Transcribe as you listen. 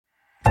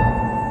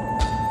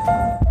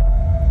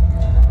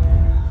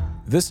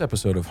This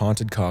episode of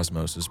Haunted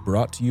Cosmos is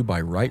brought to you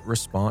by Right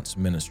Response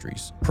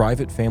Ministries,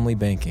 Private Family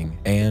Banking,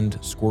 and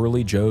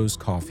Squirrely Joe's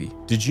Coffee.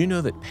 Did you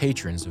know that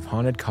patrons of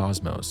Haunted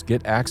Cosmos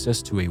get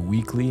access to a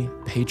weekly,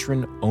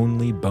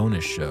 patron-only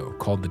bonus show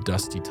called The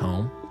Dusty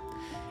Tome?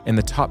 And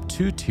the top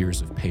 2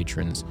 tiers of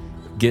patrons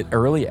get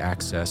early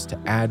access to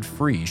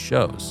ad-free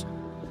shows.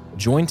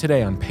 Join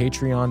today on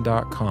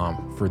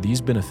patreon.com for these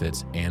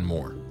benefits and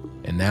more.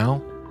 And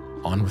now,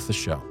 on with the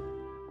show.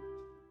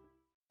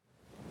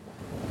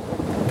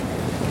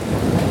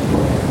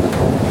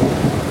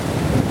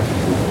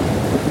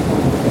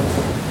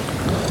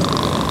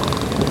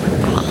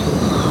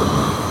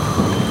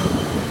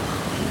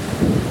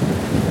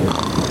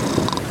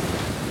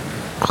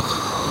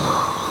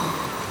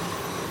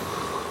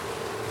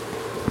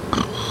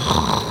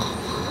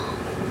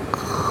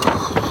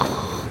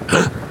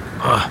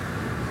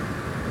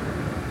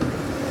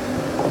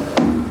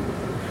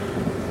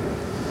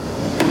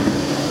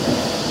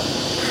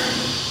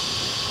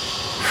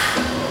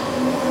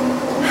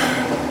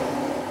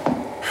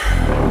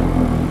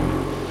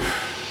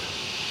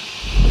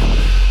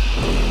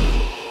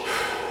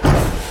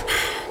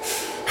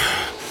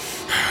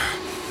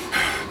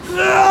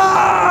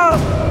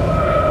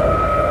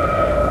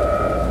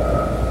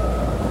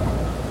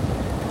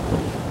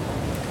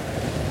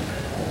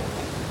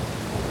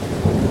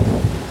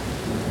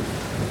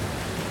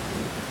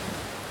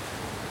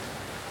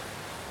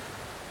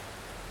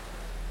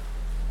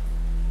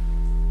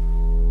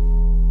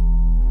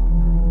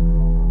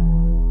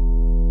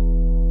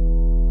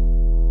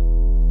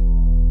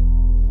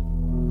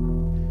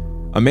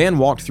 A man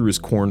walked through his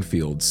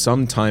cornfield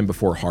sometime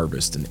before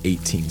harvest in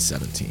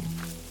 1817.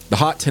 The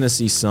hot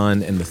Tennessee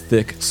sun and the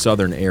thick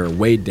southern air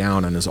weighed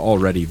down on his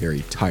already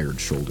very tired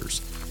shoulders.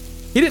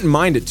 He didn't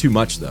mind it too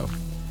much, though.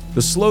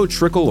 The slow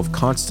trickle of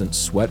constant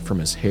sweat from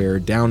his hair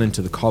down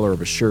into the collar of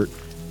his shirt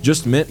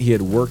just meant he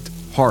had worked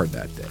hard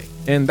that day,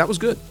 and that was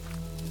good.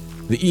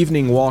 The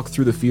evening walk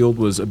through the field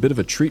was a bit of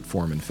a treat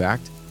for him, in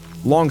fact.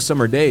 Long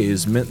summer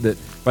days meant that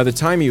by the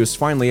time he was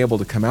finally able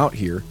to come out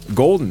here,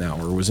 golden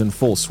hour was in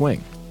full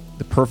swing.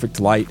 The perfect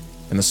light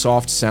and the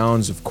soft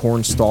sounds of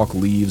cornstalk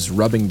leaves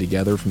rubbing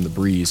together from the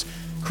breeze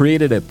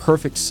created a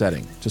perfect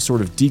setting to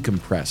sort of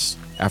decompress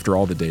after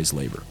all the day's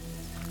labor.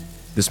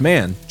 This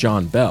man,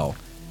 John Bell,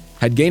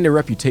 had gained a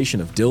reputation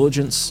of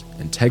diligence,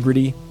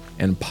 integrity,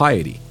 and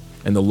piety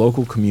in the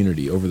local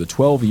community over the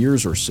 12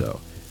 years or so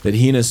that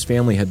he and his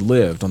family had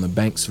lived on the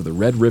banks of the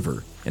Red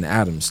River in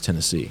Adams,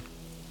 Tennessee.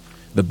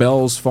 The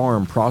Bell's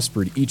farm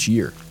prospered each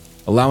year,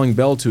 allowing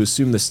Bell to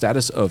assume the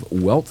status of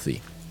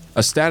wealthy,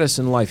 a status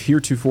in life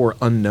heretofore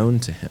unknown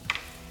to him.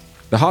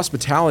 The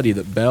hospitality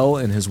that Bell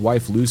and his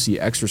wife Lucy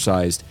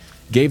exercised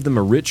gave them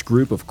a rich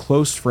group of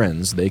close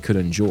friends they could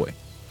enjoy.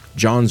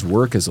 John's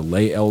work as a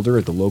lay elder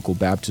at the local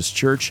Baptist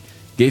church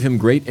gave him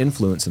great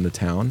influence in the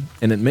town,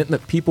 and it meant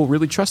that people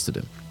really trusted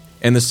him.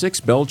 And the 6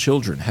 Bell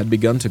children had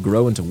begun to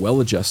grow into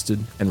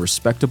well-adjusted and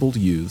respectable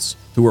youths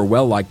who were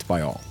well-liked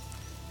by all.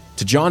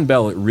 To John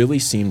Bell, it really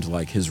seemed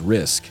like his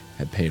risk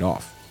had paid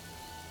off.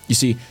 You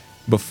see,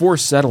 before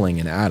settling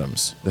in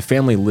Adams, the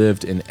family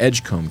lived in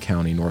Edgecombe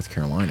County, North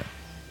Carolina.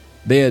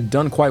 They had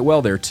done quite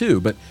well there too,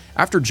 but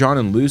after John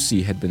and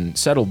Lucy had been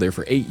settled there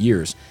for 8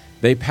 years,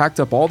 they packed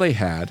up all they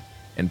had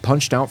and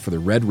punched out for the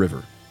Red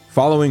River,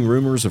 following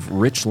rumors of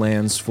rich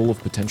lands full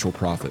of potential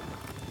profit.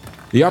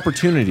 The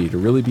opportunity to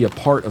really be a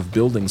part of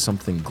building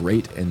something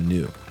great and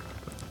new.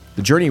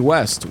 The journey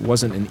west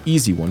wasn't an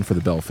easy one for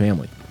the Bell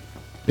family.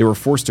 They were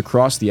forced to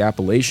cross the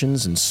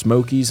Appalachians and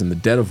Smokies in the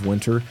dead of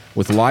winter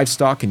with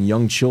livestock and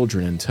young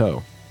children in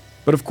tow.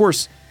 But of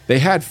course, they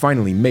had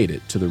finally made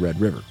it to the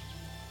Red River.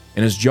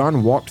 And as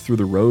John walked through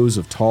the rows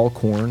of tall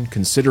corn,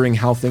 considering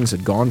how things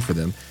had gone for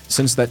them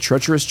since that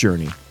treacherous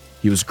journey,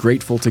 he was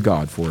grateful to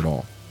God for it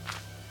all.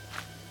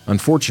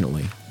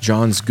 Unfortunately,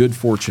 John's good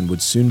fortune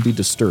would soon be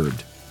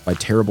disturbed by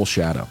terrible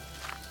shadow.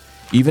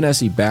 Even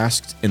as he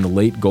basked in the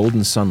late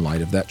golden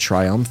sunlight of that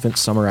triumphant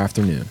summer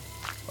afternoon,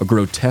 a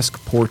grotesque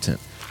portent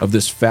of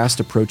this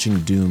fast-approaching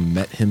doom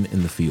met him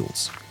in the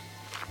fields.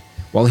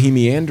 While he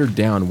meandered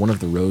down one of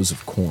the rows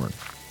of corn,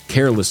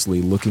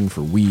 carelessly looking for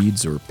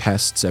weeds or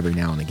pests every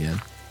now and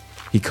again,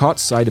 he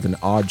caught sight of an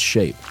odd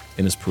shape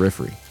in his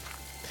periphery.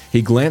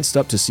 He glanced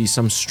up to see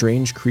some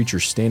strange creature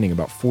standing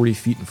about 40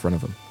 feet in front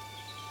of him.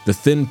 The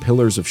thin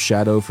pillars of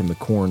shadow from the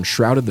corn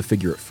shrouded the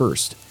figure at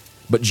first,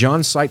 but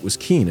John's sight was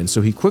keen, and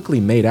so he quickly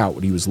made out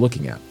what he was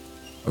looking at.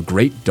 A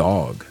great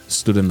dog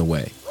stood in the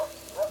way.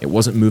 It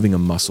wasn't moving a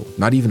muscle,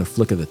 not even a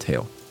flick of the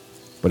tail,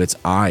 but its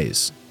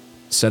eyes,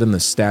 set in the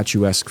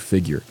statuesque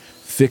figure,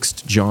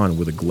 fixed John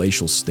with a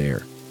glacial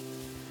stare.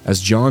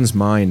 As John's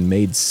mind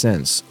made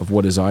sense of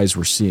what his eyes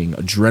were seeing,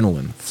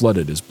 adrenaline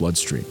flooded his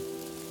bloodstream.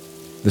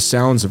 The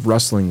sounds of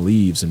rustling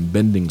leaves and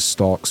bending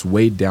stalks,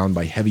 weighed down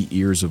by heavy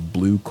ears of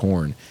blue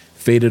corn,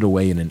 faded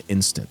away in an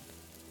instant.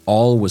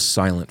 All was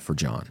silent for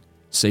John,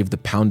 save the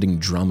pounding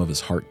drum of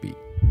his heartbeat,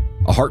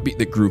 a heartbeat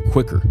that grew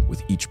quicker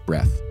with each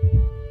breath.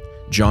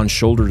 John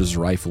shouldered his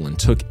rifle and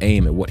took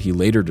aim at what he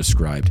later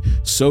described,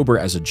 sober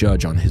as a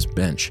judge on his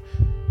bench,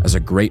 as a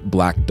great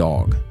black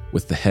dog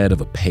with the head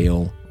of a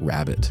pale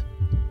rabbit.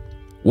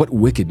 What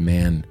wicked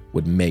man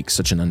would make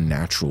such an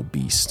unnatural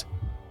beast?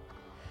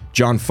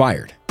 John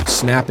fired,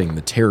 snapping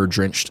the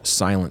terror-drenched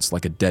silence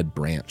like a dead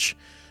branch.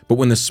 But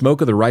when the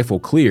smoke of the rifle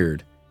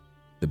cleared,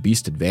 the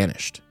beast had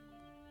vanished.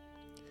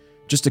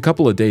 Just a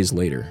couple of days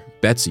later,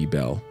 Betsy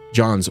Bell,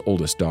 John's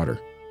oldest daughter,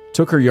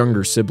 took her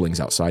younger siblings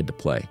outside to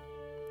play.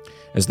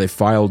 As they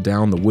filed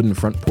down the wooden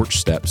front porch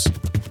steps,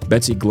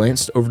 Betsy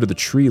glanced over to the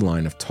tree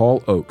line of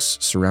tall oaks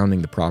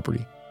surrounding the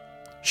property.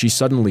 She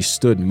suddenly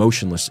stood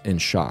motionless in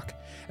shock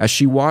as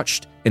she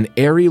watched an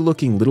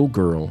airy-looking little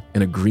girl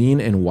in a green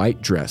and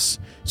white dress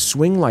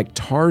swing like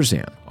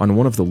Tarzan on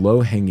one of the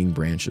low-hanging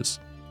branches.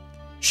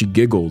 She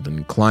giggled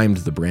and climbed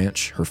the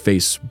branch, her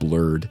face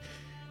blurred,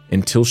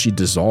 until she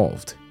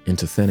dissolved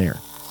into thin air.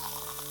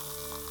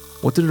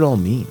 What did it all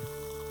mean?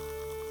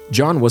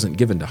 John wasn't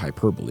given to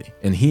hyperbole,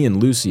 and he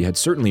and Lucy had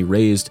certainly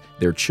raised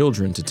their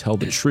children to tell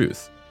the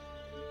truth.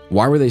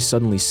 Why were they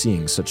suddenly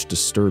seeing such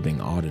disturbing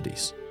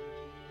oddities?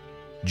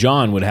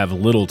 John would have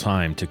little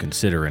time to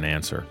consider an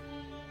answer.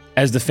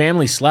 As the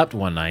family slept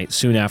one night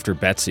soon after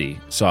Betsy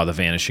saw the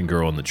vanishing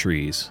girl in the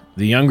trees,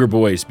 the younger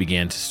boys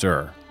began to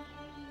stir.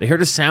 They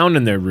heard a sound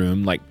in their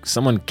room like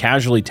someone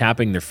casually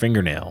tapping their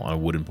fingernail on a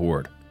wooden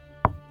board.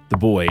 The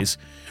boys,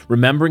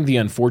 remembering the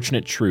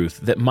unfortunate truth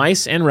that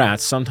mice and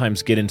rats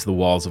sometimes get into the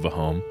walls of a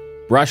home,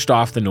 brushed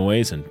off the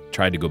noise and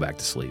tried to go back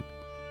to sleep.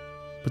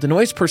 But the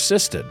noise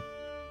persisted,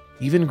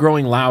 even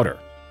growing louder.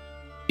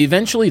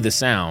 Eventually the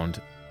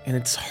sound, and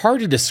it's hard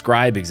to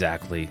describe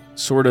exactly,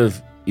 sort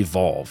of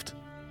evolved.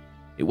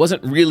 It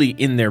wasn't really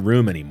in their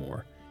room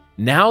anymore.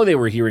 Now they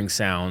were hearing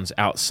sounds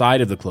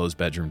outside of the closed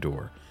bedroom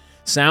door.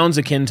 Sounds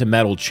akin to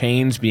metal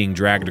chains being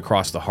dragged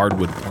across the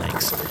hardwood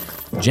planks,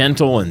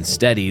 gentle and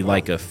steady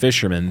like a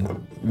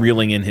fisherman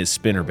reeling in his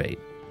spinnerbait.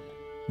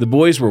 The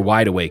boys were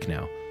wide awake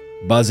now,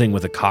 buzzing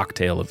with a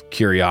cocktail of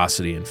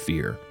curiosity and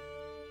fear.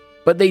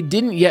 But they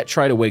didn't yet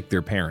try to wake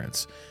their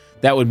parents.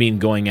 That would mean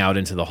going out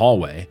into the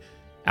hallway,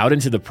 out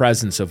into the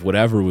presence of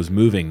whatever was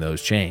moving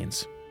those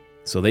chains.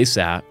 So they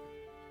sat,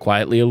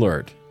 quietly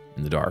alert,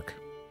 in the dark.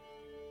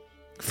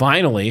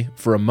 Finally,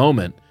 for a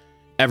moment,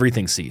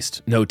 everything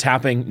ceased. No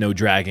tapping, no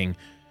dragging,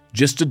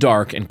 just a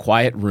dark and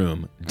quiet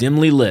room,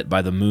 dimly lit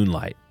by the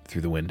moonlight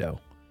through the window.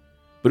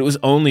 But it was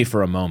only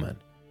for a moment.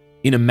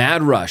 In a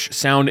mad rush,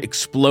 sound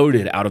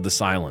exploded out of the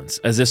silence,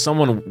 as if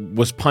someone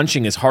was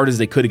punching as hard as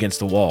they could against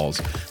the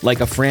walls, like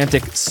a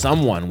frantic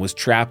someone was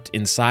trapped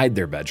inside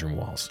their bedroom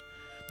walls.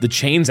 The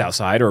chains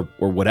outside, or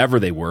whatever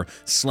they were,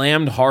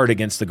 slammed hard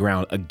against the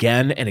ground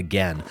again and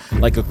again,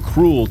 like a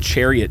cruel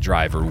chariot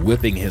driver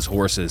whipping his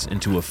horses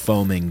into a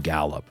foaming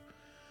gallop.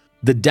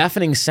 The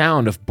deafening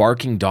sound of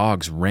barking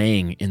dogs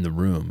rang in the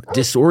room,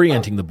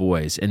 disorienting the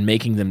boys and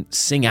making them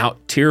sing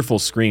out tearful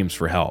screams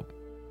for help.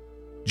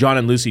 John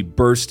and Lucy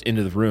burst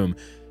into the room,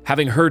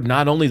 having heard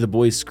not only the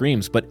boys'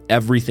 screams, but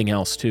everything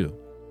else too.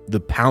 The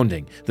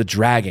pounding, the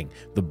dragging,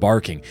 the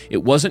barking.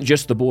 It wasn't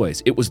just the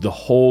boys, it was the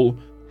whole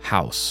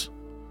house.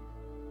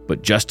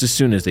 But just as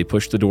soon as they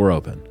pushed the door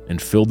open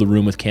and filled the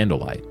room with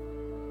candlelight,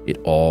 it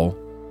all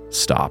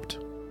stopped.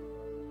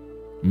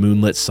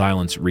 Moonlit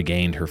silence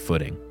regained her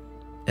footing,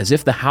 as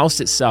if the house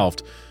itself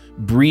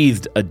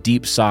breathed a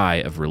deep sigh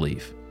of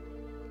relief.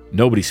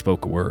 Nobody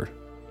spoke a word.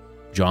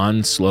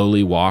 John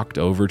slowly walked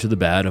over to the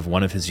bed of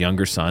one of his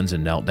younger sons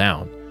and knelt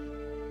down.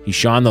 He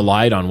shone the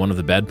light on one of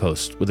the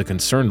bedposts with a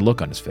concerned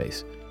look on his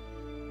face.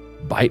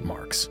 Bite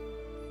marks.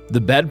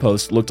 The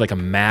bedpost looked like a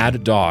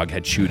mad dog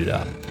had chewed it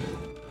up.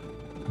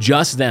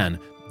 Just then,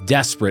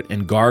 desperate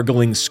and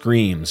gargling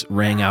screams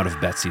rang out of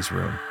Betsy's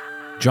room.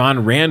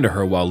 John ran to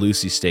her while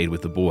Lucy stayed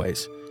with the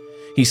boys.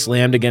 He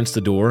slammed against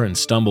the door and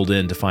stumbled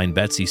in to find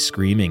Betsy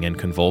screaming and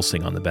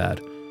convulsing on the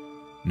bed.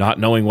 Not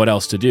knowing what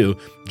else to do,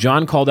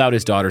 John called out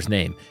his daughter's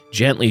name,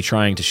 gently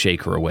trying to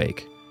shake her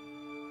awake.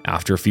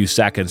 After a few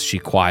seconds, she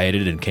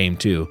quieted and came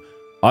to,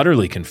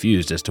 utterly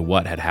confused as to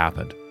what had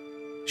happened.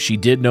 She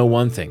did know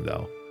one thing,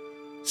 though.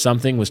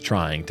 Something was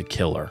trying to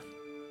kill her.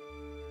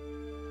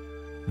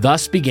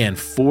 Thus began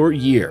 4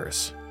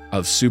 years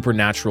of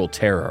supernatural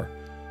terror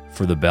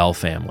for the Bell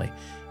family,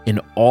 an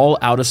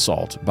all-out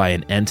assault by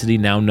an entity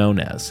now known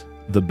as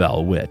the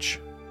Bell Witch.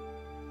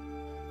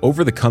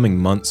 Over the coming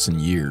months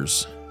and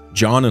years,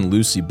 John and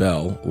Lucy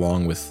Bell,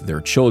 along with their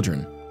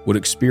children, would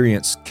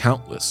experience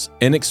countless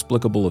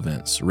inexplicable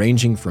events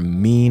ranging from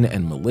mean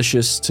and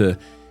malicious to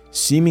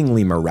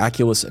seemingly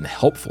miraculous and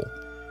helpful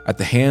at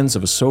the hands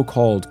of a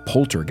so-called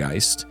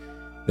poltergeist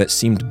that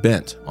seemed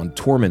bent on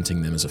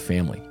tormenting them as a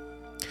family.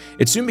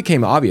 It soon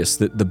became obvious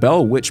that the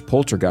Bell Witch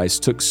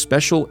poltergeist took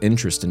special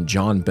interest in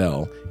John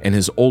Bell and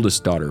his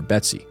oldest daughter,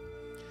 Betsy.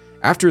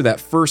 After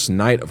that first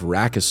night of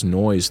raucous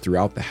noise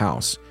throughout the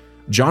house,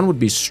 John would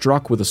be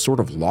struck with a sort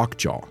of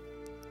lockjaw.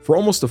 For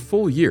almost a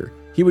full year,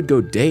 he would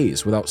go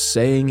days without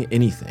saying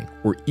anything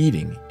or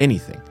eating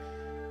anything,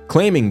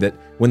 claiming that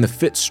when the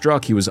fit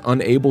struck, he was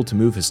unable to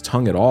move his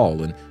tongue at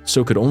all and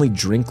so could only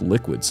drink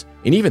liquids,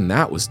 and even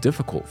that was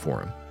difficult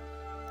for him.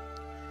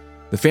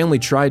 The family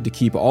tried to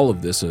keep all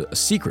of this a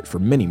secret for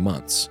many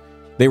months.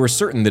 They were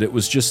certain that it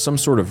was just some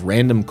sort of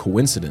random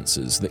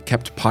coincidences that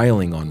kept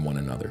piling on one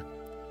another.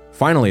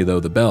 Finally, though,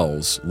 the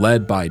Bells,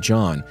 led by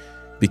John,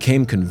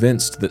 became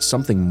convinced that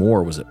something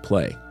more was at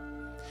play.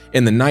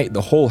 In the night,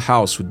 the whole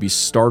house would be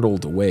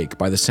startled awake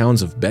by the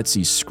sounds of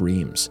Betsy's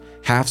screams,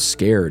 half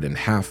scared and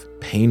half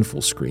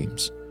painful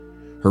screams.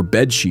 Her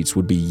bedsheets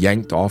would be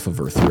yanked off of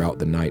her throughout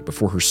the night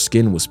before her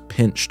skin was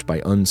pinched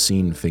by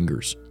unseen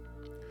fingers.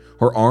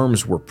 Her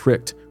arms were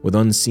pricked with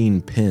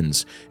unseen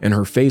pins, and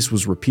her face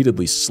was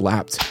repeatedly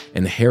slapped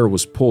and hair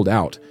was pulled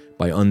out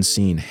by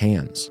unseen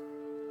hands.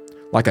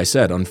 Like I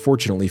said,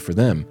 unfortunately for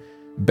them,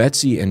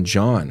 Betsy and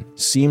John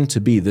seemed to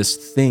be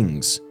this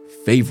thing's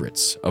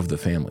favorites of the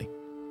family.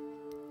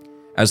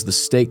 As the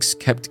stakes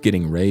kept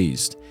getting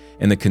raised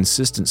and the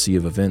consistency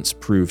of events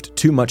proved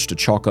too much to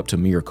chalk up to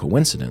mere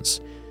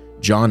coincidence,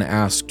 John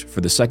asked for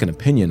the second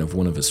opinion of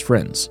one of his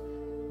friends,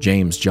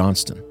 James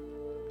Johnston.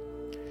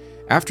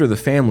 After the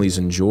families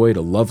enjoyed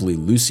a lovely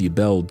Lucy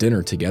Bell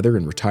dinner together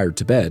and retired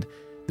to bed,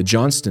 the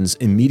Johnstons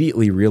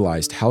immediately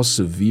realized how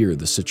severe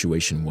the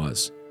situation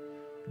was.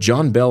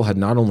 John Bell had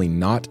not only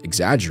not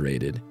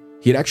exaggerated,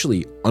 he had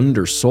actually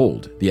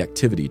undersold the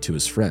activity to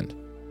his friend.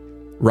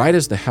 Right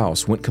as the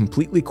house went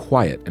completely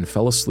quiet and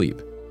fell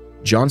asleep,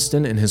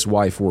 Johnston and his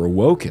wife were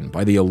awoken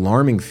by the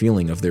alarming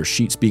feeling of their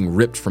sheets being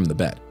ripped from the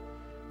bed.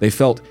 They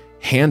felt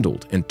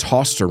handled and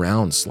tossed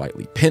around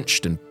slightly,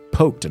 pinched and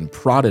poked and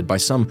prodded by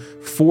some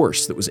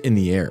force that was in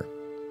the air.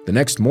 The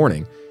next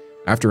morning,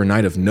 after a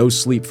night of no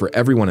sleep for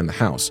everyone in the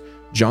house,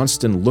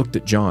 Johnston looked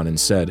at John and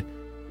said,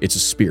 "It's a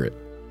spirit,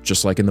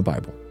 just like in the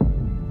Bible."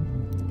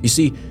 You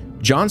see,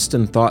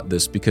 Johnston thought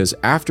this because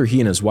after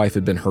he and his wife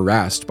had been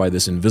harassed by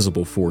this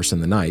invisible force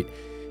in the night,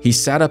 he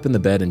sat up in the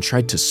bed and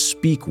tried to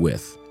speak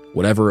with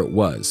whatever it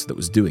was that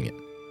was doing it.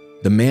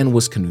 The man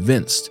was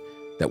convinced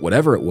that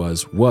whatever it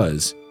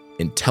was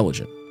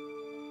intelligent.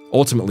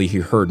 Ultimately, he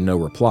heard no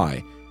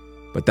reply,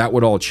 but that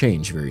would all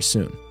change very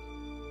soon.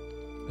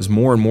 As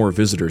more and more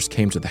visitors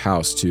came to the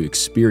house to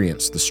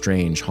experience the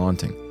strange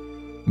haunting,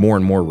 more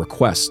and more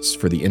requests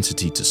for the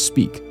entity to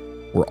speak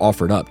were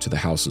offered up to the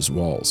house's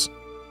walls.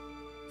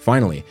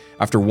 Finally,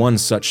 after one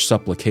such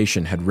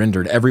supplication had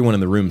rendered everyone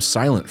in the room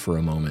silent for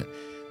a moment,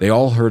 they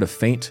all heard a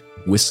faint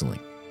whistling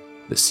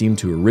that seemed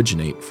to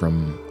originate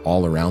from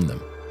all around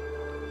them.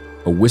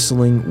 A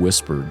whistling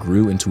whisper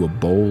grew into a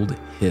bold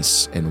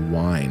hiss and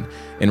whine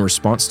in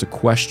response to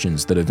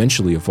questions that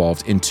eventually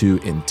evolved into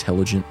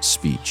intelligent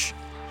speech.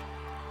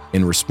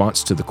 In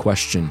response to the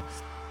question,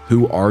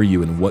 "Who are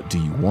you and what do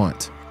you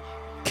want?"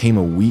 came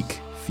a weak,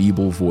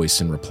 feeble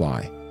voice in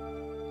reply.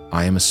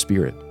 "I am a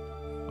spirit.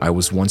 I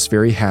was once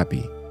very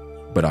happy,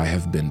 but I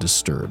have been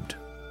disturbed."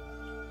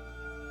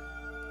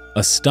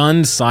 A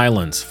stunned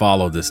silence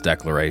followed this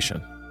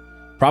declaration.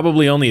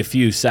 Probably only a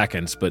few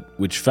seconds, but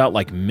which felt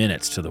like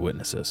minutes to the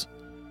witnesses.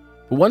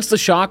 But once the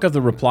shock of the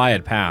reply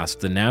had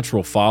passed, the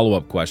natural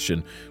follow-up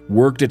question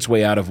worked its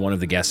way out of one of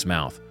the guests'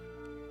 mouth.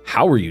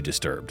 "How were you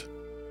disturbed?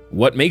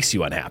 What makes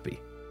you unhappy?"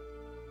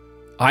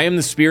 "I am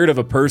the spirit of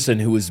a person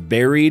who is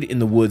buried in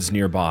the woods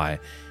nearby,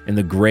 and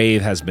the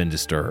grave has been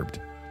disturbed.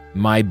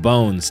 My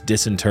bones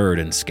disinterred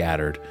and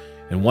scattered,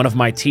 and one of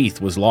my teeth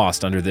was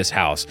lost under this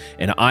house,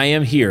 and I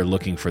am here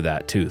looking for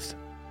that tooth."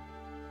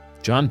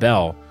 John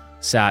Bell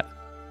sat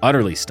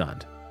utterly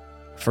stunned.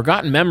 A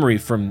forgotten memory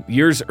from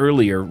years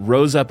earlier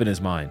rose up in his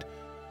mind.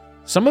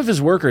 Some of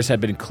his workers had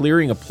been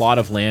clearing a plot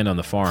of land on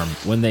the farm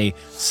when they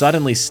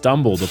suddenly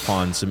stumbled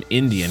upon some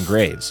Indian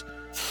graves.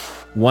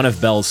 One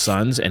of Bell's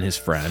sons and his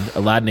friend,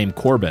 a lad named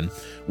Corbin,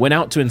 went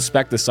out to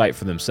inspect the site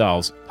for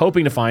themselves,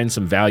 hoping to find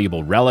some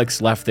valuable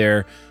relics left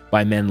there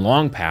by men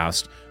long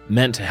past,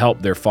 meant to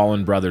help their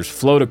fallen brothers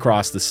float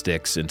across the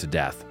Styx into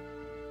death.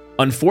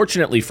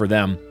 Unfortunately for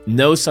them,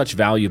 no such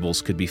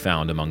valuables could be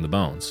found among the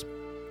bones.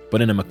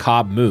 But in a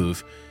macabre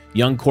move,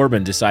 young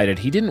Corbin decided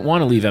he didn't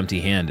want to leave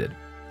empty-handed,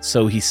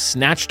 so he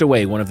snatched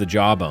away one of the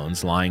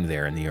jawbones lying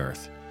there in the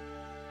earth.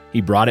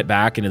 He brought it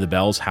back into the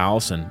Bell's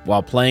house and,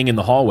 while playing in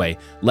the hallway,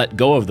 let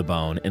go of the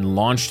bone and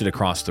launched it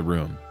across the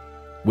room.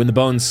 When the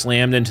bone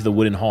slammed into the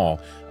wooden hall,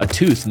 a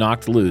tooth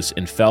knocked loose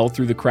and fell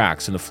through the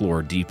cracks in the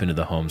floor deep into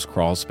the home's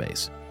crawl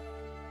space.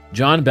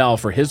 John Bell,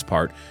 for his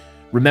part,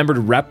 remembered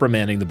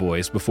reprimanding the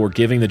boys before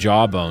giving the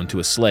jawbone to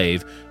a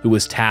slave who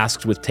was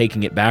tasked with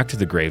taking it back to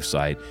the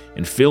gravesite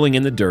and filling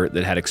in the dirt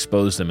that had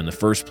exposed them in the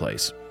first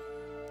place.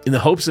 In the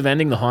hopes of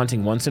ending the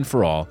haunting once and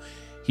for all,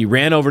 he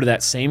ran over to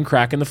that same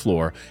crack in the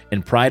floor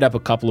and pried up a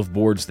couple of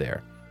boards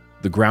there.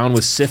 The ground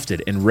was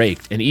sifted and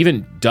raked and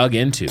even dug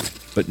into,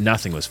 but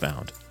nothing was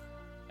found.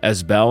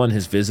 As Bell and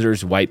his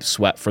visitors wiped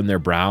sweat from their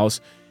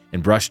brows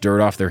and brushed dirt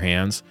off their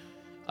hands,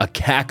 a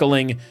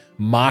cackling,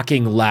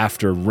 mocking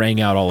laughter rang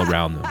out all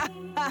around them.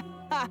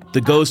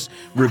 The ghost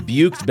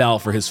rebuked Bell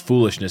for his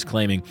foolishness,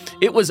 claiming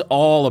it was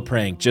all a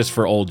prank just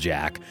for old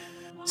Jack.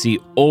 See,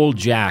 old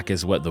Jack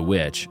is what the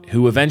witch,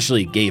 who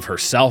eventually gave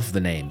herself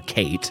the name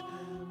Kate,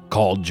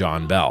 called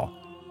John Bell.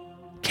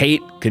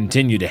 Kate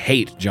continued to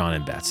hate John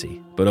and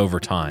Betsy, but over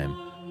time,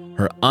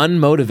 her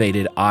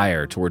unmotivated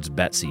ire towards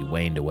Betsy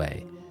waned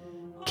away.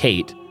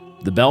 Kate,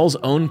 the Bells'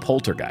 own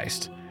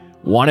poltergeist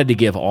wanted to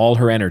give all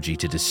her energy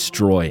to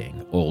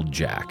destroying old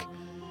Jack,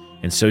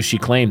 and so she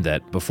claimed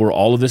that before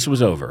all of this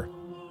was over,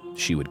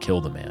 she would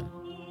kill the man.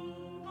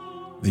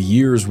 The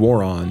years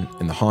wore on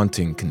and the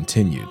haunting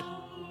continued.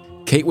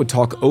 Kate would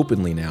talk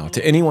openly now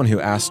to anyone who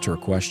asked her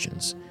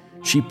questions.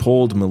 She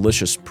pulled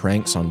malicious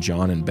pranks on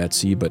John and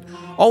Betsy, but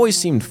always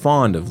seemed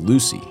fond of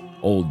Lucy,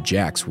 old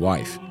Jack's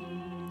wife.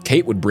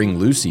 Kate would bring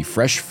Lucy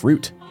fresh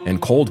fruit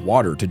and cold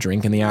water to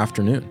drink in the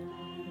afternoon.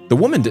 The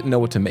woman didn't know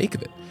what to make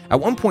of it. At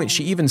one point,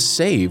 she even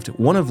saved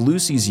one of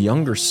Lucy's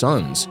younger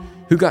sons,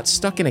 who got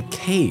stuck in a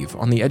cave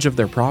on the edge of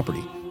their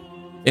property.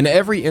 In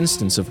every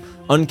instance of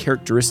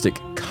uncharacteristic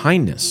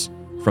kindness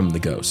from the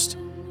ghost,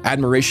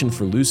 admiration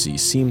for Lucy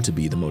seemed to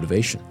be the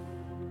motivation.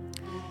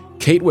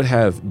 Kate would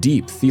have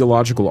deep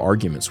theological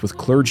arguments with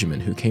clergymen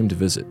who came to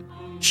visit.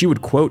 She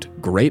would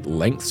quote great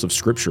lengths of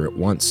scripture at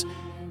once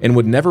and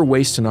would never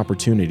waste an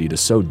opportunity to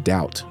sow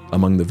doubt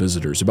among the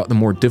visitors about the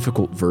more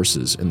difficult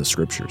verses in the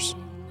scriptures.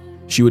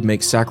 She would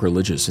make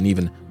sacrilegious and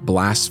even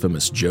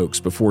blasphemous jokes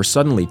before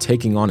suddenly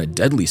taking on a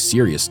deadly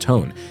serious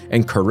tone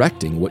and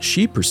correcting what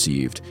she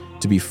perceived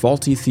to be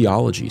faulty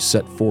theology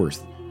set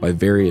forth by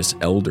various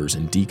elders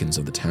and deacons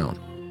of the town.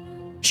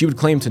 She would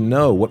claim to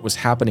know what was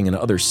happening in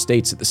other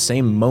states at the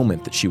same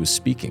moment that she was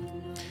speaking.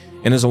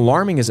 And as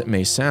alarming as it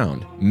may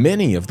sound,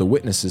 many of the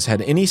witnesses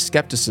had any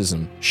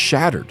skepticism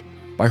shattered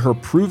by her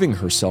proving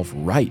herself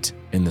right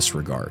in this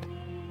regard.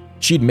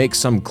 She'd make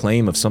some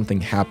claim of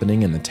something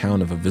happening in the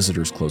town of a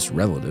visitor's close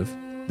relative.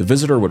 The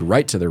visitor would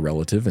write to their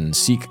relative and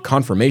seek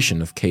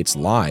confirmation of Kate's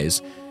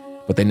lies,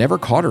 but they never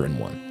caught her in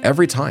one.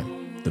 Every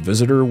time, the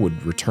visitor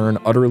would return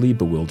utterly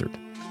bewildered.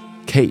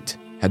 Kate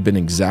had been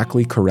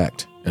exactly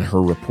correct in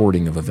her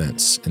reporting of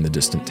events in the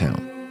distant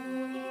town.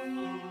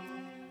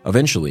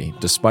 Eventually,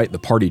 despite the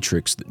party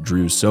tricks that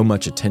drew so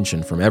much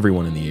attention from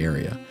everyone in the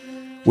area,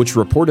 which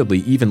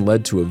reportedly even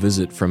led to a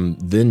visit from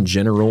then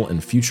General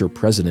and future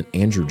President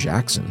Andrew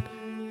Jackson,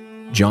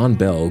 John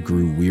Bell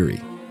grew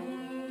weary.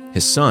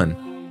 His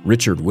son,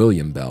 Richard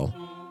William Bell,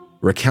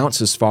 recounts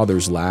his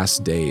father's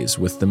last days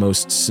with the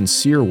most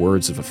sincere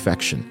words of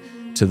affection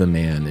to the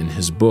man in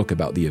his book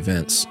about the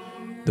events,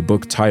 the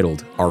book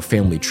titled Our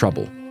Family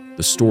Trouble,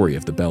 The Story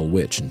of the Bell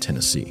Witch in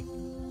Tennessee.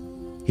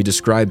 He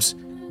describes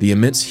the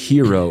immense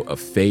hero of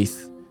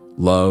faith,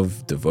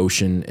 love,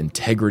 devotion,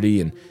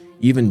 integrity, and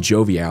even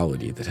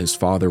joviality that his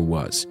father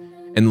was,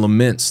 and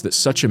laments that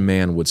such a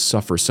man would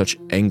suffer such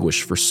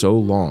anguish for so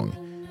long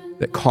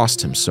that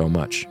cost him so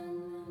much.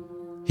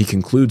 He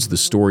concludes the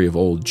story of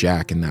old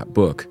Jack in that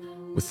book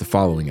with the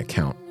following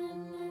account.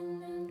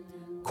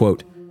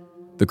 Quote,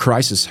 "The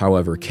crisis,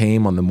 however,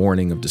 came on the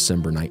morning of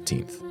December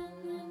 19th.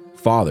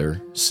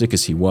 Father, sick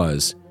as he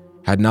was,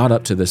 had not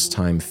up to this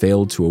time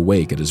failed to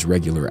awake at his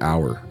regular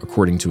hour,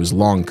 according to his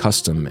long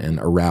custom, and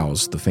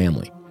arouse the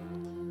family.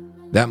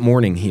 That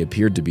morning he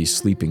appeared to be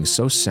sleeping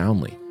so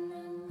soundly.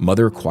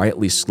 Mother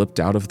quietly slipped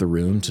out of the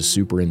room to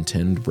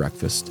superintend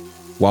breakfast,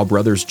 while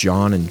brothers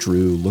John and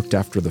Drew looked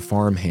after the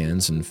farm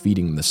hands and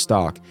feeding the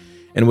stock,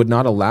 and would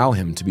not allow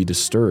him to be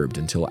disturbed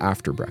until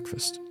after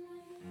breakfast.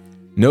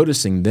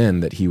 Noticing then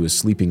that he was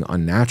sleeping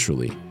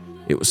unnaturally,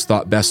 it was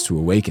thought best to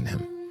awaken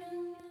him.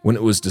 When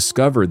it was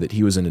discovered that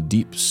he was in a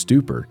deep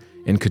stupor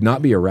and could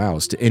not be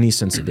aroused to any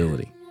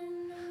sensibility,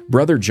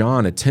 Brother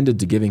John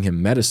attended to giving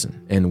him medicine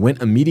and went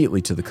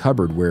immediately to the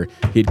cupboard where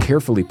he had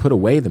carefully put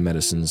away the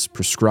medicines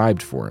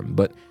prescribed for him,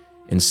 but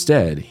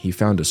instead he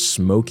found a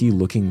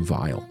smoky-looking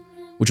vial,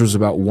 which was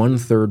about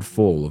 1/3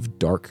 full of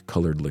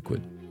dark-colored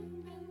liquid.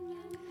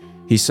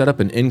 He set up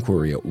an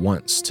inquiry at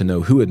once to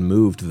know who had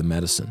moved the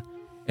medicine,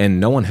 and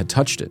no one had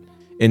touched it,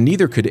 and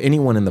neither could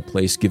anyone in the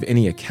place give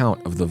any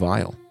account of the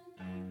vial.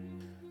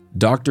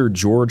 Dr.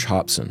 George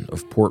Hobson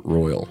of Port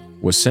Royal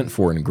was sent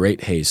for in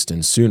great haste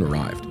and soon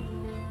arrived.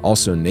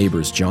 Also,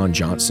 neighbors John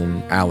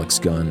Johnson, Alex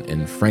Gunn,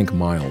 and Frank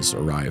Miles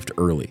arrived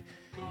early,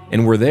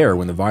 and were there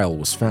when the vial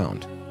was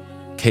found.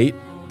 Kate,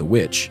 the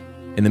witch,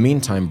 in the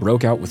meantime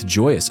broke out with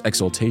joyous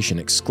exultation,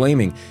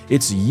 exclaiming,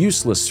 "It's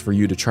useless for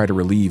you to try to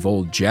relieve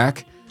old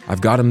Jack.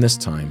 I've got him this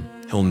time.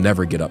 He'll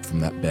never get up from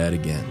that bed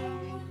again."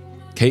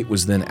 Kate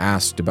was then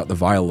asked about the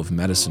vial of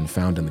medicine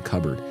found in the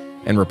cupboard,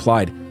 and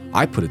replied,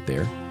 "I put it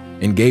there,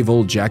 and gave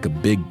old Jack a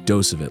big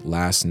dose of it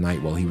last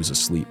night while he was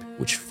asleep,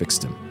 which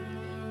fixed him."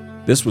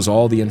 This was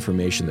all the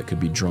information that could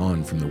be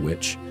drawn from the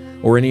witch,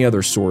 or any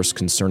other source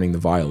concerning the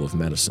vial of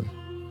medicine.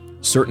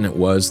 Certain it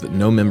was that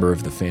no member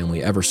of the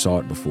family ever saw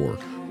it before,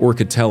 or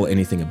could tell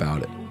anything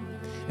about it.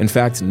 In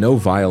fact, no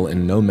vial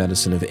and no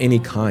medicine of any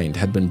kind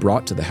had been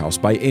brought to the house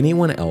by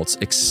anyone else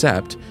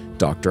except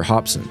Dr.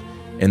 Hobson,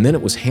 and then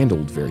it was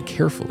handled very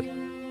carefully.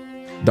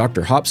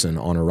 Dr. Hobson,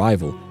 on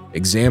arrival,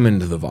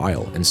 examined the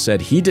vial and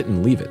said he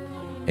didn't leave it,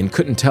 and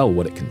couldn't tell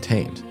what it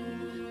contained.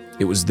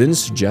 It was then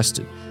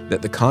suggested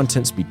that the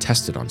contents be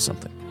tested on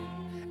something.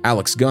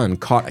 Alex Gunn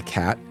caught a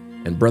cat,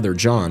 and Brother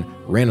John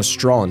ran a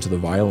straw into the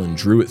vial and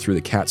drew it through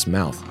the cat's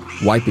mouth,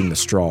 wiping the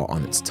straw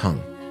on its tongue.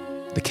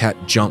 The cat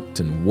jumped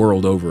and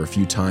whirled over a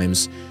few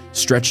times,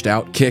 stretched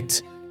out,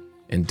 kicked,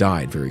 and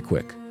died very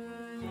quick.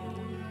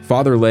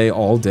 Father lay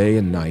all day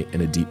and night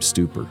in a deep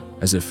stupor,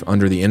 as if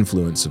under the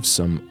influence of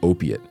some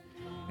opiate,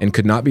 and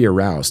could not be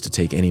aroused to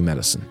take any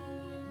medicine.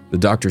 The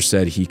doctor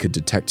said he could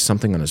detect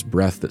something on his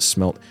breath that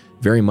smelt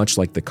very much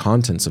like the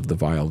contents of the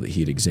vial that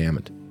he had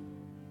examined.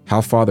 How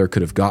Father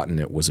could have gotten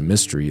it was a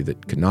mystery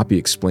that could not be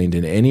explained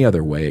in any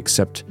other way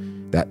except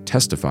that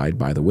testified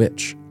by the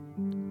witch.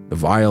 The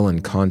vial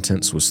and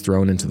contents was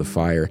thrown into the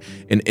fire,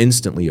 and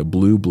instantly a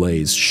blue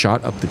blaze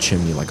shot up the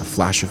chimney like a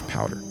flash of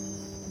powder.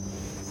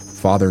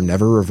 Father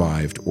never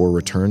revived or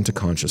returned to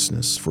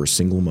consciousness for a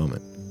single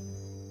moment.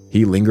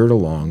 He lingered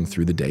along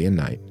through the day and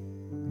night,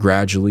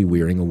 gradually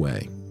wearing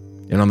away,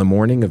 and on the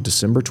morning of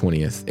December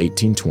 20th,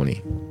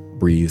 1820,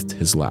 breathed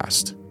his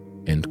last."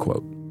 End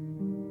quote.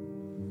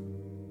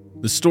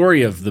 The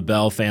story of the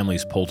Bell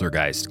family's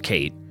poltergeist,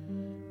 Kate,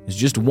 is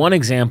just one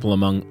example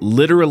among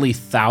literally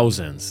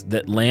thousands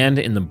that land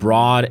in the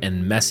broad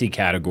and messy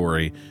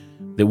category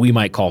that we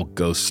might call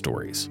ghost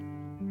stories.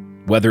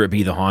 Whether it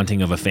be the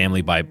haunting of a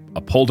family by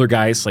a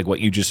poltergeist, like what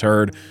you just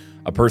heard,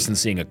 a person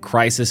seeing a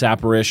crisis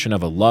apparition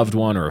of a loved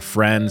one or a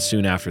friend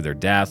soon after their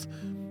death,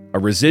 a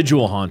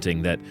residual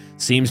haunting that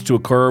seems to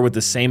occur with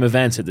the same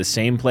events at the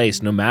same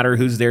place no matter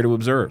who's there to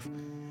observe,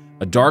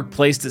 a dark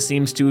place that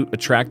seems to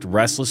attract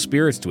restless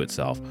spirits to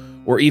itself,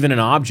 or even an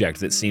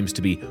object that seems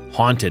to be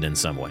haunted in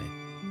some way.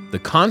 The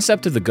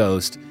concept of the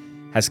ghost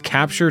has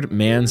captured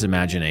man's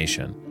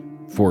imagination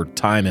for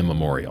time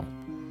immemorial.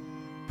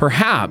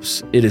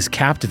 Perhaps it has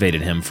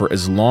captivated him for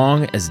as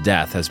long as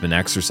death has been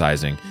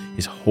exercising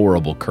his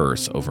horrible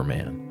curse over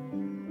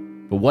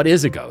man. But what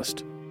is a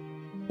ghost?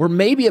 Or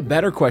maybe a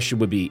better question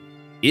would be,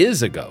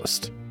 is a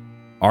ghost?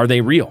 Are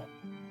they real?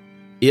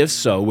 If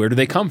so, where do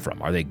they come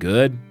from? Are they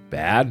good,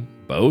 bad,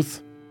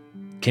 both?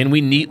 Can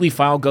we neatly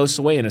file ghosts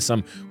away into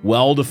some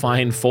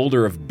well-defined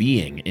folder of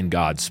being in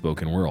God's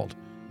spoken world?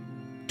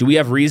 Do we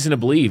have reason to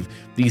believe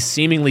these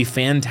seemingly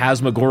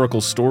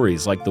phantasmagorical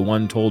stories like the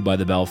one told by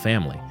the Bell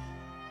family?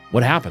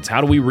 What happens?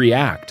 How do we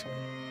react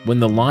when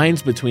the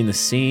lines between the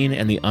seen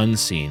and the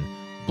unseen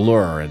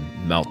blur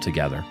and melt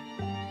together?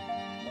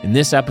 In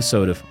this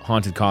episode of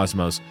Haunted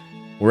Cosmos,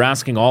 we're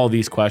asking all of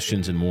these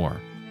questions and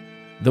more.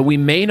 Though we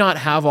may not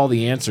have all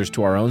the answers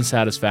to our own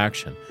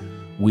satisfaction,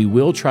 we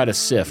will try to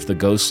sift the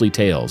ghostly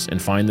tales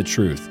and find the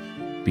truth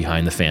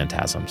behind the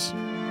phantasms.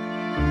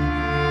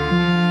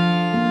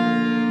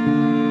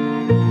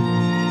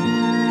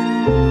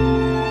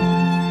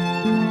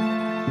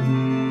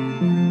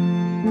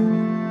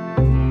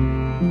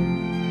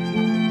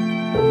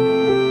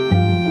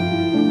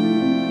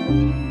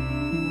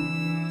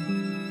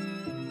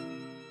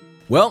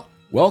 Well,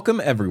 welcome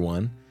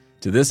everyone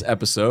to this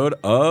episode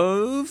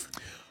of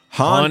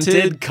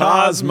Haunted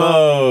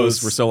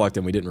Cosmos. We're so locked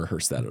in, we didn't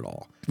rehearse that at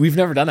all. We've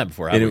never done that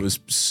before, have And we? it was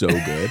so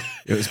good.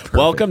 It was perfect.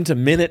 Welcome to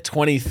minute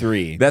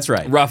 23. That's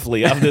right.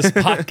 Roughly, of this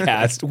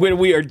podcast, when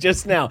we are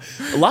just now.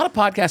 A lot of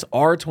podcasts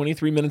are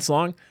 23 minutes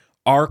long.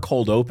 Our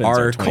cold opens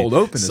Our are 20. cold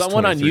open is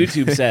Someone 23. on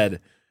YouTube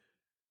said,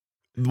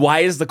 "Why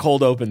is the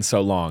cold open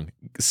so long?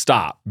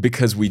 Stop."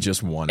 Because we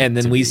just wanted And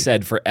then we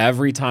said, for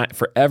every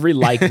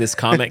like this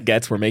comment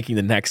gets, we're making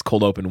the next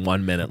cold open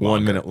 1 minute longer.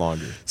 1 minute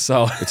longer.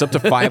 So It's up to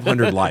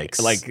 500 likes.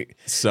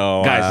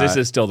 So guys, this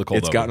is still the cold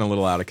It's open. gotten a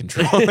little out of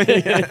control.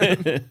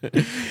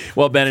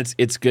 Well, Ben,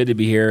 it's good to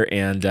be here,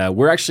 and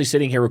we're actually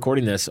sitting here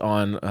recording this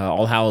on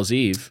All Hallows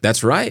Eve.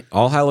 That's right.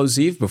 All Hallows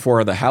Eve,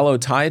 before the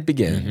Hallowtide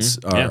begins,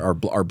 our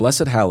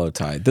blessed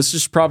Hallowtide. This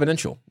is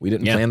providential. We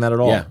didn't plan that at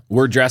all. Yeah,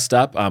 we're dressed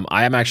up.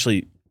 I am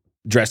actually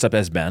dressed up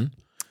as Ben.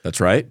 That's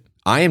right.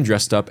 I am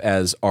dressed up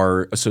as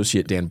our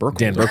associate Dan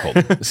Burkholder. Dan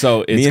Burkholder.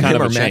 So it's Me and kind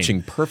him of are a chain.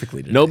 matching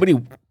perfectly today. Nobody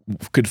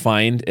could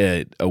find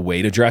a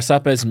way to dress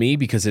up as me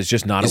because it's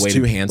just not It's a way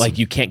too to handsome. Like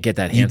you can't get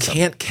that You handsome.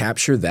 can't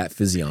capture that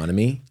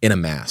physiognomy in a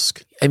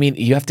mask. I mean,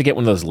 you have to get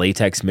one of those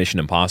latex Mission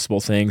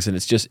Impossible things, and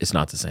it's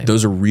not the same.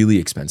 Those are really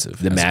expensive.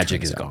 The as it magic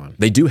turns is out. gone.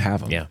 They do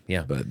have them.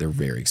 Yeah. But they're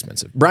very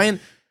expensive.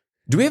 Brian,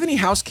 do we have any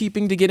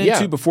housekeeping to get Yeah.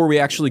 into before we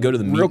actually go to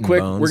the meat Real and quick,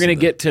 bones we're going to of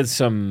the- get to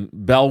some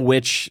Bell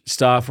Witch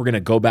stuff. We're going to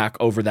go back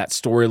over that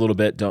story a little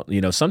bit.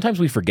 Sometimes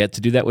we forget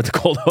to do that with the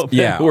cold open.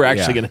 Yeah, We're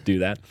actually yeah. going to do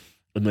that.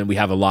 And then we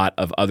have a lot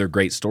of other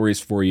great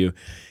stories for you.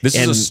 This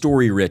is And- a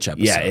story-rich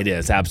episode. Yeah, it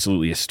is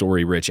absolutely a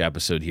story-rich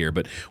episode here.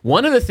 But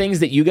one of the things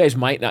that you guys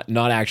might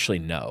not actually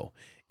know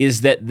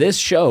is that this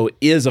show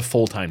is a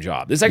full-time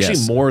job. This is actually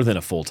Yes. more than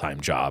a full-time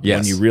job Yes.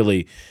 when you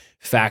really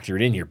factor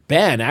it in here.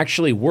 Ben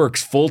actually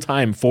works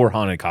full-time for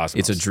Haunted Cosmos.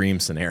 It's a dream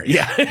scenario.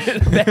 Yeah.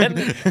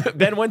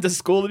 Ben went to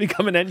school to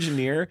become an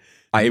engineer.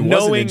 I was an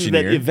knowing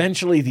engineer. that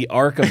eventually the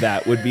arc of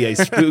that would be a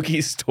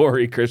spooky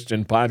story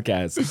Christian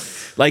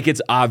podcast. Like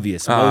it's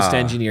obvious. Most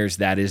engineers,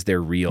 that is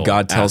their real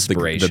God tells the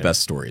aspiration.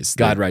 best stories.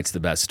 God writes the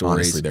best stories.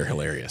 Honestly, they're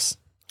hilarious.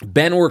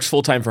 Ben works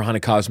full-time for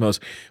Haunted Cosmos.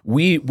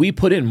 We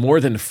put in more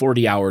than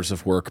 40 hours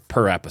of work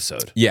per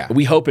episode. Yeah.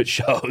 We hope it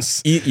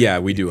shows. Yeah,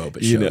 we do hope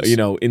it shows. You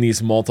know, in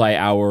these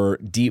multi-hour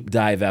deep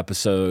dive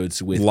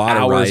episodes with Lot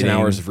of hours and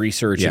writing. hours of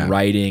research Yeah. and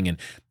writing and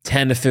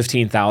 10 to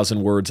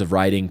 15,000 words of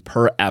writing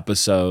per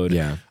episode,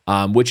 Yeah.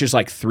 Which is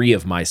like 3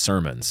 of my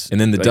sermons. And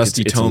then the Like,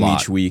 Dusty it's a Tome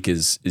lot. each week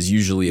is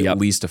usually Yep. at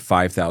least a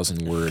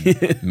 5,000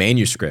 word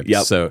manuscript.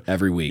 Yep, So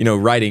every week. You know,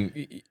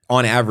 writing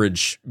on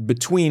average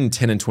between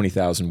 10 and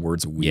 20,000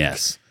 words a week.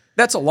 Yes.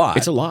 That's a lot.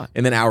 It's a lot.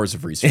 And then hours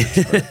of research.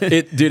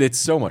 Dude, it's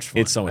so much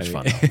fun. It's so much I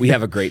fun. mean, We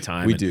have a great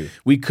time. We And do.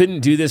 We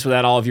couldn't do this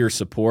without all of your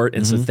support.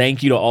 And so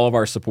thank you to all of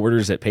our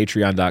supporters at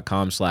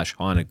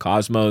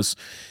patreon.com/hauntedcosmos.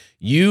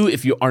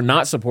 If you are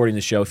not supporting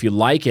the show, if you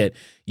like it,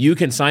 you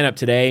can sign up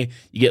today.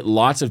 You get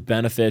lots of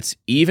benefits,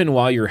 even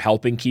while you're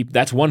helping keep.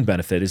 That's one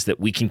benefit, is that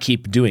we can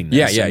keep doing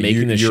this and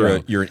making the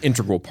show. You're an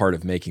integral part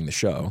of making the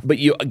show. But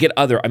you get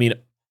other, I mean,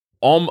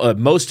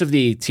 most of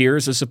the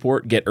tiers of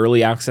support get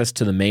early access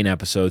to the main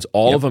episodes.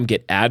 All of them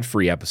get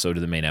ad-free episode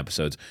of the main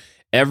episodes.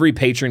 Every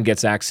patron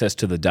gets access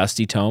to the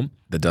Dusty Tome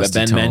that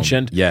Ben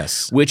mentioned.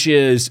 Yes. Which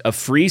is a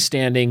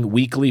freestanding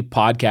weekly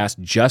podcast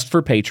just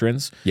for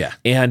patrons. Yeah.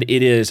 And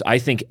it is, I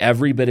think,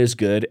 every bit as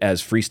good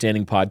as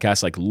freestanding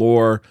podcasts like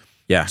Lore.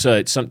 Yeah. So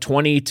it's some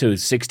 20 to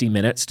 60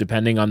 minutes,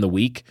 depending on the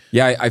week.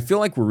 Yeah, I feel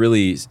like we're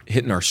really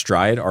hitting our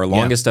stride. Our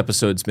longest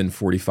episode's been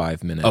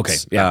 45 minutes. Okay,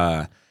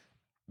 yeah.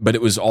 But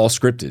it was all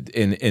scripted,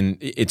 and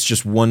it's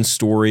just one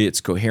story.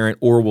 It's coherent,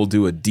 or we'll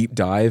do a deep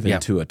dive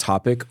into a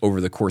topic over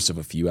the course of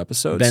a few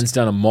episodes. Ben's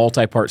done a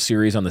multi-part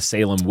series on the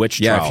Salem witch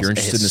trials. If you're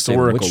interested in the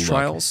Salem witch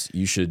trials,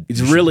 you should. It's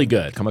really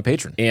good. Become a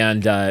patron.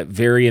 And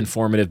very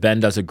informative. Ben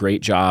does a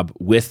great job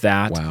with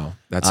that. Wow,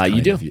 that's kind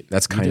you do. of you.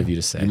 That's kind of you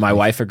to say. My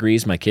wife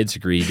agrees. My kids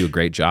agree. You do a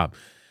great job.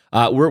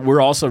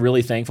 We're also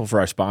really thankful for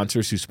our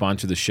sponsors who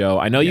sponsor the show.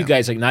 I know you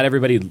guys, like, not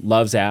everybody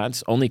loves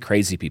ads. Only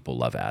crazy people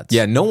love ads.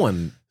 Yeah, no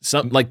one.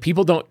 Some, like,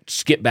 people don't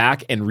skip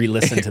back and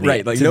re-listen to the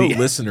Right, like to no the,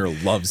 listener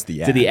loves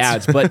the ads. to the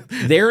ads, but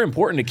they're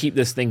important to keep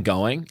this thing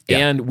going. Yeah.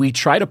 And we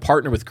try to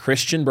partner with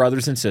Christian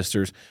brothers and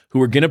sisters who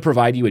are going to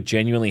provide you with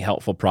genuinely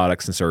helpful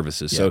products and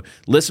services. So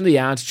listen to the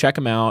ads, check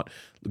them out.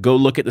 Go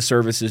look at the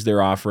services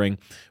they're offering.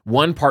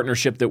 One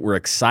partnership that we're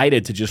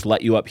excited to just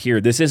let you up here.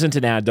 This isn't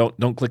an ad.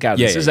 Don't click out.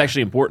 This is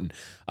actually important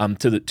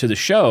to the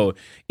show.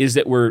 Is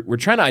that we're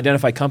trying to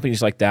identify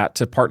companies like that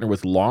to partner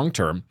with long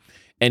term,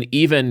 and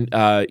even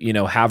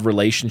have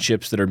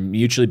relationships that are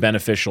mutually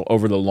beneficial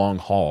over the long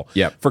haul.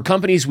 Yep. For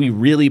companies we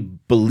really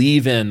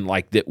believe in,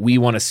 like that, we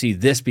want to see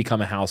this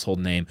become a household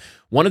name.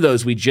 One of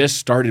those we just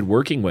started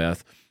working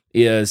with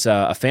is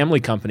a family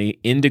company,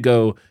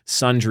 Indigo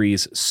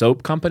Sundries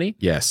Soap Company.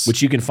 Yes.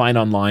 Which you can find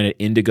online at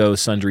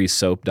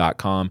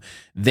indigosundriessoap.com.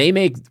 They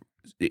make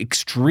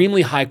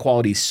extremely high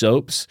quality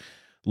soaps,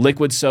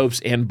 liquid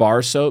soaps and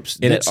bar soaps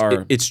and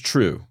that it's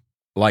true.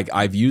 Like,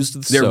 I've used the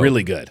they're soap.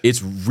 really good.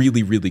 It's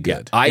really, really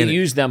good. I And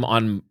use them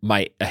on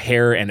my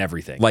hair and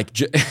everything. like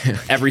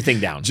everything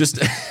down. just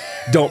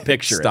Don't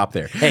picture it. stop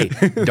there. Hey,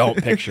 don't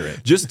picture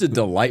it. Just a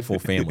delightful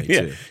family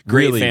too.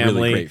 Great really, family.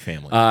 really great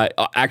family.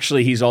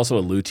 Actually, he's also a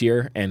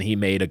luthier, and he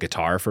made a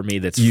guitar for me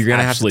that's You're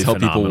gonna have to absolutely tell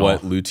people phenomenal.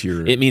 what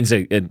luthier. It means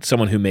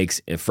someone who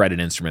makes fretted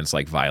instruments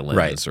like violins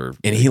right. or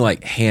And he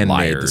like handmade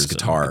lyres this and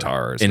guitar,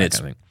 guitars and and that it's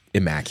kind of thing.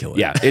 immaculate.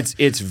 Yeah,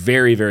 it's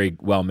very, very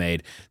well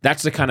made.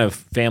 That's the kind of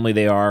family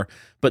they are.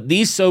 But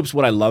these soaps,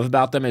 what I love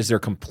about them is they're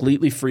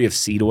completely free of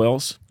seed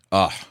oils.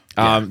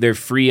 They're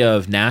free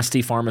of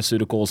nasty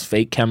pharmaceuticals,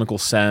 fake chemical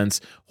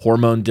scents,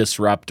 hormone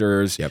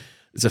disruptors. Yep.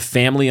 It's a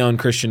family-owned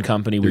Christian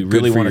company. We good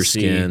really for want your to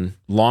see skin.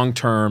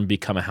 long-term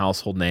become a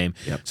household name.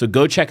 Yep. So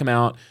go check them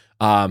out.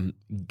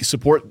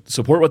 Support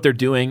what they're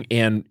doing,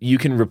 and you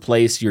can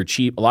replace your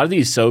cheap. A lot of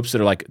these soaps that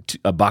are like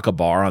a buck a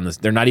bar on this,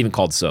 they're not even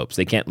called soaps.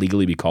 They can't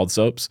legally be called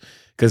soaps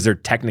because they're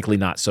technically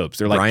not soaps.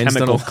 They're like Brian's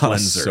chemical done a lot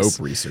of cleansers.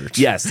 soap research.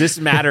 Yes, this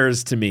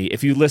matters to me.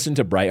 If you listen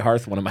to Bright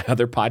Hearth, one of my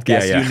other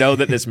podcasts, Yeah. you know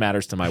that this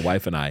matters to my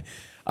wife and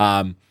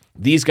I.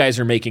 These guys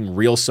are making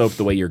real soap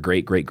the way your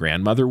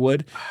great-great-grandmother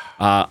would.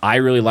 I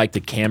really like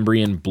the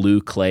Cambrian Blue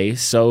Clay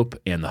soap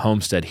and the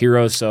Homestead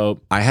Hero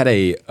soap. I had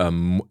it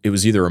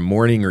was either a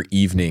morning or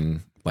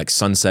evening, like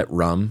sunset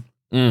rum.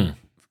 And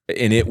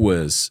it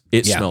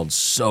smelled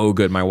so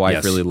good. My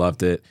wife really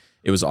loved it.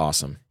 It was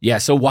awesome. Yeah,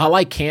 so while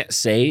I can't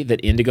say that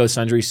Indigo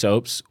Sundry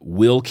soaps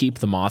will keep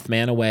the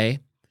Mothman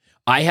away,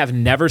 I have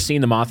never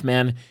seen the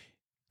Mothman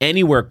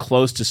anywhere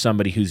close to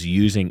somebody who's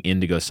using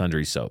Indigo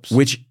Sundry soaps.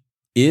 Which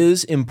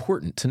is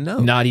important to know.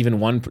 Not even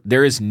one.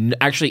 There is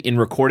actually, in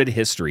recorded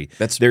history,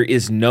 there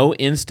is no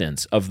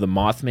instance of the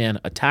Mothman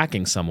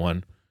attacking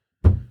someone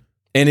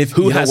And if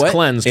who you know has what?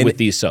 cleansed with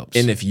these soaps.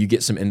 And if you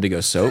get some indigo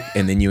soap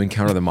and then you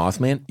encounter the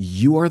Mothman,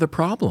 you are the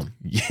problem.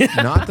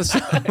 Not the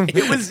soap.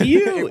 It was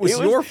you. It was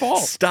your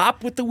fault.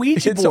 Stop with the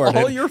Ouija It's board.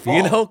 all your fault.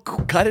 You know,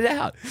 cut it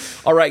out.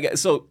 All right,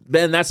 guys. So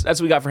Ben, that's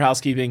what we got for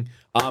housekeeping.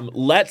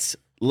 Let's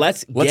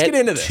get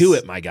into this. to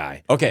it, my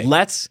guy. Okay.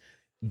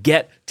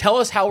 Tell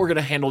us how we're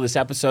gonna handle this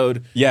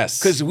episode. Yes.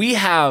 Because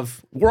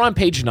we're on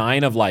page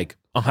 9 of like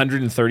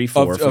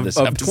 134 for this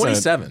of episode.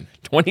 27.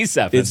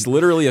 27. It's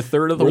literally a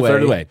third of the We're way. a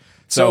third of the way.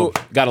 So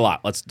So got a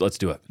lot. Let's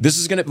do it. this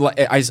is going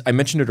to, I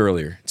mentioned it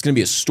earlier, it's going to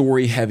be a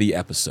story-heavy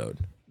episode.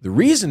 The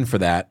reason for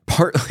that,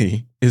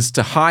 partly, is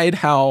to hide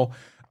how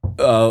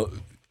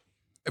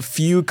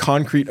few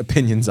concrete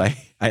opinions I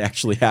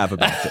actually have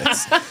about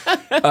this.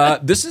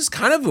 This is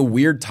kind of a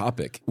weird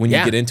topic when you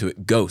Yeah. get into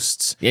it,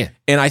 ghosts. Yeah.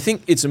 And I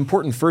think it's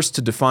important first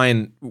to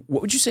define,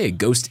 what would you say a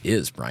ghost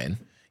is, Brian?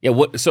 Yeah.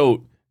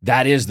 So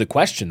that is the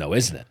question, though,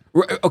 isn't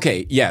it?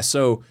 Okay, yeah,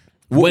 so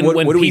When what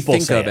do we people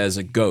think say of it. as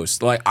a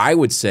ghost? Like, I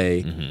would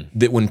say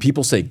that when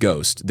people say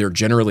ghost, they're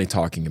generally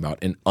talking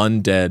about an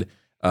undead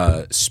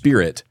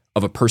spirit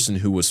of a person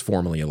who was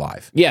formerly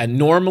alive. Yeah,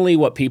 normally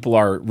what people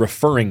are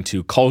referring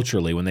to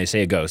culturally when they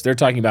say a ghost, they're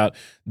talking about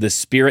the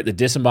spirit, the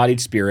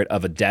disembodied spirit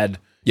of a dead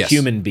Yes.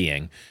 human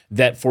being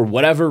that for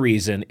whatever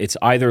reason, it's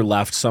either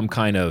left some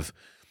kind of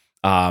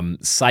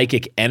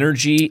psychic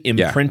energy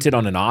imprinted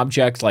on an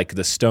object, like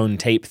the stone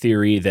tape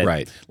theory that,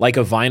 Right. like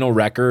a vinyl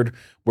record,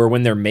 where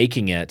when they're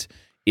making it,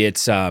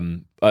 it's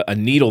a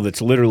needle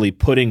that's literally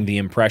putting the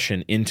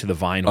impression into the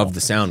vinyl. Of the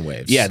sound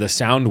waves. Yeah, the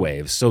sound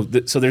waves. So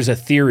there's a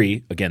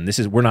theory. Again,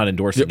 we're not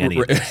endorsing any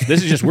of this.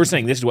 This is just, we're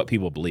saying this is what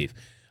people believe.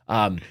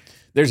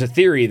 There's a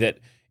theory that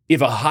if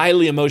a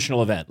highly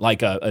emotional event,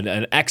 like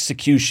an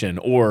execution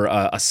or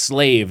a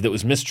slave that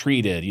was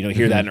mistreated, you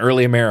hear that in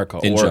early America.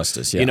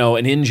 Injustice, or, yeah.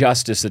 an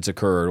injustice that's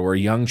occurred, or a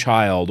young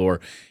child, or,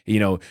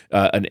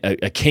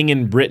 a king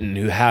in Britain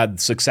who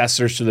had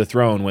successors to the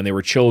throne when they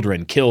were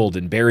children killed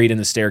and buried in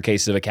the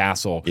staircase of a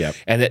castle. Yep.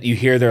 And that you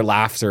hear their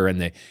laughter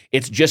and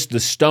it's just the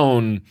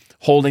stone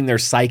holding their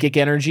psychic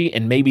energy,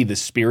 and maybe the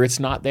spirit's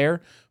not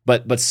there,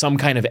 but some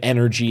kind of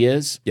energy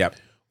is. Yep.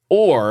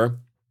 Or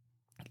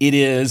it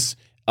is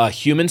a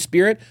human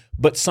spirit,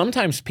 but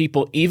sometimes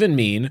people even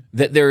mean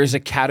that there is a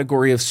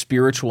category of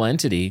spiritual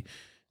entity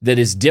that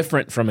is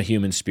different from a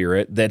human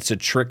spirit, that's a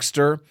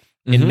trickster,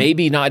 and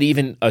maybe not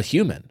even a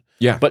human,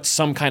 Yeah. but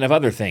some kind of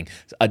other thing,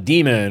 a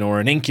demon or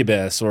an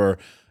incubus, or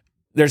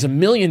there's a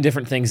million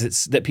different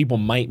things that people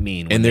might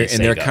mean when And they say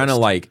they're ghost. kind of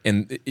like,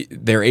 and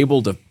they're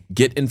able to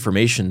get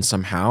information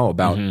somehow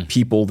about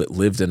people that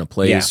lived in a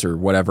place or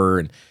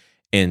whatever,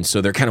 and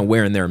so they're kind of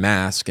wearing their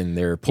mask and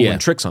they're pulling Yeah.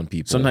 tricks on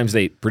people. Sometimes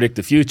they predict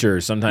the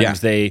future. Sometimes Yeah.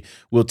 they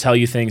will tell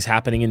you things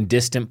happening in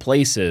distant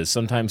places.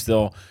 Sometimes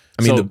they'll.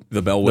 I mean,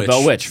 the Bell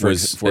Witch, for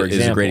is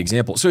example. a great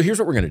example. So here's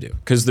what we're going to do,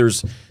 because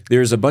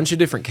there's a bunch of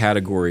different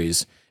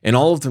categories, and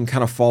all of them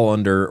kind of fall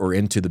under or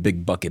into the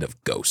big bucket of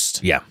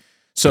ghost. Yeah.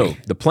 So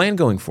the plan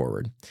going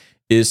forward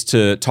is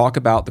to talk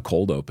about the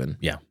cold open.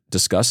 Yeah.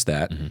 Discuss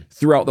that.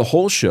 Throughout the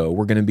whole show,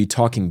 we're going to be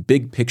talking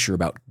big picture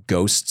about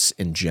ghosts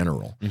in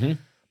general.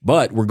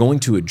 But we're going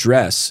to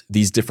address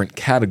these different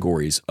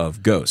categories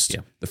of ghost. Yeah.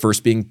 The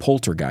first being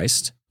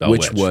poltergeist, Bell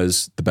which Witch.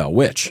 was the Bell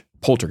Witch,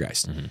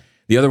 poltergeist.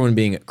 The other one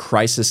being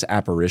crisis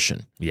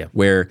apparition, Yeah.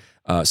 where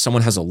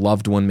someone has a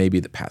loved one maybe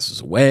that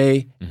passes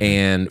away,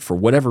 and for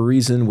whatever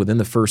reason, within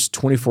the first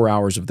 24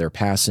 hours of their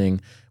passing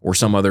or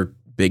some other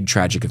big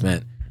tragic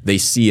event, they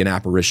see an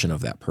apparition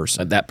of that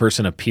person. That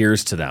person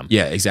appears to them.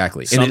 Yeah,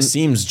 exactly. And it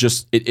seems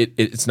just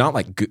it's not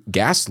like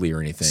ghastly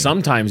or anything.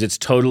 Sometimes it's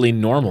totally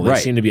normal. They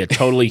Right. seem to be a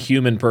totally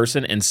human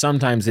person, and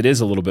sometimes it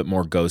is a little bit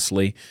more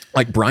ghostly.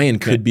 Like Brian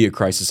could be a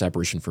crisis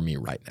apparition for me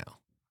right now.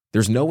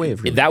 There's no way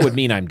of really That would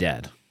mean I'm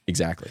dead.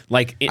 exactly.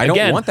 Like, I don't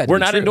again, want that to we're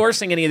be not true.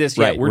 endorsing any of this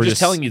yet. Right, We're we're just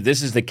just- telling you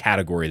this is the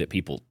category that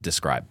people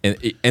describe.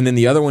 And then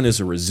the other one is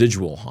a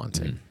residual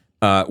haunting,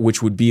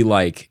 which would be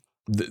like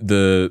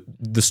the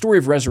story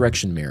of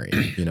Resurrection Mary.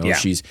 Yeah.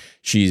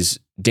 She's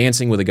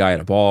dancing with a guy at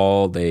a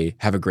ball. They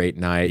have a great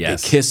night.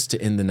 Yes. They kiss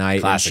to end the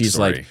night. Classic and she's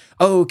story. like,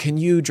 "Oh, can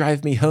you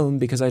drive me home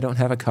because I don't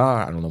have a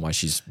car?" I don't know why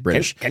she's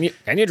British. Can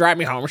you drive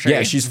me home?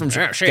 Yeah, she's from.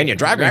 Can you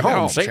drive me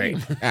home? Shane?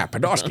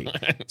 Podolsky.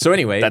 So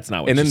anyway, That's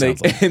not what and then she they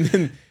sounds like. and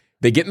then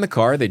they get in the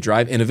car, they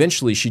drive, and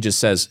eventually she just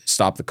says,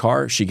 "Stop the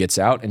car." She gets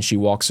out and she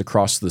walks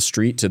across the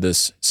street to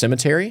this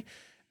cemetery,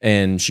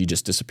 and she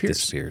just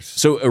disappears.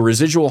 So a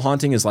residual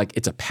haunting is like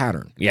it's a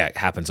pattern. Yeah, it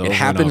happens over It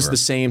happens and over. the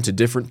same to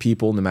different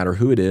people, no matter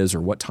who it is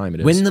or what time it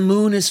is. When the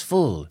moon is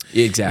full,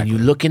 Exactly. and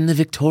you look in the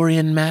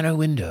Victorian manor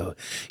window,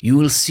 you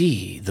will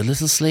see the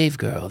little slave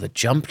girl that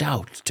jumped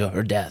out to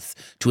her death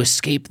to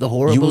escape the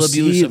horrible you will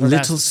abuse see of her little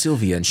master.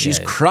 Sylvia, and she's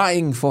Yeah.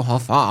 crying for her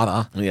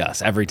father.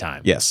 Yes, every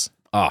time. Yes.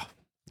 Oh,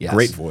 yes.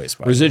 Great voice,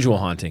 by the way. Residual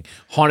haunting.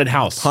 Haunted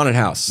house. Haunted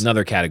house.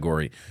 Another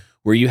category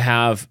where you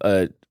have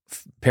a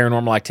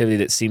paranormal activity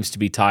that seems to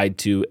be tied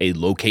to a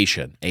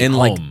location, a And home.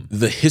 like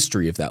the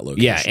history of that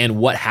location. Yeah, and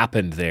what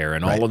happened there,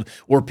 and all of,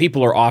 or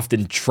people are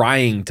often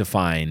trying to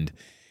find,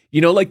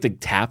 like the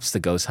Taps, the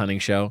ghost hunting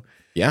show.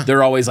 Yeah.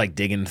 They're always like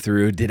digging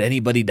through. Did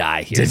anybody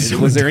die here?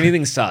 Was there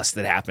anything sus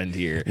that happened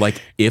here?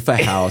 Like if a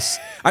house,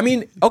 I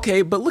mean,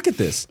 okay, but look at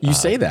this. You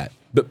say that,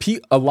 but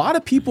a lot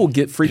of people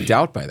get freaked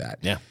out by that.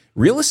 Yeah.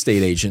 Real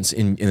estate agents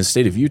in the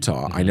state of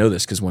Utah, I know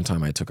this because one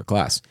time I took a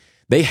class.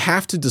 They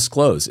have to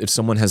disclose if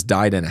someone has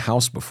died in a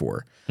house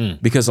before,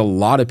 because a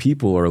lot of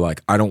people are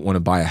like, I don't want to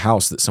buy a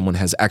house that someone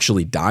has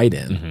actually died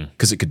in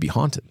because it could be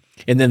haunted.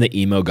 And then the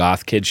emo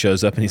goth kid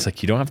shows up and he's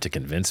like, you don't have to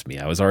convince me.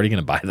 I was already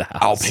going to buy the house.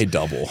 I'll pay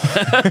double.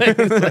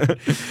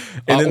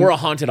 Or a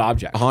haunted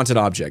object. A haunted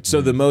object.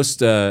 So the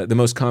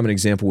most common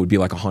example would be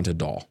like a haunted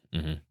doll,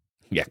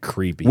 Yeah,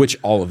 creepy. which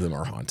all of them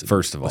are haunted.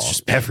 First of all, Let's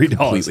just be every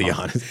doll is completely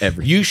haunted. honest.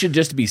 Every You should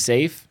just be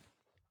safe.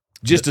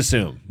 Just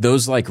assume.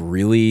 those like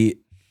really,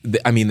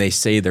 I mean, they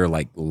say they're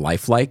like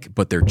lifelike,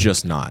 but they're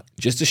just not.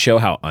 Just to show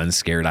how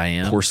unscared I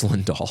am.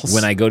 Porcelain dolls.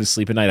 When I go to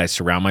sleep at night, I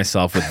surround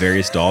myself with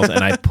various dolls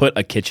and I put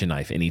a kitchen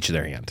knife in each of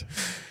their hand.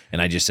 And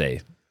I just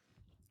say,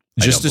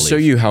 Just to show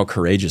you how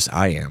courageous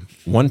I am,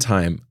 one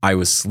time I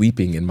was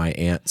sleeping in my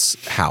aunt's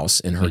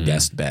house in her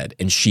guest bed,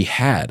 and she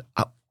had,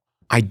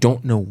 I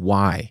don't know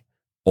why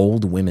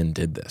old women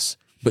did this,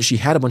 but she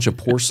had a bunch of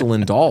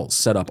porcelain dolls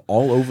set up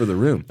all over the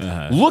room,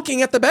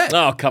 looking at the bed.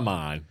 oh, come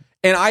on.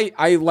 And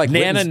I like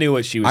Nana knew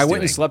what she was I doing.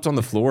 went and slept on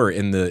the floor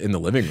in the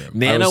living room.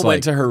 Nana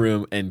went to her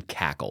room and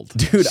cackled.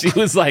 Dude, she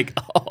was like,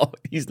 "Oh,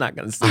 he's not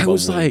going to sleep." I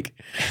was a wink.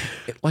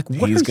 like,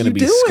 what he's are going to you be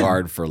doing?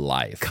 scarred for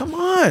life. Come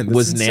on. that's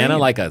Was Nana insane.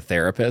 like a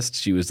therapist?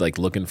 She was like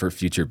looking for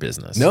future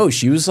business. No,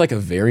 she was like a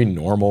very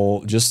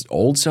normal, just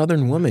old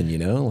Southern woman, you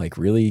know, like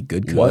really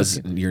good cook. Was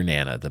your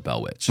Nana the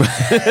Bell Witch?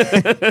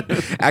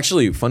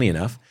 Actually, funny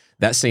enough,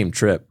 that same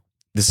trip,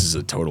 this is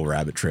a total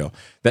rabbit trail.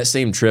 That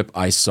same trip,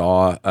 I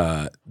saw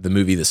the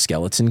movie The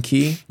Skeleton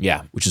Key.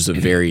 Yeah. Which is a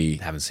very...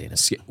 Haven't seen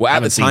it. Well, at the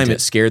Haven't seen time, it.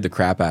 it scared the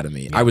crap out of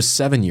me. I was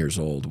 7 years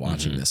old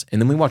watching this.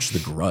 And then we watched The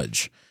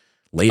Grudge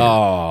later.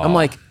 Oh. I'm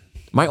like,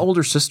 my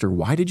older sister,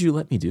 why did you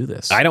let me do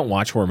this? I don't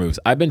watch horror movies.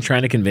 I've been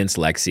trying to convince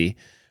Lexi,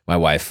 my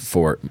wife,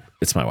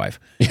 it's my wife.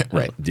 Yeah,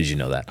 right. Did you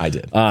know that? I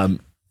did.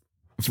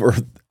 For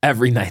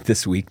every night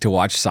this week to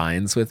watch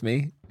Signs with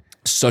me.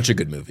 Such a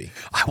good movie.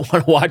 I want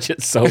to watch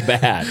it so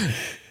bad.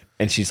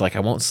 And she's like, I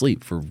won't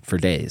sleep for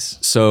days.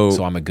 So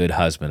I'm a good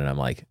husband. And I'm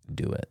like,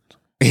 do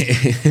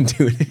it.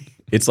 dude,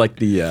 it's like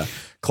the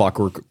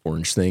Clockwork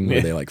Orange thing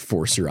where they like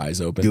force your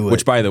eyes open. Do it.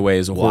 Which, by the way,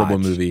 is a horrible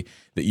Watch. movie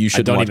that you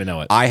should don't watch. even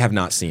know it. I have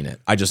not seen it.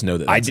 I just know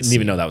that I that's a didn't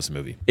even scene. know that was a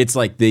movie. It's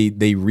like they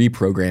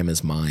reprogram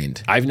his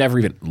mind. I've never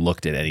even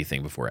looked at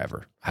anything before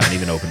ever. I haven't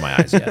even opened my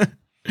eyes yet.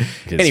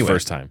 It's Anyway.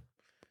 first time.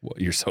 Well,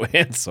 you're so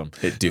handsome.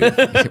 Dude,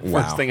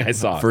 wow. First thing I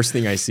saw. First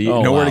thing I see.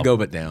 Oh, Nowhere wow. to go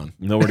but down.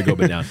 Nowhere to go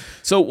but down.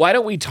 So why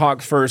don't we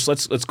talk first?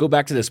 Let's go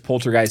back to this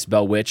poltergeist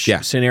Bell Witch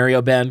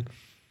scenario, Ben.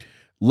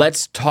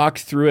 Let's talk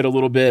through it a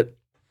little bit.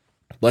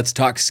 Let's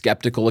talk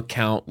skeptical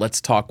account.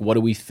 Let's talk what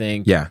do we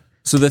think. Yeah.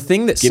 So the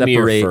thing that Give me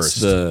your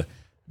separates first.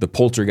 the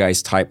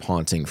poltergeist type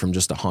haunting from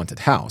just a haunted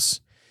house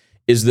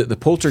is that the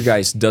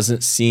poltergeist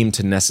doesn't seem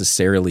to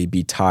necessarily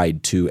be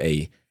tied to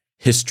a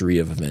history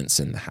of events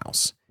in the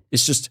house.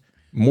 It's just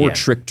more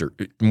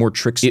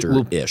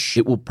trickster-ish.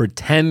 It will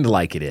pretend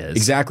like it is.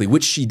 Exactly,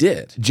 which she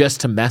did.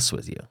 Just to mess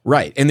with you.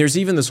 Right. And there's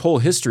even this whole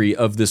history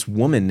of this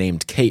woman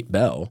named Kate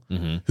Bell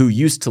who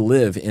used to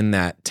live in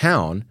that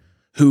town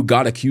who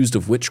got accused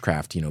of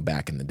witchcraft, you know,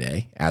 back in the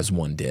day, as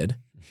one did.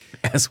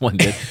 As one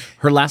did.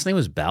 Her last name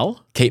was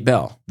Bell? Kate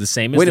Bell. The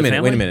same as Wait a the minute,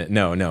 family? wait a minute.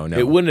 No.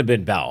 It wouldn't have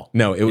been Bell.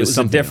 No, it was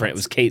something different. else. It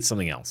was Kate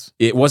something else.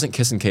 It wasn't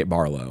Kissing Kate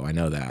Barlow. I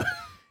know that.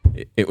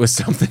 It was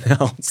something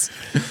else.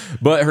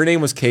 But her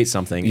name was Kate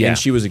something, Yeah. and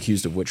she was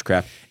accused of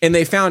witchcraft. And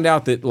they found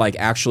out that, like,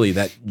 actually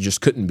that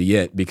just couldn't be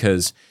it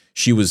because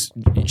she was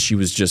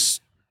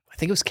just, I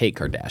think it was Kate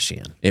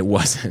Kardashian. it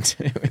wasn't.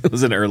 It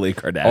was an early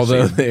Kardashian.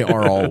 Although they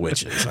are all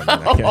witches. I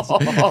mean, I guess.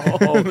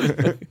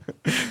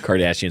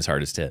 Kardashian's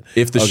hardest hit.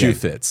 If the Okay. shoe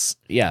fits.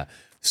 Yeah.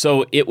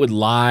 So it would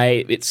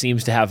lie. It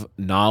seems to have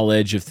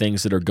knowledge of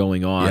things that are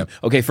going on. Yep.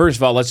 Okay, first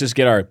of all, let's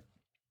get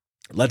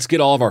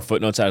all of our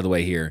footnotes out of the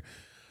way here.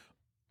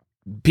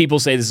 People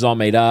say this is all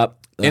made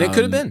up. And it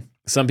could have been.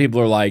 Some people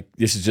are like,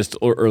 this is just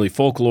early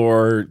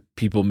folklore.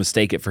 People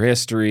mistake it for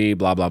history,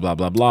 blah, blah, blah,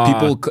 blah,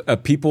 blah.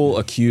 People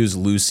accuse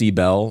Lucy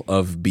Bell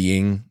of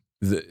being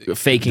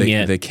Faking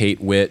it. the Kate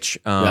witch.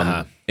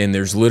 Uh-huh. And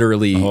there's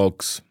literally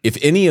Hoax. if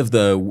any of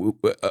the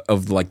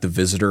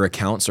visitor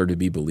accounts are to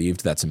be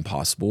believed, that's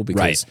impossible because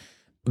Right.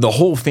 the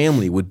whole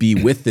family would be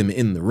with them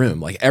in the room.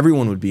 Like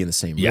everyone would be in the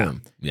same Yeah.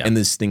 room, Yeah. and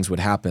these things would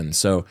happen.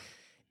 So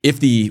if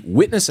the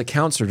witness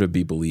accounts are to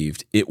be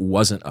believed, it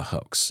wasn't a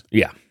hoax.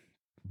 Yeah.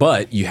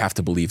 But you have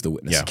to believe the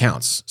witness Yeah.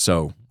 accounts.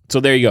 So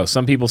there you go.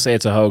 Some people say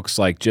it's a hoax.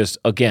 Like just,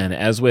 again,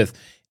 as with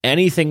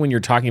anything when you're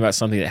talking about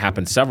something that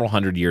happened several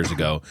hundred years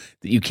ago,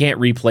 that you can't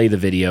replay the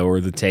video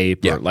or the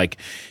tape. Yeah. Or like,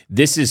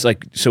 this is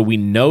like, so we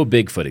know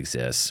Bigfoot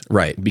exists.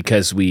 Right.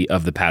 Because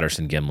of the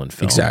Patterson Gimlin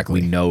film.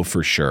 Exactly. We know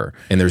for sure.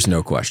 and there's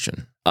no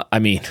question. I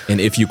mean, And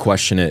if you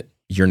question it,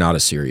 you're not a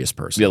serious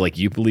person. yeah, like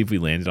you believe we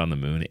landed on the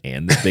moon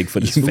and that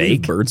Bigfoot is You believe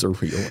fake. birds are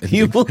real. and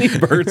You believe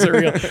birds are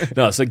real?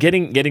 No, so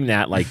getting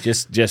that, like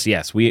just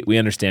yes, we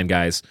understand,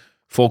 guys.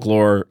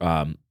 Folklore,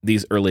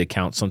 these early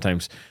accounts,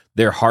 sometimes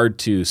they're hard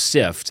to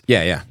sift.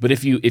 yeah. But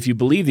if you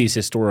believe these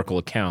historical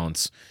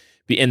accounts,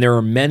 and there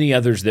are many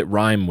others that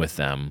rhyme with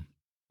them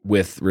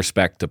with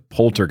respect to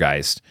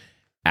poltergeist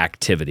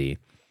activity,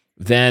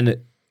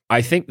 then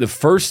I think the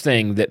first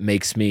thing that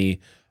makes me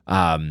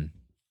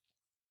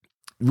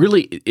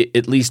really,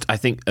 at least I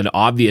think an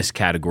obvious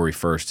category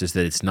first is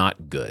that it's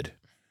not good.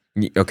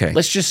 Okay.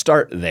 Let's just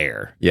start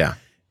there. Yeah.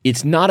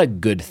 It's not a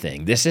good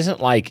thing. This isn't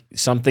like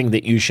something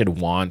that you should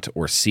want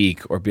or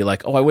seek or be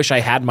like, oh, I wish I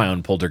had my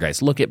own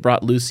poltergeist. Look, it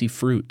brought Lucy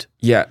fruit.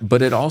 Yeah,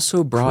 but it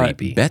also brought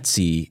Creepy.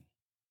 Betsy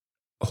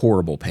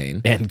horrible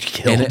pain. And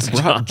killed And it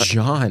brought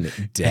John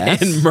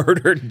death. and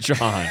murdered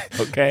John.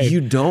 Okay. You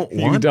don't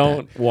want You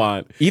don't that.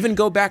 want. Even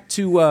go back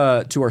to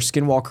our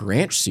Skinwalker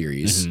Ranch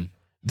series.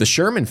 The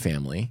Sherman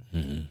family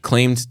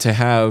claimed to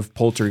have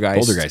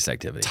poltergeist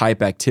activity.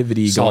 type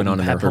activity Salt going on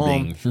and in their pepper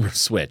home. being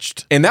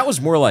switched. And that was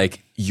more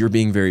like, you're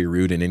being very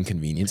rude and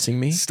inconveniencing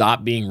me.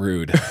 Stop being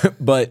rude.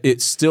 But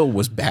it still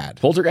was bad.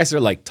 Poltergeists are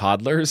like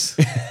toddlers.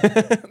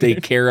 They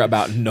care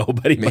about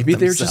nobody but Maybe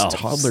they're just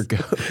themselves. toddler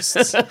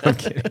ghosts. I'm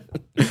kidding.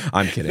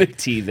 I'm They're kidding.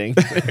 teething.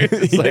 They're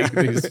just like,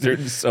 they're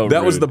just so That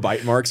rude. was the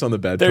bite marks on the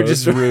bedpost. They're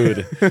just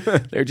rude.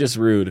 They're just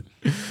rude.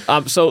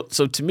 So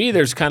to me,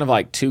 there's kind of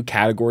like two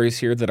categories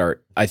here that are,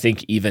 I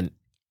think, even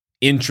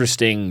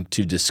interesting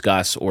to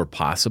discuss or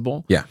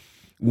possible. Yeah.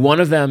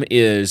 One of them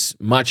is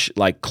much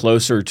like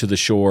closer to the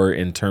shore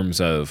in terms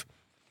of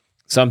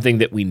something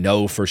that we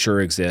know for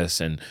sure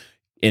exists and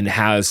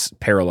has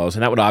parallels.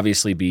 And that would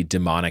obviously be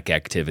demonic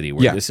activity,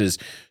 where Yeah. this is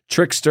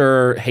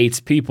trickster, hates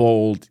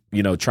people,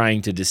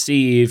 trying to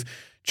deceive,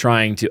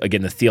 trying to,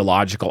 again, the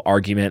theological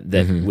argument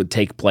that would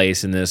take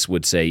place in this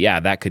would say, yeah,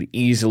 that could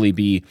easily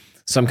be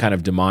some kind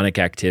of demonic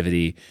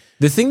activity.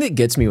 The thing that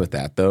gets me with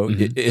that, though,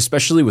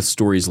 especially with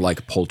stories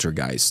like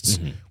Poltergeists,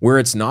 where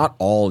it's not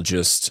all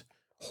just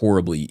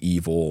horribly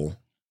evil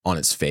on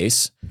its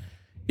face,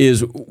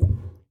 is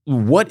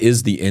what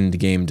is the end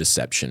game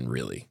deception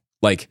really?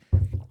 Like,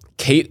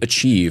 Kate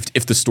achieved,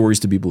 if the story's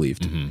to be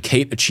believed,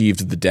 Kate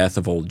achieved the death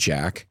of old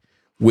Jack,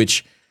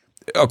 which,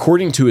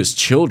 according to his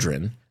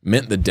children,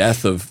 meant the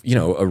death of,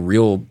 a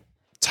real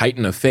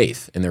titan of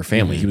faith in their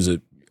family. He was,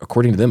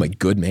 according to them, a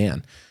good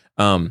man.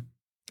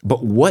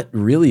 But what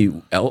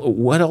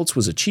else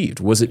was achieved?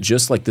 Was it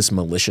just like this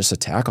malicious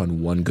attack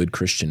on one good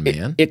Christian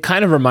man? It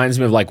kind of reminds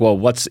me of like, well,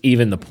 what's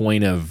even the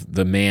point of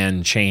the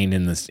man chained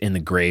in the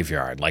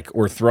graveyard? Like,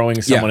 or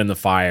throwing someone in the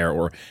fire,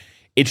 or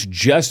it's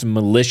just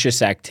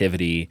malicious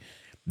activity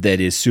that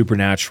is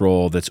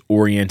supernatural, that's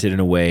oriented in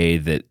a way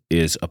that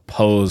is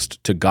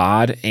opposed to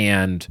God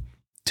and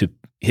to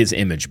his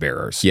image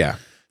bearers. Yeah.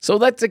 So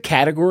that's a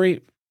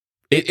category.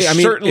 I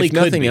mean, certainly if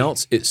nothing could be.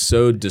 else, it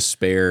sowed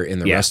despair in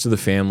the rest of the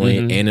family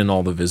and in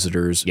all the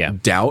visitors. Yeah.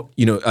 Doubt,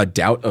 a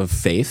doubt of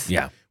faith.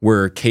 Yeah.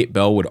 Where Kate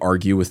Bell would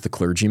argue with the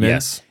clergyman.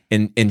 Yes.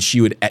 And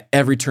she would, at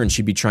every turn,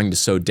 she'd be trying to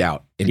sow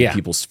doubt into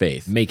people's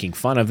faith. Making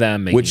fun of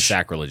them, making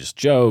sacrilegious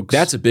jokes.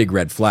 That's a big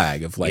red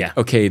flag of like, Yeah.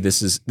 okay,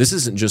 this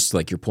isn't just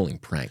like you're pulling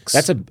pranks.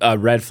 That's a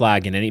red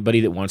flag in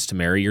anybody that wants to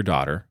marry your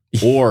daughter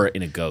or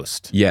in a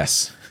ghost.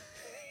 Yes.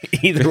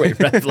 Either way,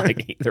 red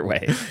flag either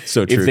way.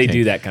 So true, if they King.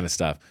 do that kind of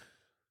stuff.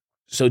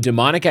 So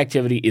demonic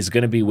activity is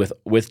going to be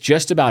with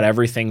just about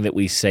everything that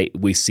we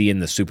see in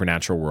the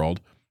supernatural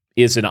world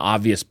is an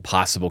obvious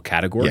possible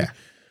category.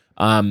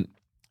 Yeah.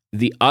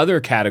 The other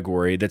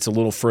category that's a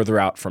little further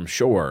out from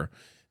shore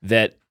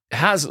that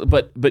has,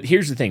 but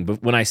here's the thing.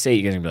 But when I say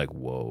it, you're gonna be like,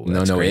 whoa,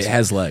 that's No, crazy. it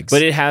has legs.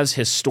 But it has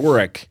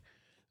historic.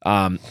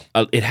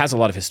 It has a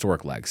lot of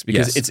historic legs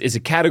because Yes. it's a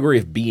category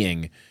of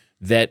being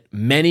that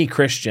many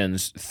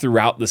Christians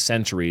throughout the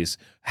centuries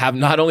have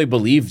not only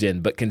believed in,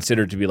 but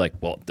considered to be like,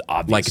 well,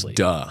 obviously. like,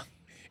 duh.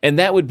 And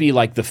that would be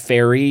like the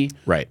fairy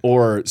Right.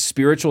 or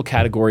spiritual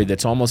category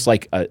that's almost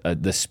like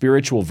the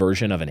spiritual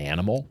version of an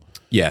animal.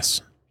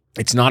 Yes.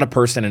 It's not a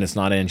person and it's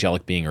not an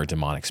angelic being or a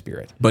demonic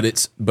spirit. But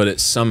it's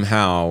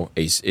somehow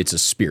it's a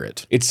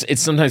spirit. It's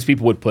sometimes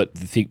people would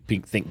think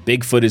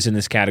Bigfoot is in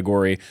this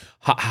category,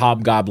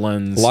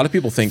 hobgoblins. A lot of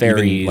people think even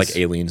fairies. like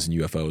aliens and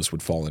UFOs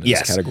would fall into Yes.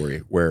 this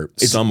category, where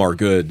some are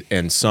good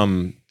and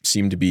some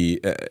seem to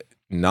be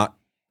not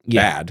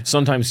bad.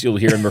 Sometimes you'll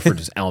hear him referred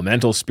to as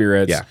elemental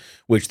spirits, Yeah.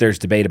 which there's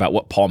debate about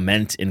what Paul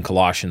meant in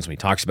Colossians when he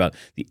talks about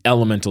the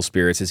elemental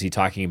spirits. Is he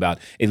talking about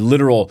a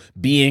literal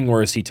being,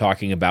 or is he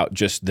talking about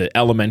just the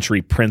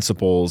elementary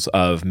principles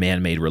of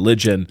man-made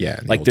religion? Yeah,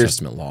 and the like Old there's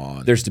Testament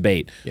law. There's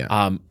debate.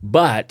 Yeah.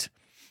 But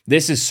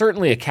this is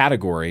certainly a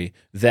category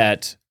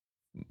that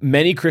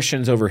many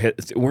Christians we're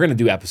going to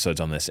do episodes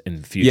on this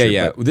in the future.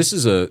 Yeah. but This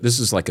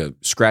is like a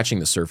scratching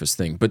the surface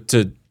thing. But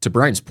to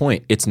Brian's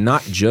point, it's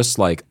not just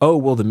like, oh,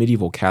 well, the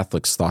medieval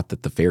Catholics thought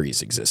that the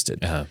fairies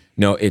existed.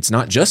 No, it's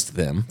not just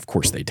them. Of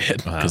course they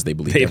did, because they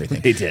believed everything.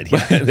 They did.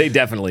 Yeah, they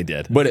definitely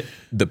did. But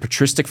the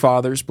patristic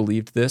fathers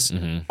believed this,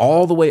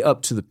 all the way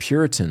up to the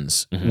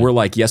Puritans were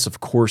like, yes,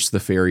 of course the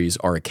fairies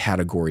are a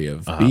category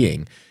of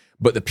being.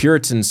 But the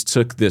Puritans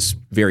took this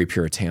very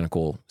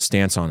puritanical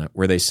stance on it,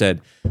 where they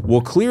said, well,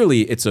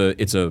 clearly it's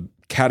a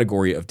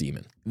category of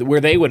demon.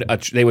 Where they would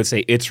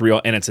say it's real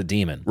and it's a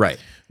demon. Right.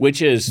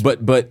 Which is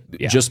But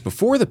just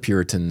before the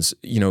Puritans,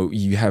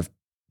 you have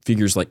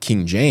figures like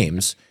King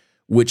James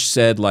which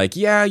said like,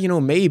 yeah,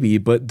 maybe,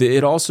 but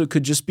it also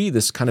could just be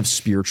this kind of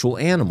spiritual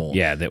animal.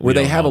 Yeah, that we where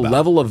they don't have know a about.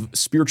 level of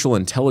spiritual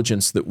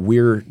intelligence that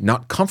we're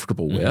not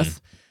comfortable with,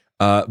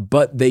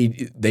 but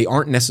they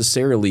aren't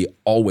necessarily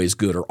always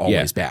good or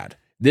always bad.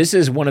 This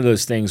is one of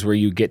those things where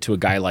you get to a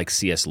guy like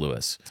C.S.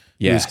 Lewis,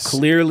 Yes. who's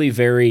clearly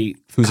very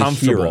Who's a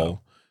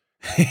comfortable.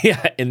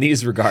 Yeah, in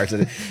these regards,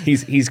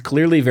 he's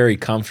clearly very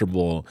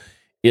comfortable,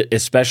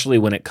 especially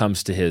when it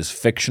comes to his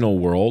fictional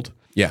world.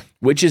 Yeah.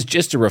 Which is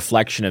just a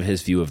reflection of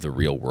his view of the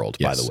real world,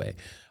 by Yes. the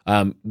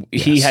way.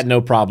 He had no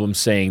problem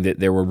saying that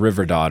there were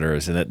river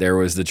daughters and that there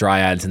was the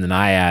dryads and the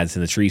naiads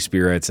and the tree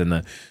spirits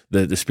and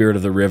the spirit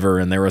of the river,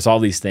 and there was all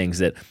these things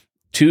that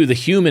to the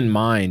human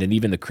mind and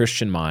even the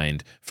Christian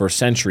mind for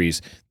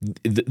centuries,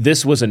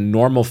 this was a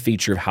normal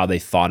feature of how they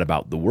thought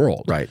about the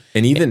world. Right.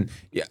 And even,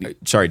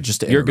 sorry,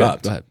 just to You're good.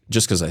 interrupt, Go ahead.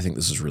 just because I think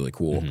this is really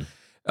cool.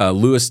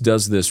 Lewis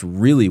does this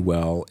really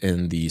well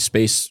in the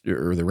Space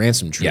or the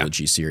Ransom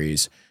Trilogy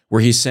series, where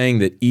he's saying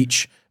that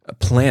each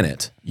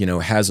planet,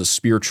 has a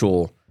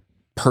spiritual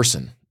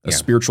person, a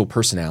spiritual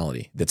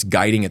personality that's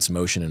guiding its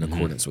motion in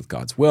accordance with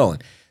God's will.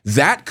 And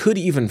that could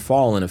even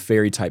fall in a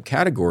fairy type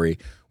category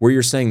where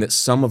you're saying that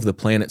some of the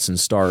planets and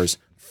stars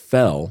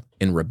fell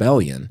in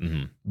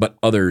rebellion, but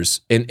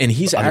others, and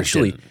he's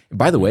actually,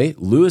 by the way,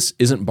 Lewis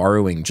isn't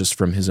borrowing just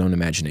from his own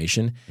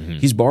imagination.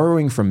 He's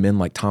borrowing from men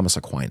like Thomas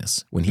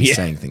Aquinas when he's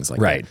saying things like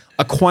Right.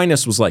 that.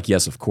 Aquinas was like,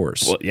 yes, of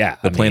course. Well, yeah,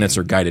 The planets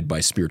are guided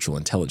by spiritual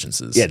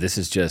intelligences. Yeah, this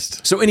is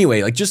just So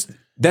anyway,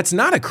 that's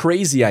not a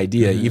crazy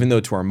idea, even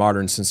though to our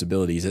modern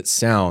sensibilities, it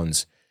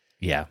sounds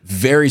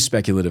very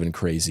speculative and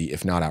crazy,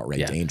 if not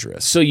outright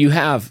dangerous. So you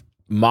have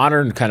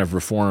modern kind of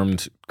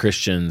Reformed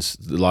Christians,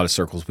 a lot of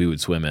circles we would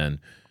swim in.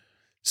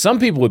 Some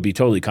people would be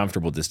totally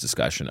comfortable with this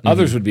discussion.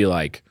 Others would be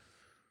like,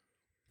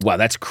 wow,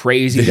 that's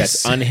crazy.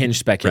 That's unhinged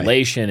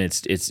speculation.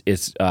 Right.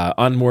 It's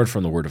unmoored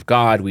from the Word of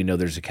God. We know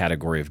there's a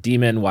category of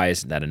demon. Why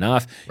isn't that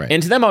enough? Right.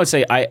 And to them, I would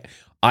say I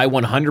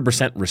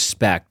 100%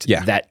 respect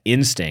that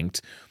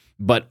instinct.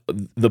 But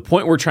the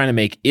point we're trying to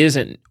make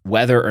isn't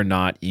whether or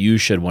not you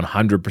should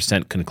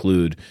 100%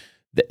 conclude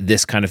that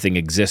this kind of thing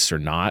exists or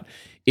not.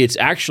 It's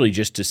actually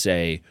just to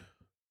say,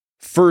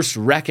 first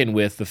reckon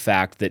with the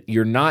fact that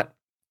you're not.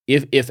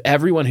 If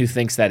everyone who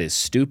thinks that is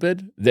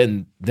stupid,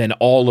 then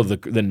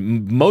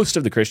most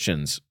of the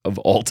Christians of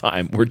all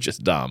time were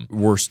just dumb.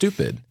 We're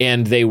stupid.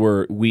 And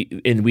we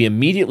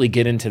immediately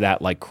get into that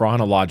like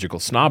chronological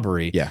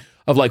snobbery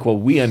of like, well,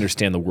 we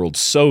understand the world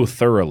so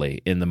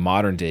thoroughly in the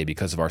modern day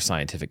because of our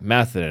scientific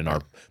method and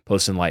our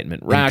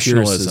post-enlightenment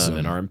rationalism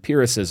and our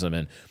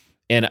empiricism.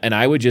 And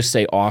I would just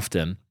say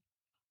often,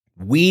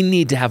 we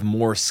need to have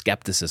more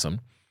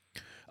skepticism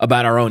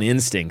about our own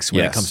instincts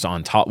when it comes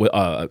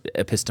to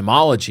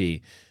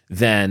epistemology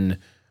than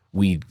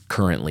we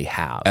currently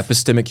have.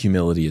 Epistemic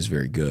humility is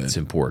very good. It's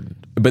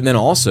important. But then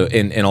also,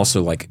 and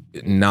also like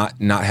not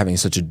having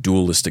such a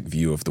dualistic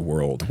view of the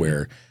world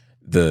where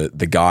the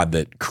God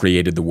that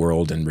created the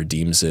world and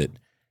redeems it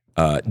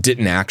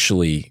didn't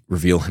actually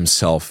reveal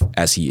himself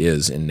as he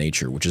is in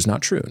nature, which is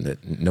not true.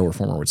 That no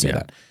reformer would say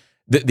that.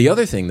 The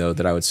other thing, though,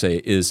 that I would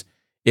say is,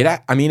 in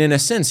a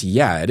sense,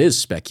 it is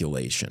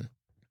speculation.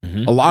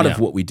 A lot of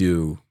what we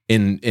do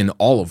in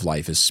all of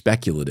life is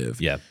speculative.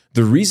 Yeah.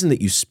 The reason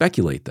that you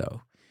speculate,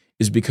 though,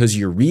 is because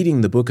you're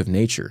reading the book of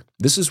nature.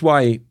 This is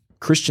why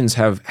Christians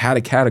have had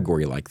a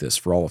category like this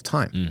for all of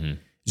time.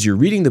 Is you're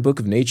reading the book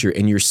of nature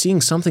and you're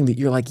seeing something that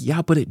you're like,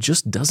 yeah, but it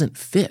just doesn't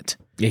fit.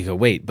 Yeah, you go,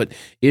 wait, but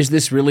is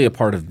this really a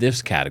part of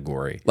this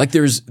category? Like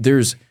there's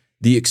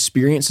the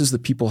experiences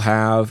that people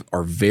have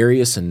are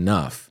various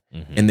enough,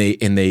 and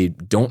they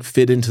don't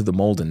fit into the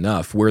mold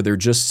enough where they're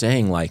just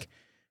saying like,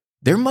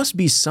 there must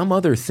be some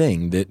other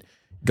thing that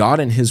God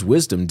in his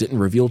wisdom didn't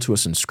reveal to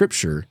us in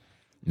Scripture.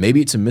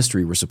 Maybe it's a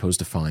mystery we're supposed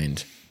to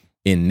find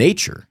in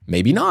nature.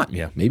 Maybe not.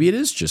 Yeah. Maybe it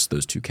is just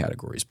those two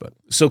categories. But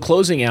so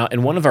closing out,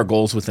 and one of our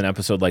goals with an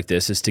episode like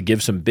this is to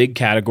give some big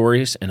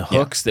categories and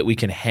hooks that we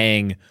can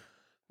hang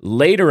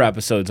later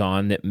episodes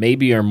on that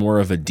maybe are more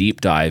of a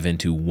deep dive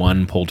into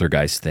one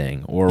poltergeist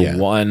thing or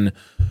one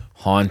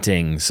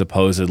haunting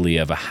supposedly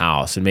of a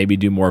house, and maybe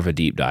do more of a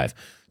deep dive.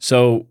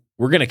 So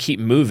we're going to keep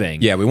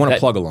moving. Yeah, we want to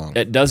plug along.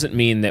 It doesn't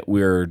mean that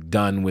we're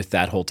done with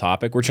that whole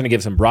topic. We're trying to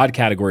give some broad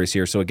categories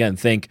here. So again,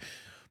 think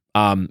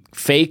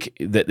fake,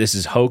 that this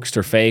is hoaxed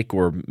or fake,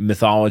 or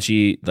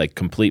mythology, like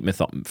complete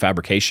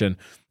fabrication,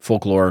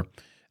 folklore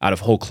out of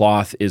whole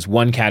cloth is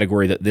one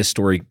category that this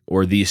story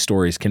or these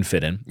stories can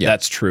fit in. Yeah.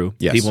 That's true.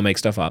 Yes. People make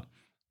stuff up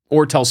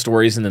or tell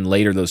stories, and then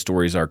later those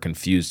stories are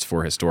confused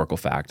for historical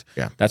fact.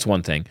 Yeah. That's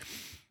one thing.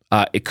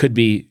 It could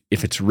be,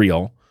 if it's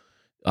real,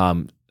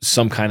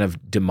 some kind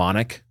of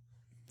demonic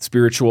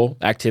spiritual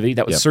activity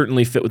that would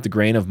certainly fit with the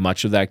grain of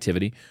much of the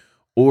activity.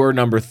 Or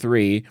number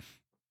three,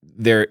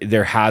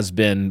 there has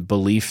been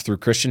belief through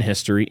Christian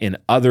history in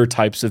other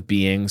types of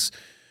beings,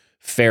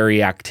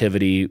 fairy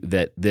activity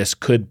that this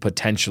could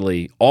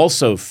potentially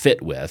also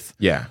fit with.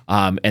 Yeah.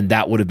 And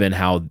that would have been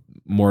how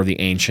more of the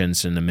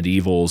ancients and the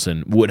medievals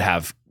and would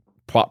have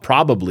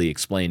probably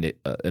explained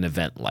an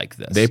event like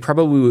this. They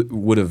probably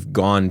would have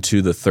gone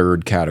to the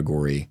third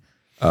category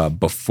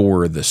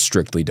before the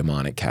strictly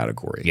demonic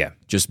category. Yeah.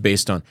 Just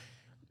based on,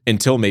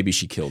 until maybe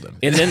she killed him.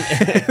 And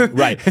then,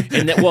 right.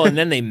 And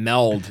then they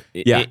meld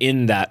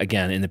in that,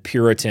 again, in the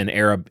Puritan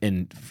era,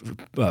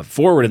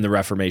 forward in the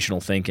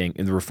Reformational thinking,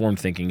 in the Reformed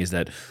thinking, is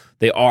that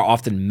they are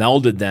often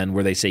melded then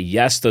where they say,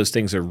 yes, those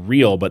things are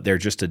real, but they're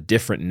just a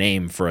different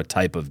name for a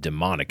type of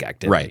demonic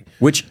activity. Right.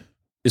 Which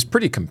is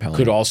pretty compelling.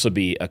 Could also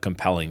be a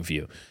compelling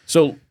view.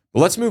 So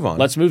let's move on.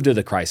 Let's move to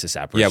the crisis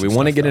apparition. Yeah, we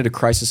want to get into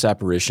crisis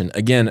apparition.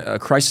 Again, a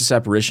crisis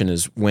apparition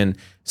is when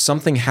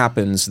something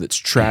happens that's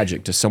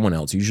tragic to someone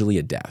else, usually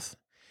a death,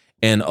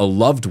 and a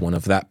loved one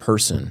of that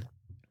person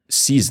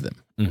sees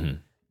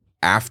them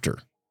after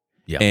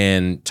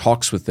and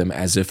talks with them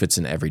as if it's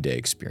an everyday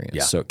experience.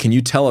 Yeah. So can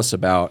you tell us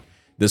about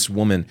this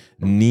woman,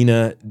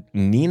 Nina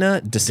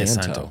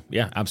DeSanto?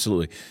 Yeah,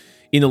 absolutely.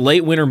 In the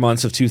late winter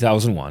months of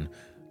 2001,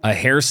 a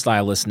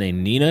hairstylist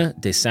named Nina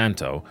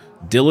DeSanto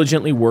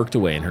diligently worked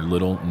away in her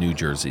little New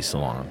Jersey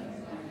salon.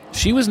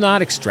 She was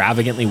not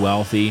extravagantly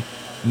wealthy,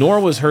 nor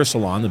was her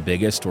salon the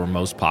biggest or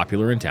most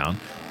popular in town,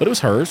 but it was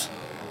hers.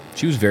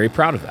 She was very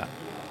proud of that.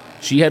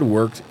 She had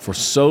worked for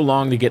so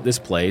long to get this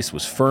place,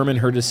 was firm in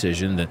her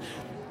decision that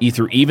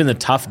even the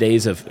tough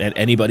days of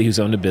anybody who's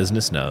owned a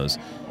business knows,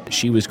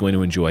 she was going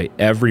to enjoy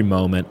every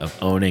moment of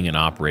owning and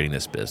operating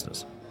this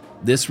business.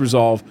 This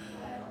resolve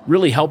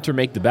really helped her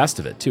make the best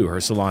of it, too.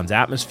 Her salon's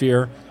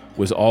atmosphere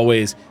was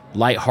always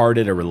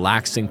lighthearted, a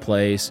relaxing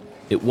place.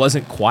 It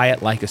wasn't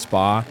quiet like a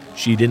spa.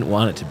 She didn't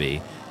want it to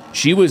be.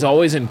 She was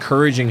always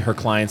encouraging her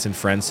clients and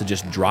friends to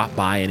just drop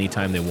by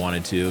anytime they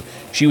wanted to.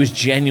 She was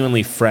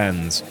genuinely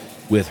friends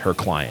with her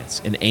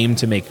clients and aimed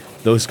to make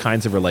those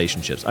kinds of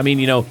relationships. I mean,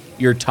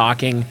 you're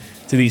talking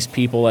to these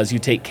people as you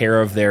take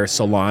care of their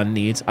salon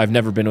needs. I've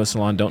never been to a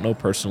salon, don't know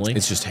personally.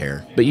 It's just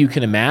hair. But you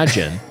can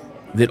imagine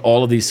that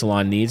all of these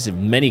salon needs, of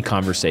many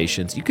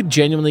conversations, you could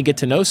genuinely get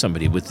to know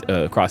somebody with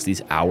across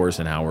these hours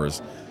and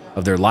hours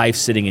of their life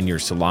sitting in your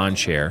salon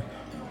chair.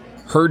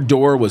 Her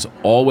door was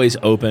always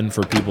open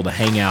for people to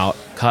hang out,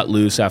 cut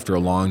loose after a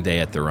long day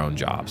at their own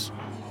jobs.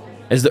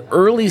 As the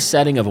early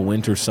setting of a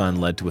winter sun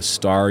led to a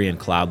starry and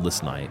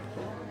cloudless night,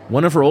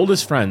 one of her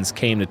oldest friends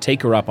came to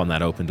take her up on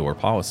that open door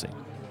policy.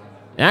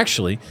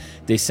 Actually,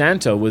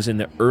 DeSanto was in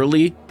the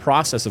early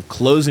process of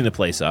closing the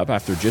place up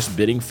after just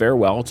bidding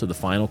farewell to the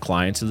final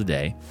clients of the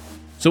day.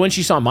 So when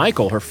she saw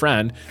Michael, her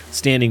friend,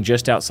 standing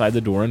just outside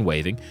the door and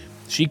waving,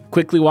 she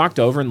quickly walked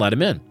over and let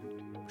him in.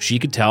 She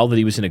could tell that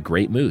he was in a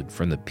great mood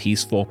from the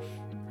peaceful,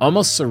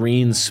 almost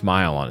serene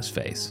smile on his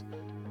face.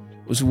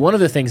 It was one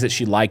of the things that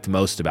she liked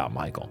most about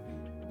Michael.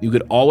 You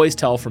could always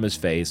tell from his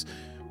face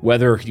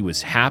whether he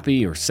was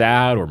happy or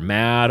sad or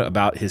mad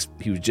about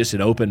he was just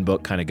an open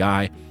book kind of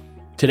guy.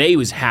 Today he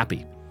was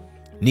happy.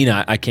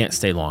 Nina, I can't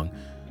stay long.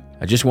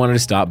 I just wanted to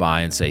stop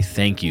by and say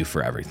thank you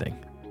for everything.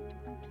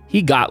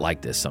 He got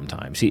like this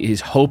sometimes.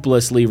 His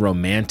hopelessly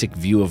romantic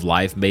view of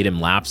life made him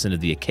lapse into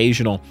the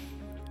occasional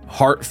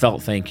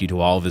heartfelt thank you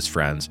to all of his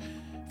friends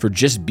for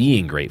just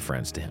being great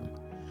friends to him.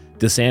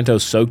 DeSanto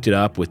soaked it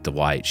up with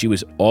delight. She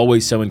was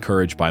always so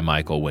encouraged by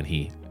Michael when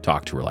he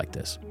talked to her like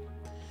this.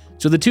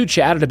 So the two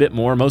chatted a bit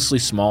more, mostly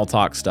small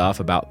talk stuff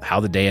about how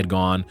the day had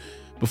gone,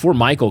 before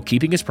Michael,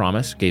 keeping his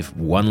promise, gave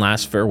one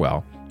last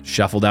farewell,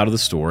 shuffled out of the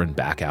store and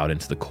back out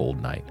into the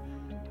cold night.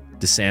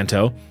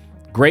 DeSanto,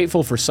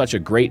 grateful for such a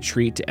great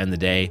treat to end the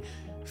day,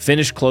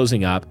 finished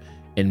closing up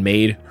and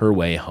made her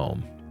way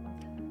home.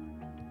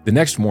 The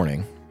next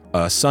morning,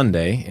 a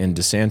Sunday and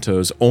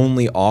DeSanto's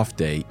only off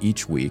day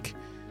each week,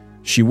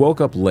 she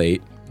woke up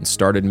late and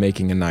started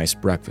making a nice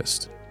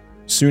breakfast.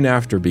 Soon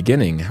after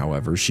beginning,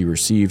 however, she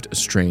received a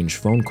strange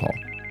phone call.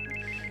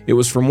 It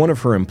was from one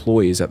of her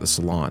employees at the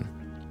salon.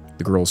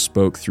 The girl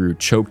spoke through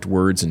choked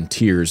words and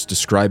tears,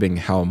 describing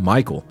how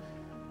Michael,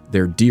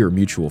 their dear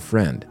mutual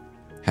friend,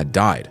 had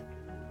died.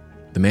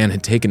 The man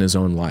had taken his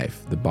own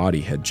life. The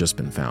body had just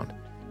been found.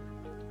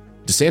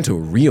 DeSanto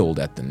reeled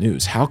at the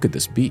news. How could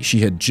this be? She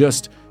had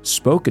just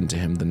spoken to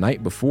him the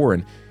night before,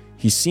 and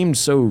he seemed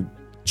so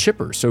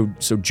chipper, so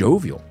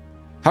jovial.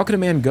 How could a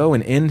man go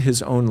and end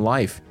his own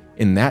life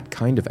in that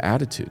kind of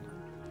attitude?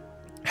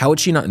 How had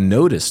she not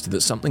noticed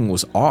that something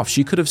was off?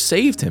 She could have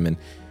saved him,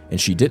 and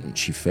she didn't.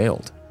 She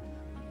failed.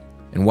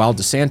 And while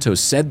DeSanto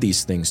said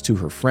these things to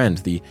her friend,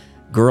 the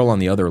girl on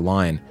the other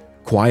line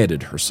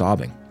quieted her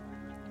sobbing.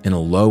 In a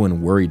low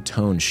and worried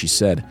tone, she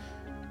said,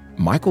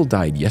 "Michael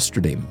died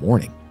yesterday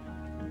morning,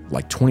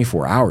 like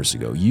 24 hours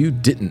ago. You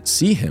didn't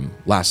see him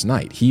last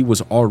night. He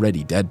was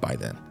already dead by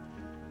then."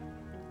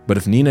 But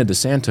if Nina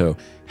DeSanto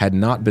had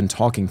not been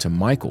talking to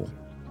Michael,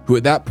 who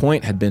at that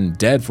point had been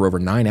dead for over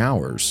 9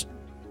 hours,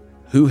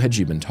 who had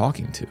she been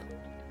talking to?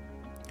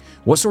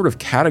 What sort of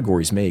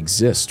categories may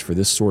exist for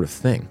this sort of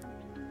thing?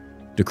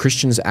 Do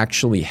Christians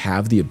actually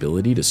have the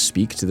ability to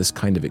speak to this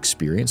kind of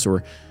experience,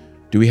 or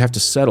do we have to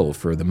settle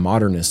for the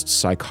modernist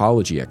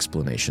psychology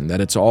explanation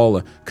that it's all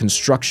a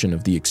construction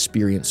of the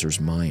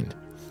experiencer's mind?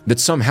 That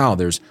somehow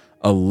there's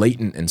a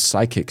latent and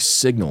psychic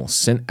signal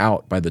sent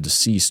out by the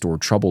deceased or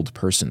troubled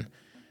person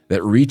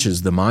that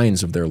reaches the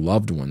minds of their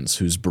loved ones,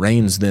 whose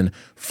brains then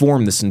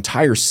form this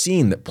entire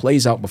scene that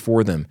plays out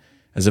before them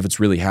as if it's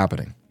really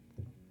happening.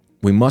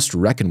 We must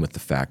reckon with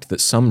the fact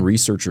that some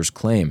researchers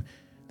claim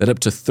that up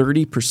to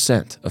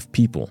 30% of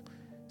people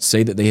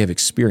say that they have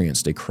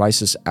experienced a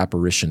crisis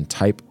apparition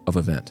type of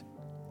event,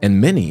 and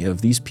many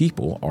of these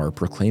people are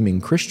proclaiming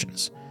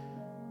Christians.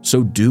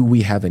 So do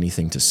we have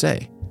anything to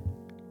say?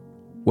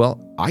 Well,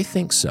 I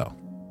think so.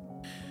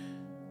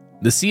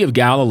 The Sea of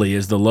Galilee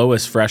is the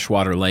lowest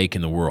freshwater lake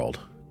in the world.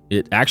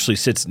 It actually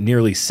sits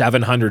nearly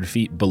 700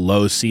 feet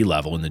below sea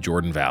level in the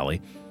Jordan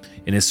Valley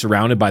and is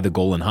surrounded by the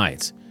Golan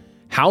Heights,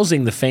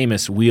 housing the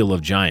famous Wheel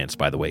of Giants,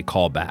 by the way,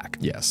 call back.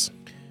 Yes.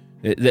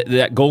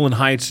 That Golan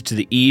Heights to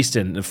the east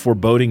and the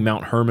foreboding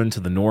Mount Hermon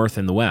to the north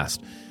and the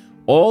west.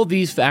 All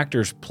these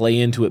factors play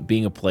into it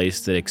being a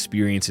place that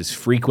experiences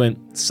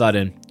frequent,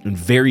 sudden, and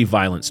very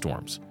violent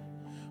storms.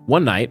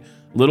 One night,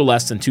 little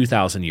less than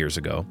 2,000 years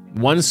ago,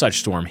 one such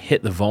storm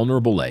hit the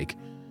vulnerable lake.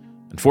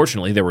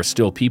 Unfortunately, there were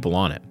still people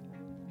on it.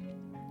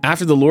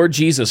 After the Lord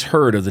Jesus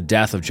heard of the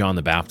death of John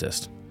the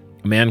Baptist,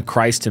 a man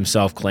Christ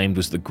himself claimed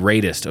was the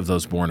greatest of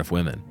those born of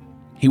women,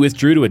 he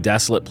withdrew to a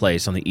desolate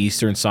place on the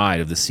eastern side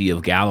of the Sea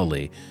of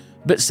Galilee,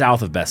 a bit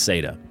south of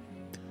Bethsaida.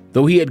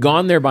 Though he had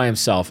gone there by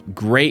himself,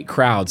 great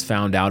crowds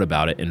found out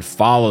about it and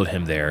followed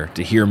him there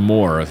to hear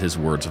more of his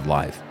words of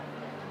life.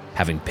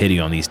 Having pity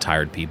on these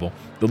tired people,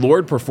 the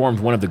Lord performed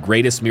one of the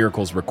greatest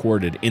miracles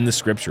recorded in the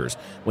scriptures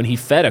when he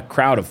fed a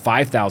crowd of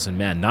 5,000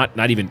 men,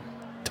 not even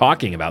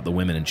talking about the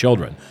women and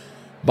children,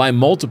 by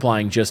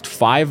multiplying just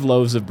 5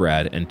 loaves of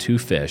bread and 2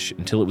 fish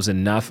until it was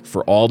enough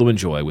for all to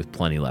enjoy with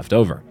plenty left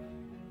over.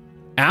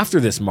 After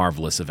this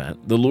marvelous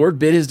event, the Lord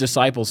bid his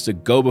disciples to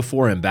go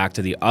before him back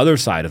to the other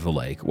side of the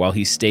lake while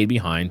he stayed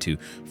behind to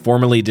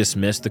formally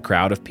dismiss the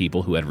crowd of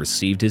people who had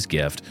received his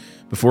gift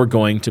before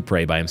going to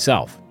pray by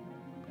himself.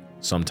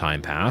 Some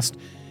time passed,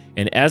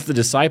 and as the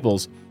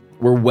disciples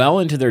were well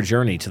into their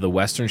journey to the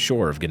western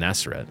shore of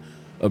Gennesaret,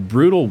 a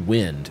brutal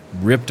wind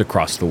ripped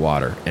across the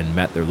water and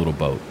met their little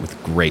boat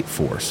with great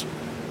force.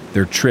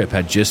 Their trip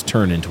had just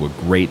turned into a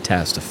great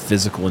test of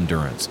physical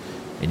endurance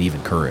and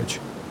even courage.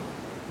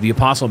 The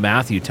Apostle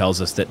Matthew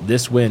tells us that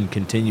this wind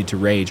continued to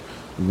rage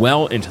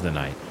well into the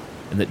night,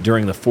 and that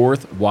during the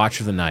 4th watch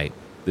of the night,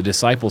 the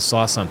disciples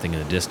saw something in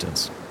the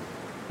distance,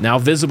 now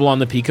visible on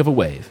the peak of a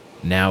wave,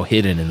 now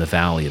hidden in the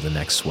valley of the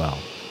next swell.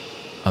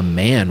 A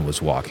man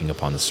was walking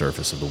upon the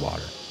surface of the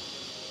water.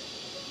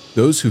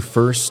 Those who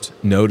first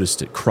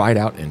noticed it cried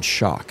out in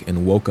shock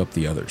and woke up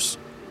the others.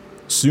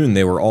 Soon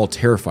they were all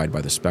terrified by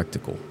the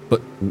spectacle.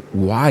 But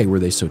why were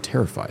they so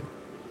terrified?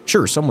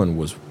 Sure, someone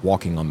was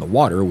walking on the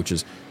water, which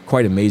is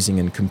quite amazing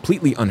and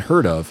completely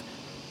unheard of,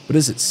 but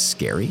is it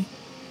scary?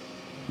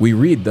 We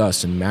read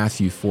thus in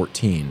Matthew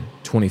 14,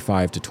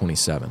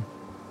 25-27.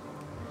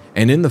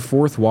 And in the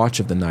 4th watch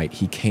of the night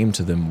he came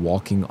to them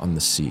walking on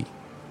the sea.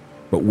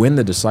 But when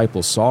the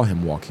disciples saw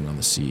him walking on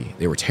the sea,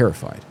 they were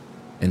terrified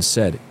and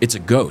said, "It's a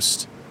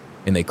ghost,"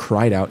 and they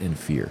cried out in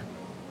fear.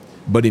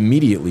 But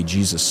immediately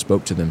Jesus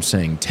spoke to them,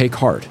 saying, "Take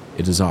heart,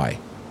 it is I.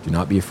 Do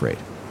not be afraid."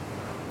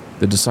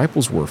 The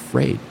disciples were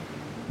afraid.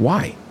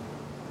 Why?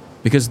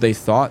 Because they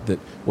thought that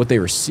what they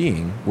were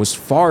seeing was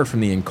far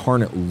from the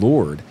incarnate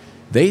Lord.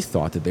 They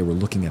thought that they were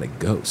looking at a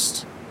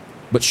ghost.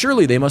 But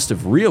surely they must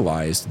have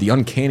realized the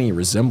uncanny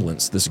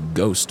resemblance this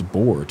ghost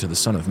bore to the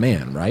Son of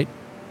Man, right?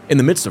 In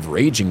the midst of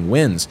raging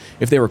winds,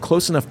 if they were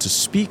close enough to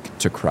speak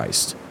to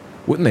Christ,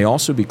 wouldn't they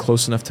also be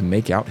close enough to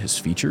make out his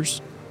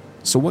features?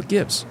 So what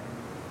gives?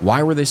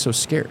 Why were they so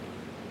scared?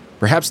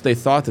 Perhaps they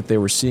thought that they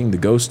were seeing the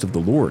ghost of the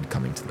Lord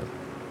coming to them.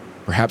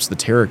 Perhaps the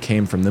terror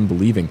came from them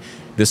believing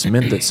this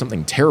meant that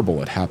something terrible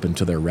had happened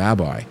to their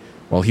rabbi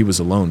while he was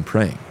alone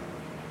praying.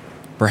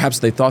 Perhaps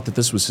they thought that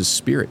this was his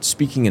spirit,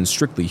 speaking in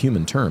strictly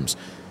human terms,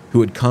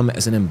 who had come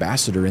as an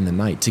ambassador in the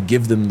night to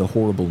give them the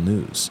horrible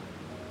news.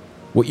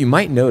 What you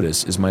might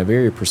notice is my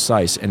very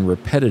precise and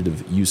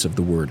repetitive use of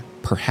the word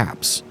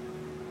perhaps.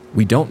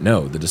 We don't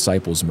know the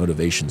disciples'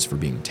 motivations for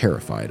being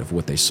terrified of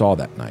what they saw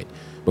that night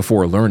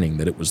before learning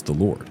that it was the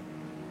Lord.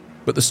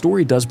 But the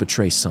story does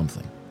betray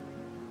something.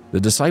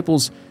 The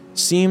disciples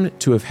seemed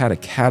to have had a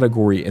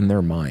category in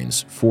their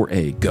minds for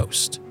a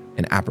ghost,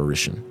 an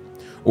apparition,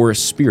 or a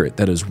spirit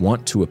that is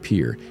wont to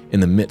appear in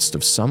the midst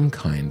of some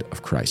kind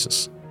of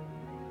crisis.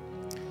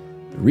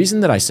 The reason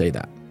that I say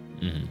that,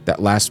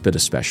 that last bit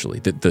especially,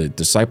 that the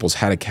disciples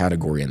had a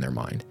category in their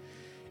mind,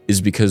 is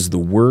because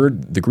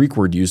the Greek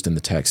word used in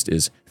the text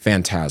is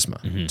phantasma,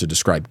 to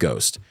describe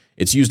ghost.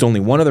 It's used only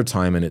one other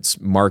time, and it's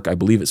I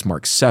believe it's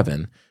Mark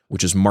 7,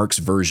 which is Mark's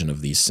version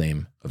of these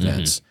same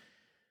events.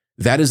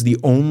 That is the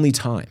only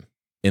time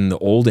in the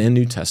Old and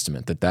New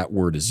Testament that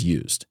word is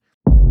used.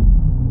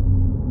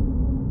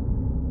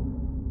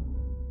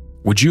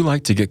 Would you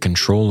like to get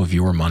control of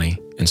your money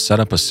and set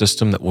up a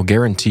system that will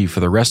guarantee for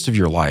the rest of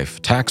your life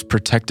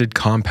tax-protected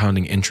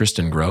compounding interest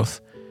and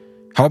growth?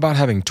 How about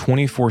having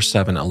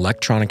 24/7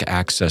 electronic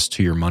access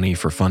to your money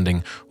for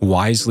funding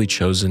wisely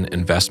chosen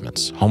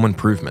investments, home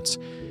improvements,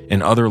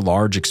 and other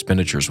large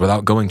expenditures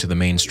without going to the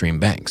mainstream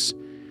banks?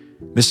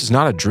 This is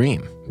not a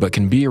dream, but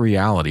can be a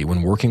reality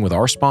when working with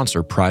our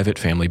sponsor, Private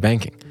Family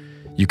Banking.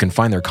 You can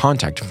find their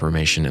contact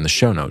information in the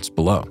show notes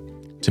below.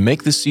 To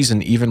make this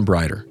season even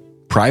brighter,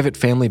 Private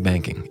Family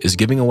Banking is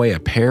giving away a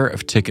pair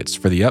of tickets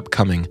for the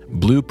upcoming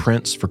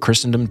Blueprints for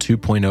Christendom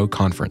 2.0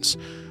 conference,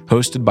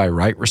 hosted by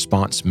Right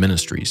Response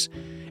Ministries.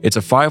 It's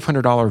a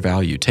 $500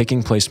 value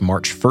taking place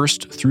March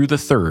 1st through the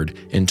 3rd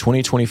in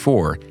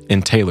 2024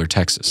 in Taylor,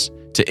 Texas.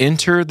 To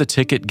enter the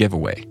ticket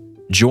giveaway,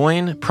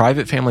 join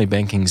Private Family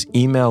Banking's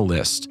email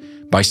list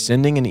by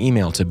sending an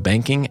email to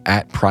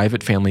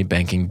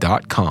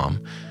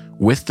banking@privatefamilybanking.com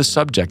with the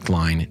subject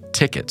line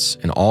tickets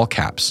in all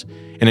caps,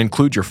 and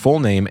include your full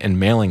name and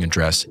mailing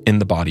address in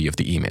the body of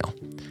the email.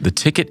 The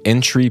ticket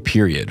entry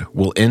period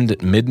will end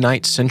at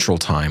midnight Central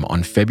Time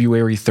on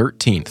February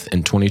 13th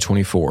in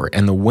 2024,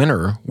 and the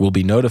winner will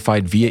be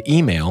notified via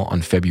email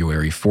on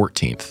February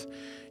 14th.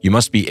 You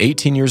must be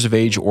 18 years of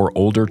age or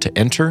older to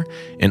enter,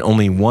 and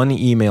only one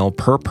email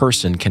per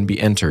person can be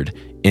entered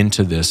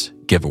into this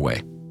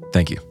giveaway.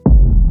 Thank you.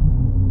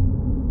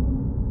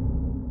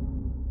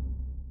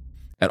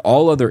 At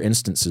all other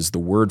instances, the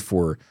word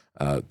for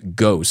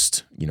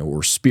ghost,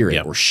 or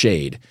spirit or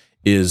shade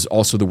is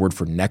also the word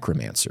for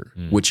necromancer,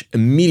 which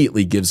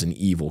immediately gives an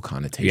evil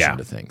connotation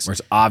to things. Where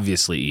it's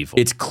obviously evil.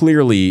 It's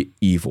clearly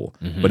evil.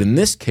 But in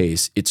this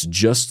case, it's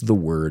just the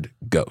word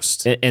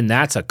ghost. And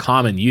that's a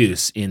common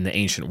use in the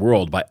ancient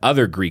world by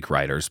other Greek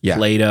writers.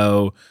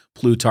 Plato,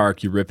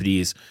 Plutarch,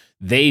 Euripides.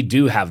 They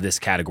do have this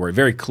category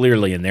very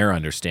clearly in their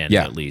understanding,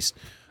 at least,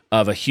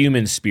 of a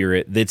human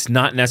spirit that's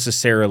not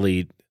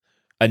necessarily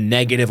a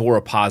negative or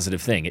a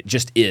positive thing. It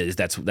just is.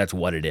 That's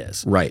what it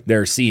is. Right.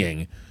 They're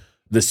seeing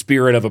the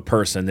spirit of a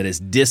person that is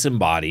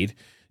disembodied.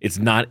 It's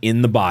not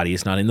in the body.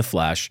 It's not in the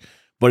flesh,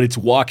 but it's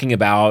walking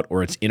about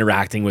or it's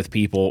interacting with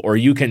people, or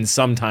you can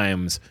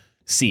sometimes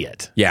see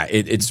it. Yeah,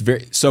 it's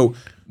very... So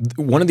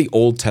one of the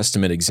Old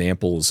Testament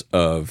examples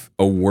of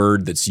a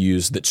word that's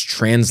used that's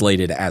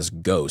translated as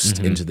ghost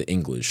into the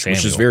English,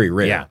 which is very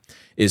rare,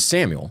 is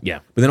Samuel. Yeah.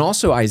 But then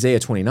also Isaiah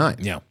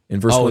 29 in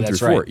verse 1 through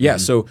 4. Right. Yeah,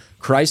 so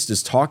Christ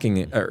is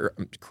talking...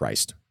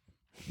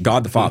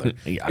 God the Father,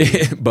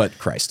 but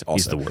Christ also.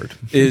 He's the Word.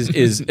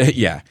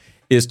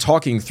 is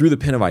talking through the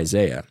pen of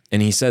Isaiah,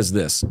 and he says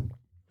this.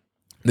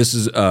 This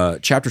is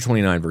chapter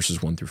 29,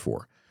 verses 1 through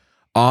 4.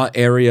 Ah,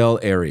 Ariel,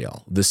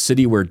 Ariel, the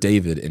city where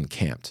David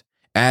encamped.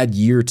 Add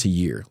year to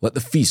year, let the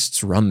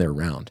feasts run their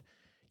round.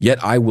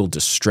 Yet I will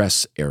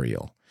distress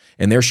Ariel,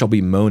 and there shall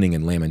be moaning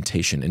and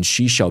lamentation, and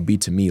she shall be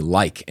to me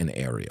like an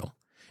Ariel.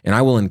 And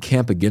I will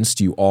encamp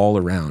against you all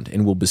around,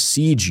 and will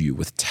besiege you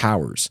with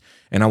towers,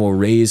 and I will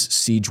raise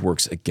siege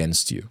works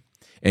against you.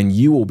 And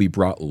you will be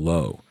brought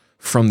low.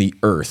 From the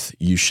earth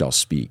you shall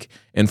speak,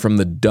 and from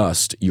the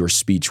dust your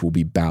speech will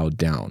be bowed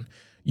down.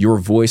 Your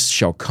voice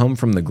shall come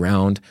from the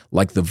ground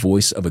like the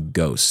voice of a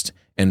ghost,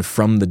 and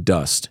from the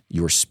dust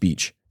your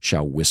speech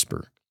shall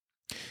whisper.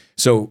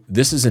 So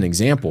this is an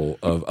example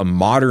of a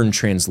modern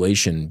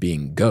translation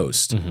being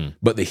ghost,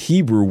 but the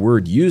Hebrew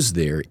word used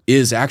there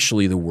is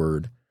actually the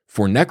word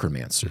for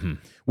necromancer,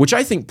 which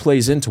I think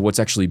plays into what's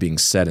actually being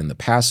said in the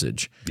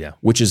passage,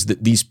 which is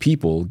that these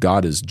people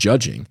God is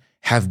judging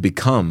have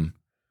become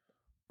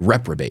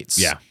reprobates.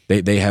 Yeah.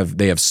 They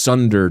have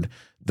sundered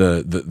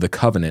the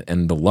covenant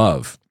and the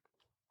love.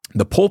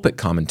 The pulpit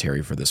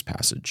commentary for this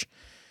passage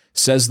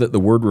says that the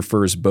word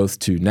refers both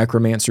to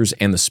necromancers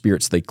and the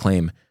spirits they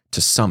claim to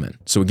summon.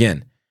 So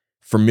again,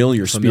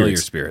 familiar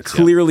spirits,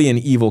 clearly an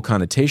evil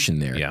connotation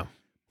there. Yeah.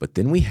 But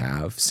then we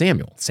have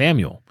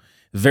Samuel.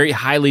 Very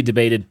highly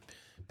debated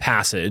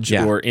passage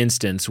or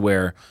instance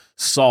where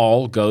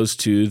Saul goes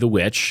to the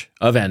witch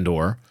of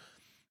Endor,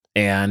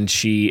 and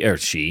he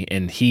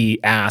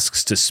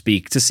asks to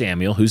speak to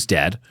Samuel, who's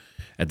dead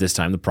at this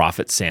time, the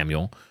prophet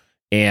Samuel,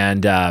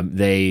 and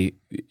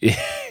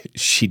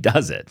she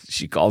does it.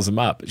 She calls him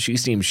up. She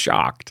seems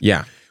shocked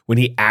when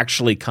he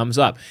actually comes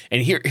up.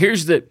 And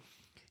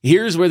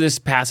here's where this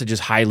passage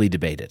is highly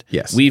debated.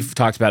 Yes. We've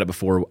talked about it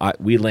before.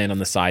 We land on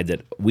the side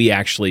that we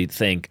actually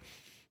think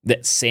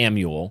that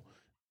Samuel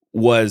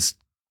was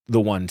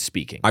the one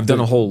speaking. I've done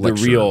a whole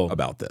lecture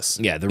about this.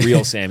 Yeah, the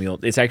real Samuel.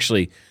 It's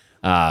actually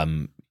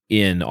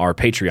in our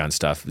Patreon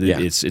stuff.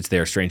 It's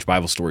their Strange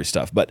Bible Story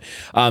stuff. But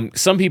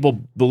some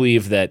people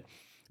believe that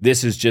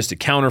this is just a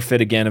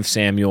counterfeit again of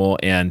Samuel,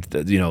 and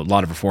a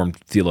lot of Reformed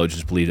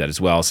theologians believe that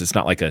as well. So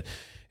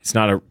it's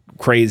not a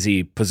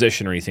crazy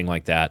position or anything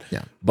like that.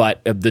 Yeah.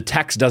 But the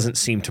text doesn't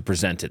seem to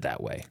present it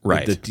that way.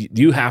 Right.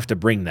 You have to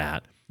bring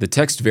that. The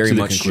text very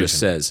much just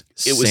says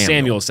it was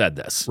Samuel said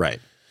this. Right.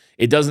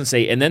 It doesn't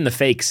say, and then the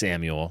fake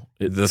Samuel.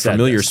 The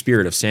familiar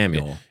spirit of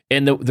Samuel.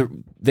 And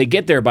they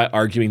get there by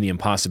arguing the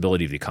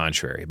impossibility of the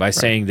contrary, by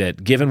saying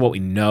that given what we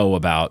know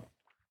about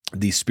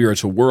the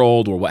spiritual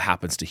world or what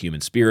happens to human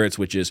spirits,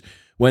 which is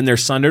when they're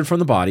sundered from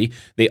the body,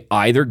 they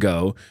either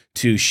go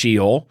to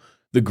Sheol,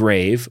 the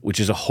grave, which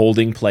is a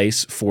holding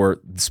place for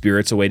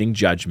spirits awaiting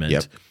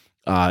judgment.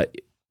 Yep.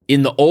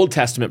 In the Old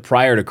Testament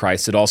prior to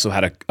Christ, it also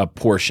had a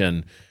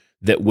portion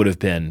that would have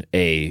been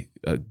a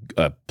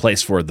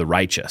place for the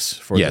righteous,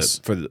 for Yes.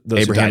 those who died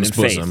Abraham's in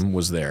faith, bosom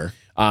was there.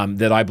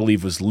 that I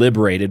believe was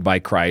liberated by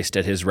Christ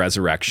at his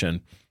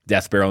resurrection,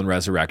 death, burial, and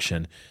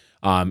resurrection,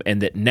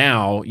 and that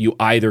now you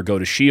either go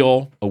to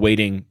Sheol,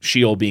 awaiting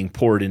Sheol being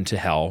poured into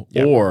hell,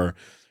 or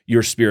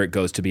your spirit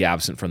goes to be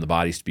absent from the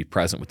bodies to be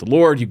present with the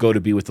Lord. You go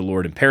to be with the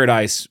Lord in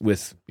paradise,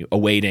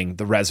 awaiting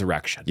the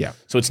resurrection. Yeah.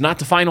 So it's not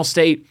the final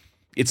state.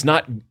 It's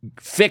not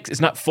fixed.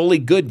 It's not fully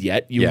good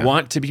yet. You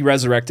want to be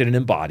resurrected and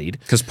embodied.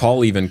 Because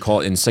Paul even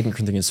called in 2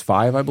 Corinthians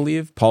 5, I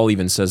believe, Paul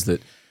even says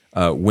that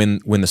when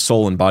the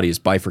soul and body is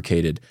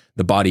bifurcated,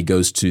 the body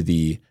goes to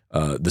the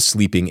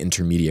sleeping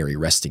intermediary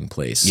resting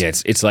place. Yeah,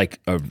 it's like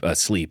a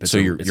sleep. So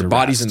your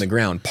body's in the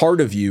ground. Part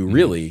of you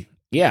really,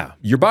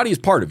 your body is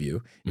part of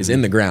you, is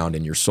in the ground,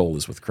 and your soul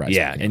is with Christ.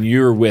 Yeah, and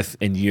your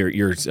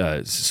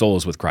soul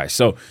is with Christ.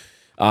 So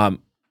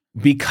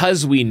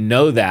because we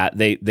know that,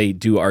 they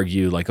do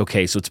argue like,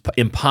 okay, so it's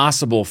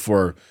impossible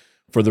for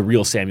the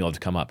real Samuel to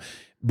come up.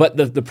 But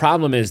the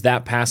problem is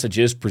that passage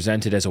is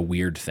presented as a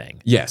weird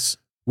thing. Yes.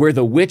 Where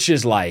the witch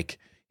is like,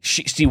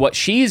 what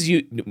she's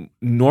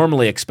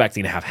normally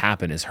expecting to have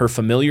happen is her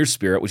familiar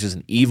spirit, which is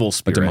an evil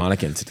spirit, A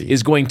demonic entity.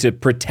 is going to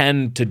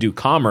pretend to do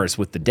commerce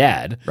with the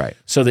dead, Right.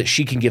 so that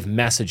she can give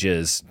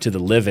messages to the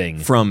living.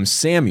 From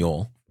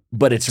Samuel.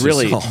 But it's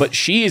really, Saul. but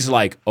she's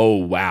like, oh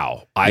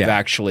wow,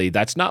 Yeah.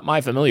 that's not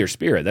my familiar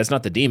spirit. That's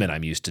not the demon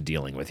I'm used to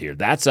dealing with here.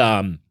 That's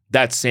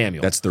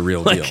Samuel. That's the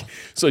real deal.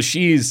 So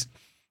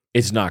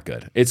it's not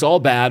good. It's all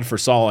bad for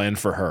Saul and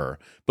for her.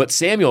 But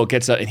Samuel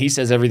gets up and he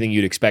says everything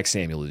you'd expect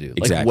Samuel to do. Like,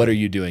 Exactly. what are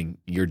you doing?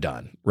 You're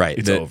done. Right.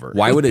 It's over.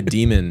 Why would a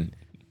demon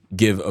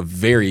give a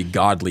very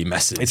godly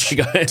message? It's to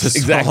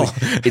exactly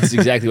Saul? it's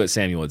exactly what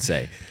Samuel would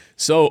say.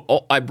 So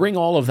I bring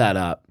all of that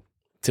up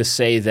to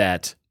say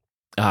that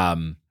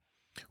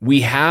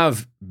we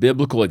have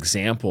biblical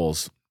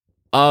examples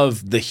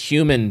of the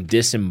human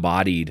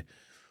disembodied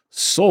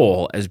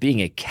soul as being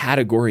a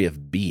category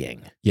of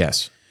being.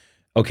 Yes.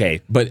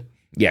 Okay, But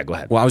yeah, go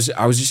ahead. well,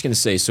 I was just going to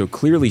say, so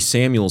clearly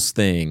Samuel's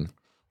thing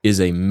is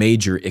a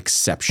major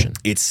exception.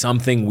 It's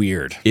something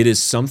weird. It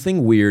is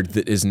something weird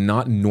that is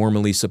not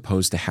normally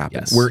supposed to happen.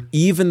 Yes. Where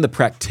even the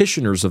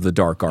practitioners of the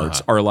dark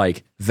arts are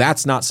like,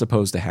 that's not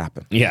supposed to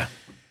happen. Yeah.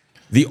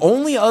 The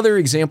only other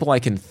example I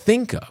can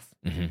think of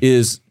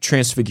is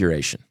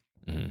Transfiguration,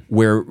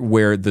 where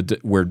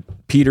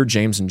Peter,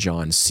 James, and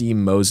John see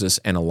Moses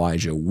and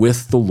Elijah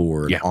with the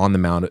Lord on the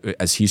mount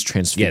as he's Yeah,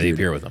 transfigured. they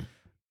appear with them.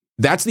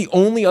 That's the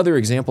only other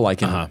example I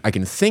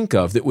can think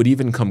of that would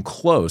even come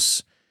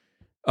close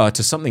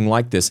to something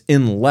like this,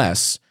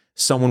 unless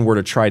someone were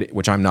to try to,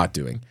 which I'm not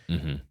doing,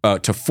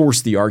 to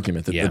force the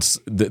argument that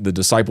the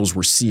disciples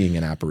were seeing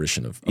an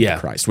apparition of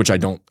Christ, which I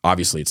don't.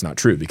 Obviously, it's not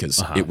true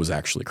because it was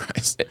actually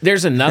Christ.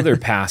 There's another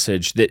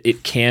passage that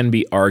it can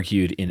be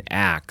argued in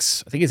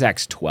Acts. I think it's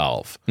Acts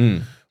 12,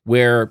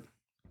 where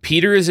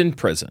Peter is in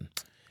prison.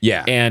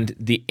 Yeah, And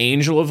the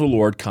angel of the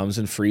Lord comes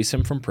and frees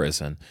him from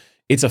prison.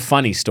 It's a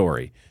funny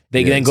story.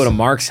 They then go to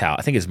Mark's house.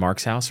 I think it's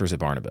Mark's house, or is it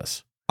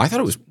Barnabas? I thought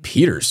it was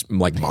Peter's,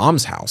 like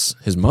mom's house,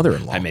 his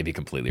mother-in-law. I may be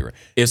completely right.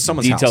 It's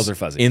someone's Details house are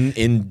fuzzy. in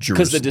Because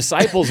Jerusalem. the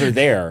disciples are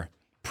there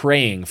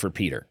praying for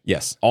Peter.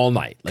 Yes, All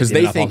night. because they've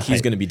they been up all think he's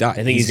night. going to be died.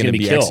 They think he's going to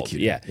be killed.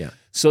 executed. Yeah.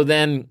 So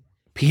then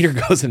Peter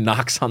goes and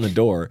knocks on the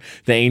door.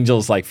 The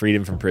angel's like freed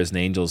him from prison.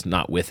 The angel's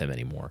not with him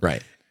anymore.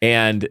 Right.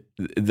 And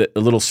the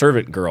little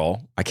servant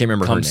girl I can't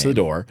remember comes her to name,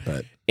 the door,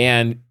 but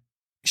and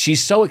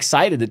she's so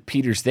excited that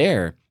Peter's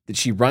there that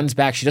she runs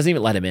back. She doesn't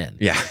even let him in.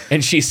 yeah,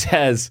 And she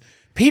says,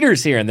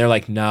 Peter's here. And they're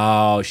like,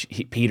 no,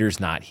 Peter's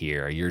not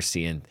here. You're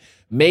seeing,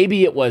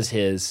 maybe it was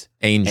his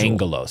angel.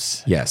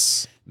 angelos.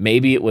 Yes.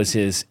 Maybe it was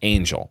his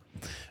angel.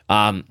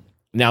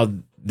 Now,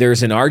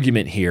 there's an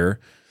argument here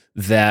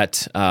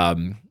that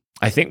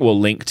I think we'll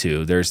link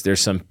to.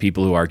 There's some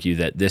people who argue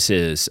that this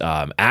is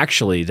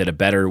actually that a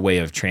better way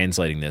of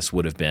translating this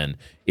would have been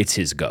it's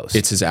his ghost.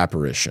 It's his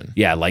apparition.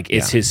 Yeah, like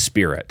it's his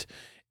spirit.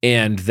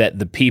 And that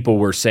the people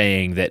were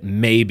saying that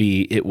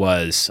maybe it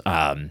was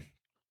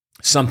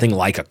something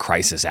like a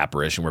crisis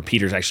apparition where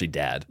Peter's actually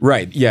dead.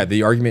 Right. Yeah.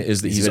 The argument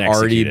is that he's been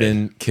already executed.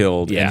 been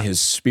killed, Yeah. and his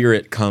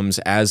spirit comes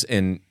as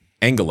an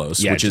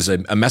angelos, Yeah, which is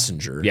a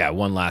messenger, Yeah,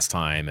 one last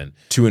time. And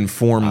to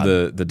inform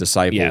the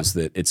disciples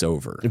that it's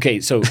over. okay,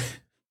 so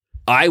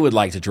I would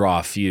like to draw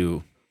a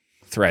few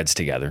threads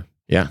together.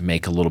 Yeah.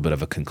 Make a little bit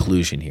of a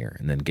conclusion here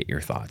and then get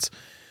your thoughts.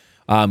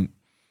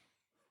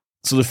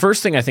 So the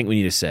first thing I think we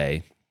need to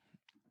say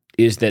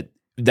is that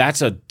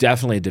that's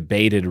definitely a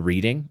debated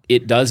reading.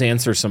 It does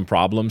answer some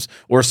problems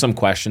or some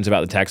questions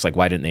about the text, like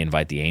why didn't they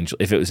invite the angel?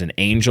 If it was an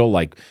angel,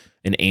 like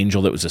an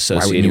angel that was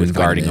associated you with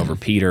invite guarding him in? over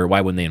Peter,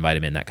 why wouldn't they invite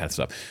him in, that kind of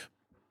stuff?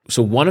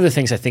 So one of the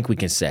things I think we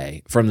can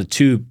say from the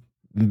two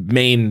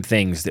main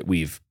things that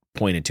we've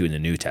pointed to in the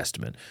New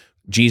Testament,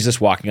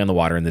 Jesus walking on the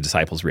water and the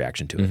disciples'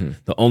 reaction to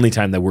it. The only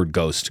time the word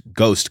ghost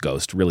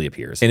really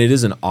appears. And it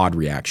is an odd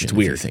reaction. It's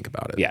weird. if you think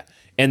about it. Yeah.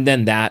 And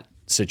then that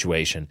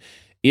situation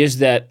is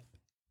that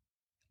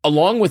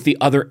along with the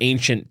other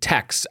ancient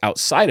texts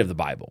outside of the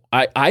Bible.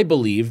 I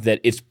believe that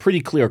it's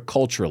pretty clear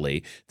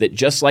culturally that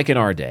just like in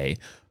our day,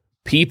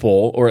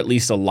 people, or at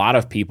least a lot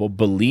of people,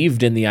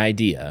 believed in the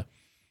idea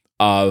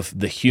of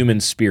the human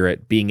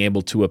spirit being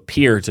able to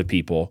appear to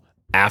people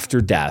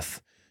after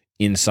death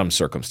in some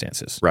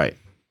circumstances. Right.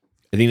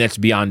 I think that's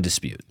beyond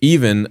dispute.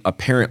 Even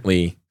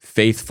apparently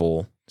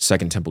faithful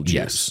Second Temple Jews.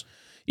 Yes.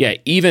 Yeah,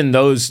 even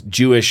those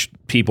Jewish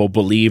people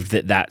believed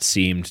that that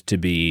seemed to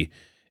be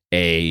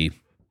a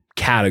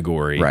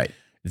category Right.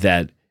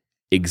 that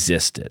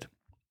existed.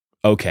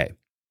 Okay.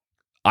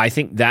 I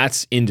think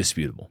that's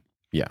indisputable.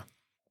 Yeah.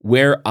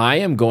 Where I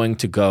am going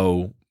to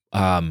go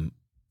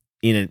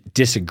in a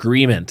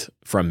disagreement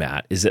from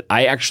that is that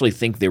I actually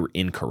think they were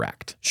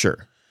incorrect.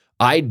 Sure.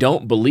 I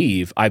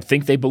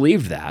think they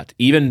believed that.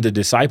 Even the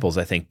disciples,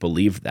 I think,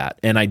 believed that,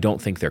 and I don't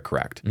think they're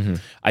correct. Mm-hmm.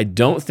 I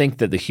don't think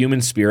that the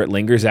human spirit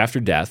lingers after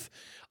death.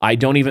 I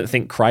don't even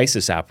think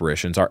crisis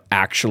apparitions are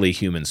actually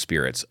human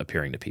spirits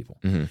appearing to people.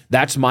 Mm-hmm.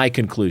 That's my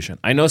conclusion.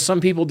 I know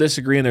some people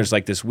disagree, and there's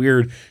like this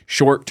weird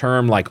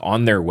short-term, like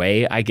on their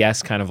way, I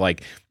guess, kind of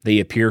like they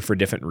appear for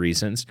different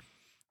reasons.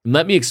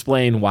 Let me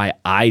explain why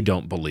I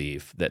don't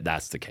believe that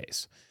that's the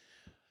case.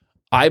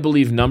 I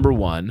believe, number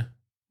one,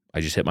 I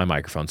just hit my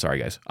microphone. Sorry,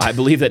 guys. I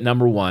believe that,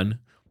 number one,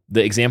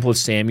 the example of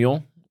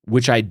Samuel,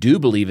 which I do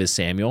believe is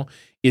Samuel,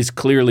 is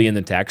clearly in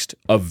the text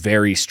a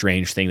very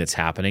strange thing that's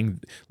happening,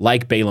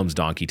 like Balaam's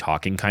donkey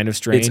talking, kind of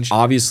strange. It's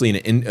obviously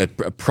a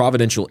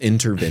providential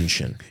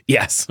intervention.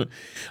 Yes.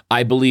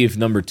 I believe,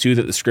 number two,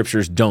 that the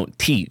scriptures don't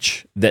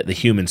teach that the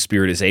human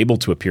spirit is able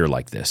to appear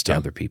like this to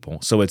other people.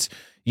 So it's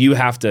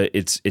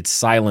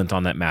silent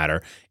on that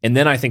matter. And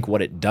then I think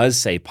what it does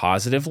say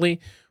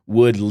positively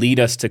would lead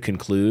us to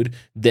conclude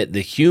that the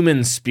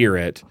human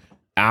spirit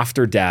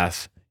after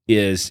death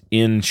is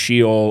in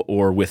Sheol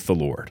or with the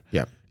Lord.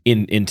 Yeah.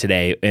 In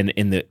today and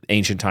in the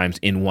ancient times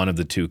in one of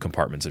the two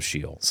compartments of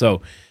Sheol.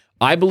 So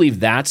I believe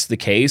that's the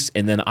case.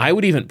 And then I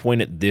would even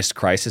point at this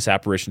crisis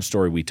apparition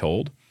story we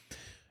told.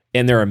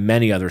 And there are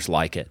many others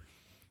like it.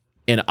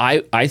 And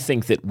I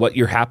think that what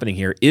you're happening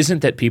here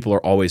isn't that people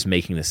are always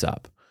making this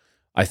up.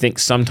 I think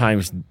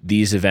sometimes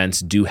these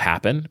events do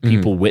happen.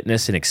 People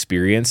witness and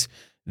experience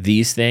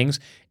these things.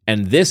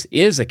 And this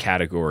is a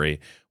category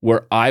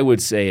where I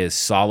would say is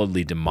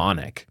solidly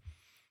demonic,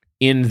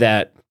 in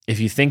that if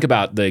you think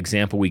about the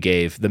example we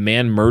gave, the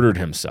man murdered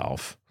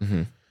himself.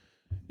 Mm-hmm.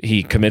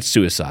 He commits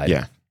suicide,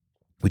 Yeah.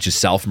 which is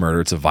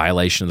self-murder. It's a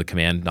violation of the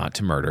command not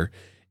to murder.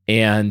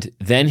 And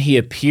then he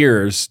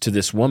appears to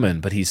this woman,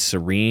 but he's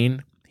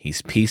serene,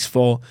 he's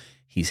peaceful,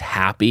 he's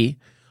happy.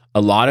 A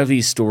lot of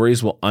these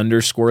stories will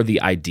underscore the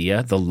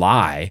idea, the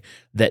lie,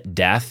 that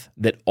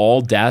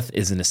all death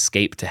is an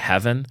escape to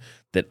heaven,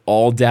 that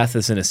all death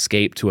is an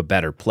escape to a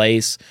better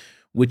place,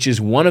 which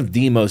is one of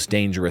the most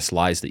dangerous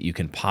lies that you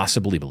can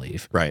possibly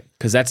believe. Right.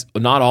 Because that's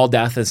not all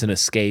death is an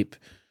escape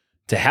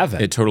to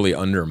heaven. It totally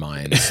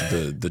undermines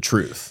the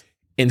truth.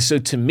 And so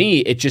to me,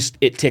 it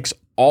ticks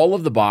all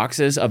of the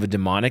boxes of a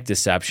demonic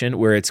deception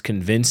where it's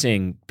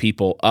convincing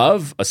people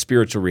of a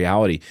spiritual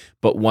reality,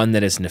 but one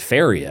that is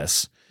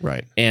nefarious.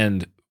 Right.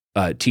 And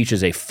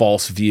teaches a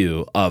false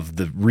view of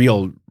the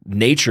real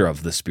nature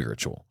of the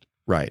spiritual.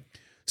 Right.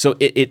 So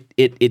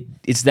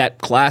it's that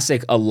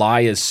classic a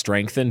lie is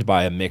strengthened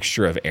by a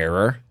mixture of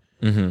error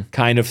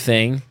kind of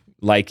thing,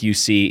 like you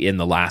see in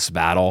The Last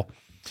Battle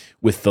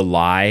with the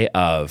lie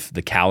of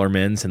the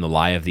Calormens and the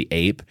lie of the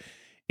ape,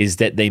 is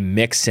that they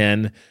mix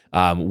in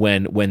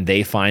when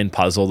they find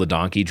Puzzle the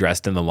donkey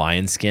dressed in the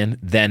lion skin,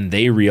 then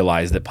they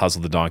realize that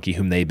Puzzle the donkey,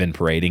 whom they've been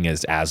parading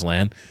as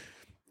Aslan,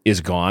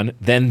 is gone.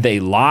 Then they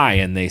lie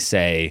and they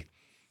say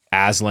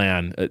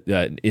Aslan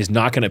is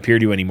not going to appear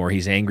to you anymore.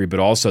 He's angry, but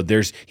also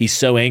he's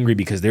so angry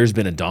because there's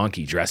been a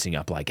donkey dressing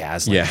up like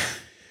Aslan. Yeah.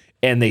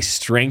 And they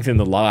strengthen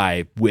the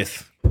lie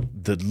with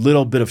the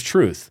little bit of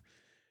truth.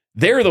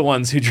 They're the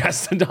ones who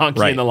dressed the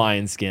donkey in the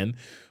lion skin,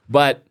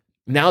 but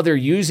now they're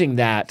using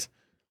that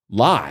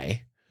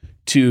lie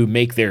to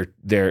make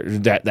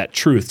that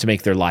truth to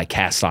make their lie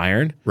cast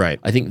iron. Right.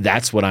 I think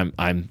that's what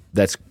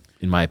that's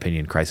in my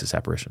opinion crisis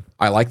apparition.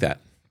 I like that.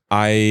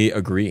 I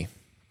agree.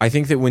 I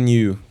think that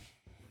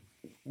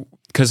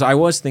because I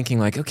was thinking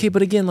like, okay,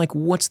 but again, like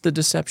what's the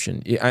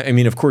deception? I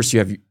mean, of course you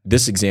have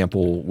this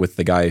example with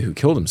the guy who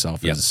killed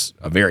himself is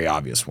a very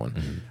obvious one.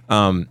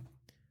 Mm-hmm.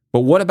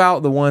 But what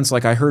about the ones,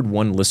 like I heard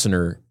one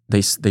listener,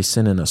 they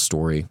sent in a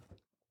story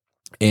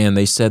and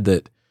they said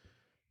that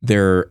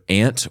their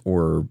aunt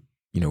or,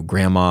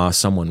 grandma,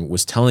 someone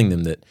was telling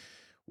them that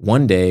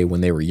one day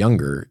when they were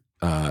younger,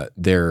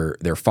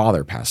 their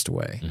father passed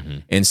away. Mm-hmm.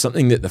 And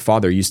something that the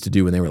father used to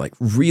do when they were like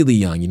really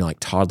young, like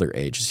toddler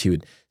age, is he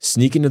would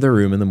sneak into their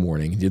room in the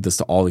morning. He did this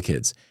to all the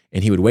kids.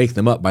 And he would wake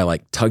them up by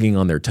like tugging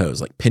on their toes,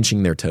 like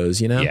pinching their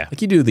toes, Yeah.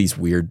 Like you do these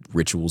weird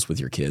rituals with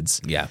your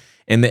kids. Yeah.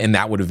 And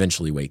that would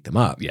eventually wake them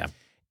up. Yeah.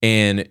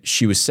 And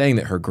she was saying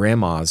that her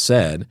grandma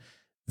said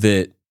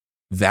that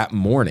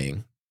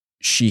morning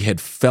she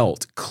had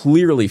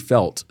clearly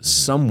felt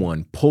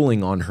someone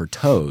pulling on her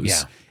toes.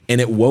 Yeah.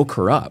 And it woke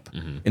her up.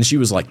 And she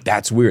was like,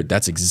 that's weird.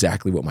 That's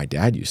exactly what my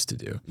dad used to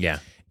do. Yeah.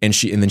 And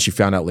then she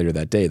found out later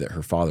that day that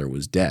her father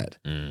was dead.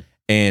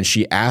 And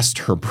she asked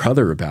her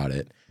brother about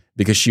it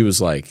because she was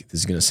like,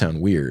 this is going to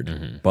sound weird,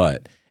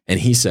 and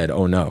he said,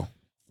 oh no,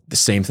 the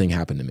same thing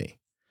happened to me.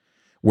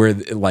 Where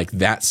like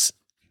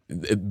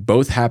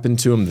both happened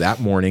to him that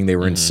morning. They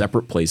were in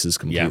separate places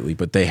completely,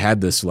 but they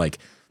had this like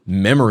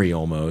memory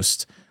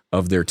almost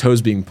of their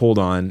toes being pulled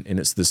on, and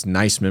it's this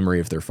nice memory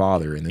of their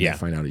father, and then they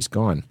find out he's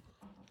gone.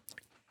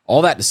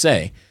 All that to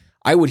say,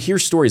 I would hear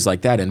stories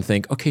like that and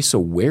think, okay, so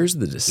where's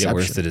the deception? Yeah,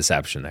 where's the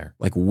deception there?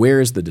 Like,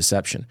 where's the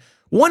deception?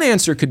 One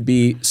answer could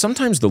be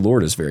sometimes the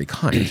Lord is very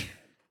kind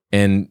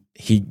and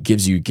he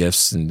gives you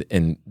gifts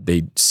and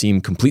they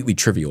seem completely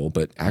trivial,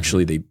 but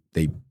actually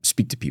they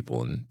speak to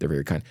people and they're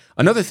very kind.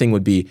 Another thing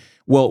would be,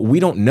 well, we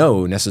don't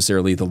know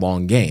necessarily the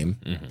long game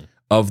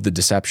of the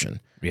deception.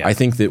 Yeah. I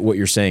think that what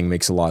you're saying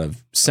makes a lot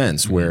of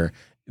sense where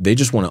they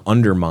just want to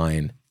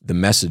undermine the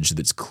message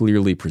that's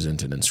clearly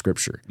presented in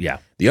Scripture. Yeah.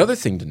 The other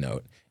thing to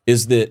note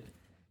is that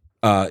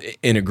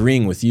in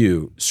agreeing with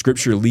you,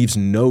 Scripture leaves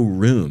no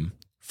room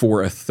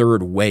for a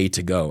third way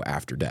to go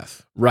after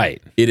death.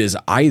 Right. It is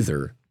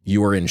either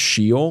you are in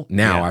Sheol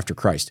now after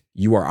Christ.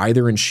 You are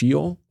either in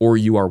Sheol or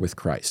you are with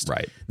Christ.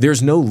 Right.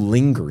 There's no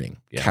lingering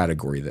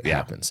category that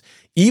happens.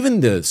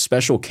 Even the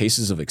special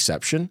cases of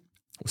exception,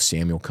 with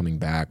Samuel coming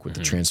back, with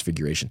the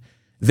transfiguration,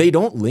 they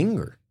don't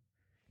linger.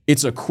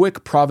 It's a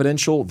quick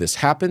providential, this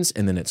happens,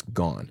 and then it's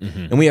gone.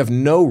 And we have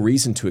no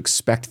reason to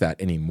expect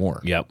that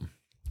anymore. Yep.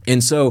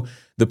 And so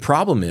the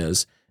problem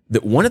is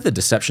that one of the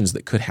deceptions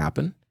that could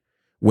happen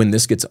when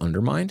this gets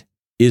undermined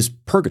is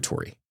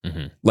purgatory.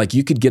 Like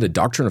you could get a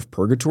doctrine of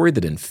purgatory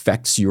that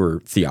infects your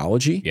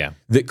theology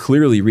that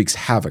clearly wreaks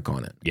havoc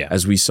on it,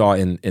 as we saw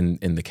in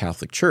the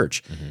Catholic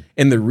Church.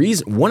 And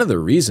one of the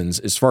reasons,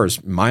 as far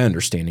as my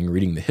understanding,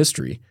 reading the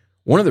history,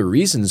 one of the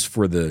reasons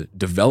for the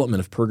development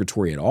of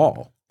purgatory at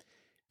all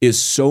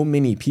is so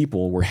many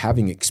people were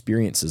having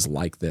experiences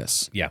like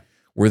this,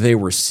 where they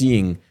were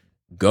seeing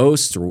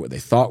ghosts or what they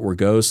thought were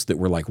ghosts that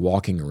were like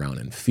walking around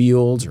in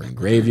fields or in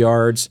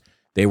graveyards.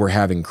 They were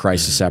having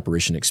crisis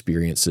apparition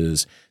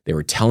experiences. They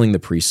were telling the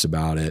priests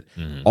about it.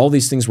 All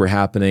these things were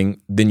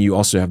happening. Then you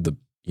also have the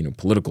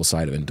political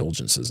side of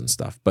indulgences and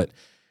stuff.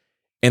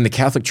 And the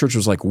Catholic Church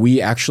was like, we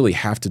actually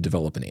have to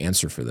develop an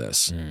answer for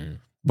this.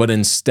 But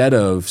instead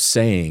of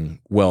saying,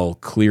 well,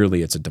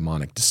 clearly it's a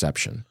demonic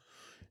deception,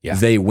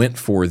 they went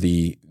for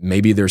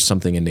maybe there's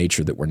something in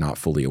nature that we're not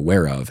fully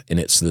aware of, and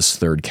it's this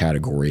third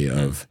category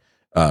of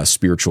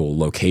spiritual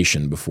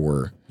location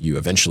before you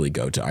eventually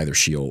go to either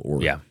Sheol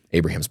or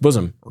Abraham's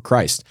bosom or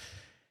Christ.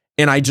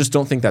 And I just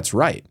don't think that's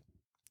right.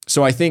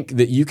 So I think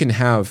that you can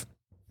have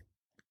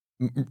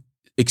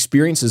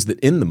experiences that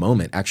in the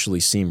moment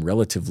actually seem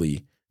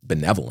relatively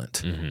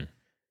benevolent.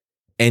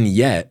 And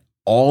yet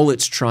all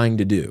it's trying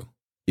to do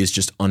is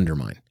just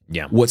undermine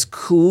what's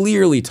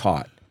clearly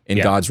taught in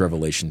God's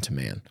revelation to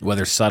man.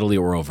 Whether subtly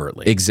or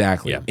overtly.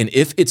 Exactly. And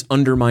if it's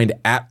undermined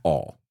at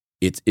all,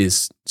 it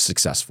is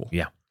successful.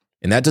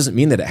 And that doesn't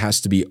mean that it has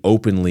to be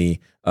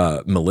openly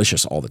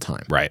malicious all the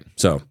time. Right.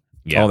 So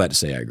all that to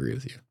say, I agree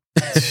with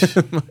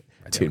you.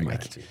 Dude,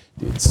 Mike.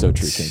 Dude, it's so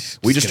true, King.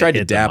 We just tried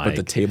to dap, but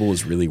the table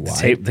was really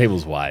wide. The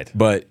table's wide.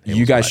 But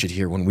you guys should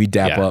hear when we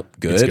dap up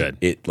good,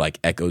 it like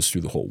echoes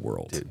through the whole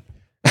world. Dude.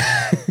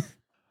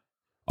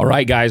 All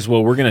right, guys.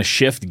 Well, we're going to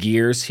shift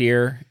gears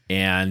here.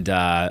 And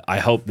I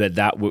hope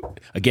that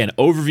again,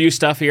 overview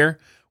stuff here.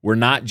 We're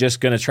not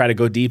just going to try to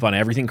go deep on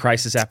everything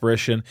crisis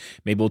apparition.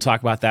 Maybe we'll talk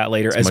about that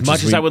later. As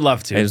much as I would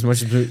love to. As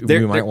much as we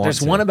might want to.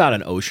 There's one about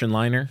an ocean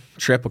liner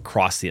trip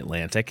across the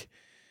Atlantic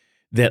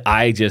that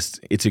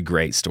it's a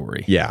great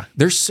story. Yeah.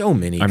 There's so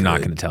many. I'm not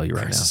going to tell you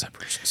right now. Crisis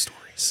apparition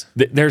stories.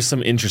 There's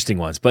some interesting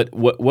ones. But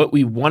what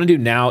we want to do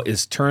now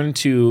is turn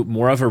to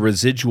more of a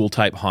residual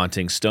type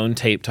haunting, stone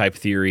tape type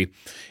theory.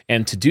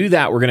 And to do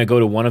that, we're going to go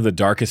to one of the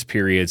darkest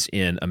periods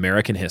in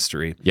American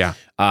history. Yeah.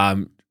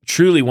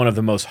 Truly one of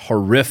the most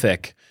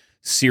horrific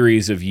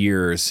series of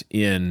years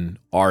in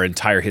our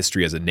entire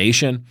history as a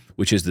nation,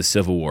 which is the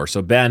Civil War.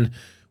 So Ben,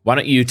 why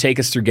don't you take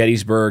us through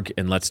Gettysburg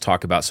and let's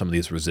talk about some of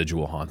these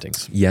residual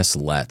hauntings. Yes,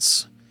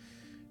 let's.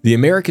 The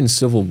American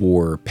Civil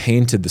War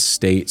painted the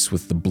states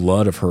with the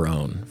blood of her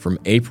own from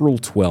April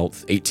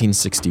 12th,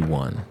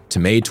 1861 to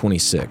May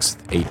 26th,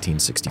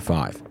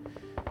 1865.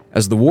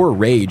 As the war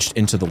raged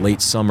into the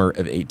late summer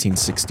of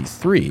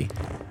 1863,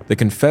 the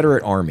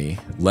Confederate Army,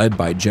 led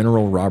by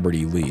General Robert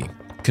E. Lee,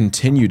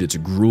 continued its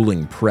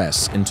grueling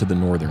press into the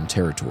Northern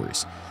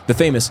Territories, the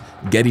famous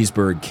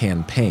Gettysburg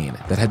Campaign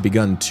that had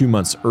begun 2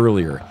 months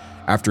earlier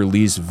after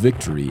Lee's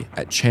victory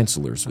at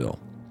Chancellorsville.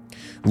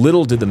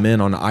 Little did the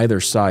men on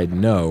either side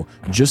know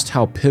just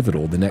how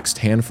pivotal the next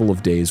handful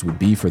of days would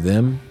be for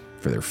them,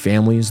 for their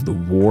families, the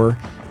war,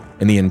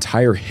 and the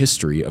entire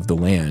history of the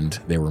land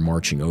they were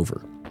marching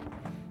over.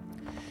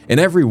 In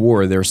every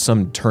war, there's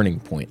some turning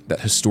point that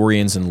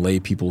historians and lay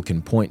people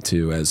can point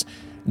to as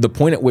the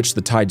point at which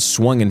the tide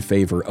swung in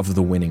favor of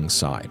the winning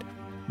side.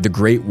 The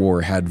Great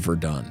War had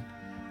Verdun.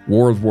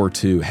 World War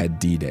II had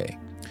D-Day.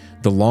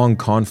 The long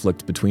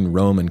conflict between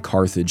Rome and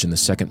Carthage in the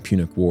Second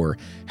Punic War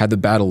had the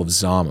Battle of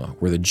Zama,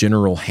 where the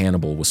general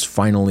Hannibal was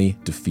finally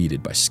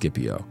defeated by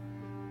Scipio.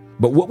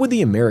 But what would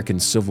the American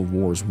Civil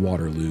War's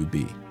Waterloo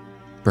be?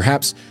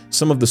 Perhaps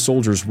some of the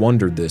soldiers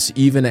wondered this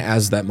even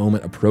as that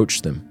moment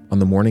approached them on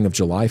the morning of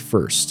July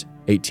 1st,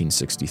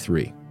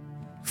 1863.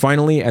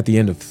 Finally, at the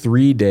end of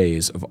 3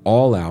 days of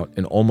all-out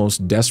and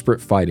almost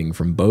desperate fighting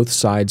from both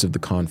sides of the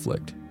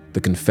conflict,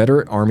 the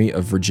Confederate Army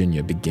of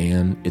Virginia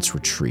began its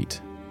retreat.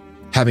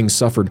 Having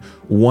suffered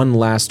one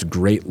last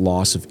great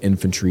loss of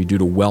infantry due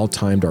to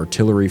well-timed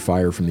artillery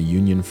fire from the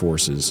Union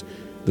forces,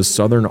 the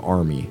Southern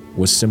Army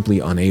was simply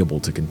unable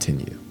to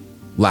continue,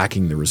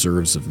 lacking the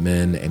reserves of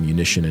men,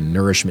 ammunition, and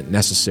nourishment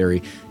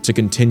necessary to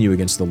continue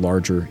against the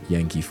larger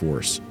Yankee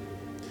force.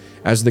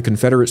 As the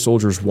Confederate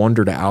soldiers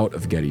wandered out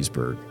of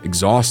Gettysburg,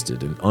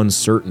 exhausted and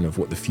uncertain of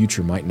what the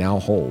future might now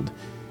hold,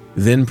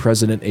 then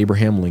President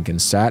Abraham Lincoln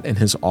sat in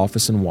his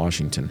office in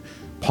Washington,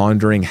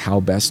 pondering how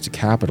best to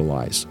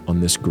capitalize on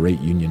this great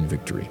Union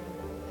victory.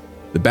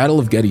 The Battle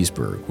of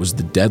Gettysburg was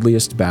the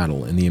deadliest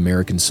battle in the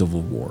American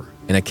Civil War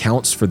and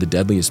accounts for the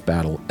deadliest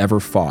battle ever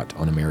fought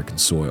on American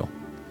soil.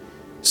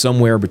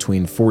 Somewhere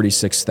between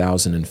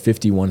 46,000 and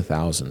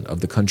 51,000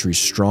 of the country's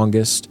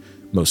strongest,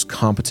 most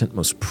competent,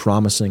 most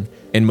promising,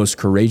 and most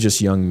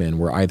courageous young men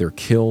were either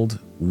killed,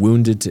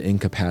 wounded to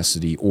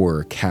incapacity,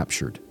 or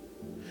captured.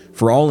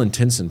 For all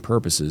intents and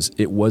purposes,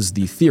 it was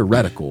the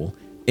theoretical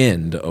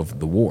end of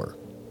the war.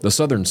 The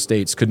Southern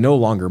states could no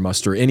longer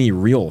muster any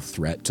real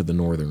threat to the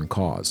Northern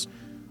cause.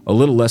 A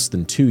little less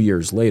than 2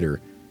 years later,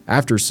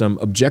 after some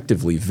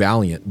objectively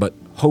valiant but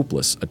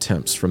hopeless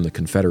attempts from the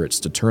Confederates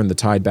to turn the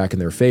tide back in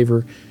their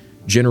favor,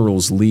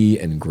 Generals Lee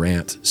and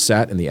Grant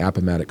sat in the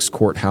Appomattox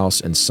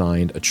courthouse and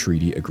signed a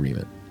treaty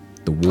agreement.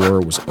 The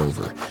war was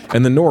over,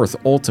 and the North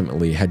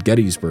ultimately had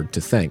Gettysburg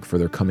to thank for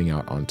their coming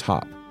out on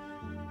top.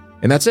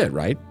 And that's it,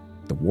 right?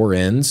 The war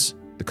ends,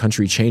 the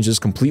country changes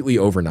completely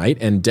overnight,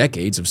 and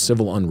decades of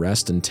civil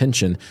unrest and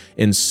tension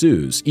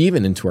ensues,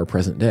 even into our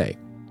present day.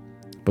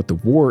 But the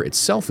war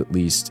itself, at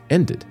least,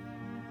 ended.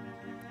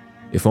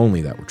 If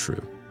only that were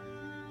true.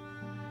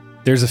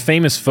 There's a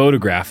famous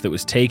photograph that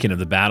was taken of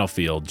the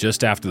battlefield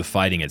just after the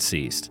fighting had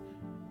ceased.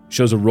 It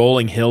shows a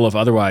rolling hill of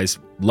otherwise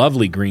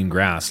lovely green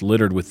grass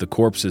littered with the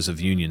corpses of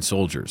Union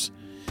soldiers.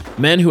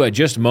 Men who had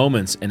just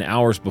moments and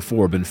hours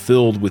before been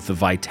filled with the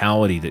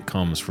vitality that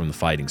comes from the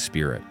fighting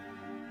spirit.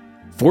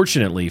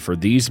 Fortunately for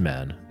these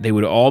men, they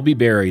would all be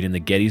buried in the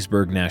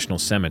Gettysburg National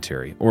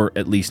Cemetery, or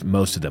at least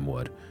most of them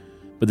would.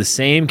 But the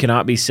same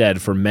cannot be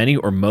said for many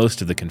or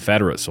most of the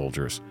Confederate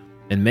soldiers,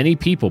 and many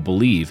people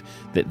believe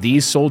that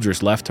these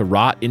soldiers left to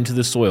rot into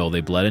the soil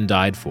they bled and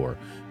died for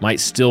might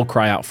still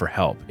cry out for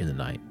help in the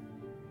night.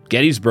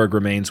 Gettysburg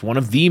remains one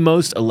of the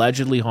most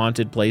allegedly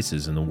haunted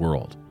places in the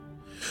world.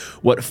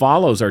 What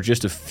follows are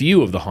just a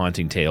few of the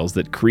haunting tales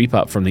that creep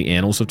up from the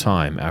annals of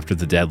time after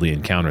the deadly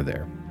encounter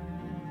there.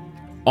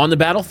 On the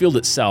battlefield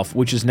itself,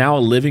 which is now a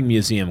living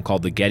museum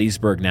called the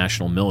Gettysburg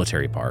National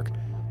Military Park,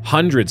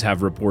 hundreds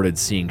have reported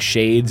seeing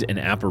shades and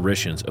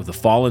apparitions of the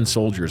fallen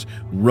soldiers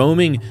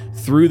roaming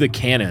through the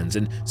cannons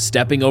and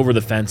stepping over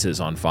the fences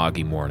on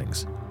foggy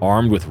mornings,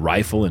 armed with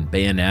rifle and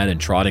bayonet and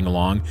trotting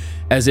along,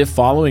 as if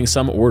following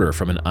some order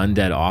from an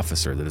undead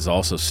officer that is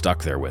also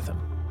stuck there with him.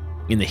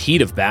 In the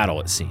heat of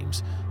battle, it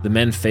seems, the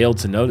men failed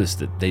to notice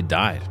that they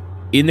died.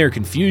 In their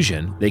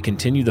confusion, they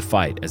continue the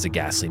fight as a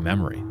ghastly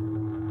memory.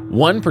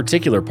 One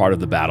particular part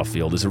of the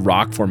battlefield is a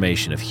rock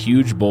formation of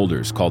huge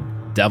boulders called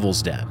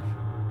Devil's Den.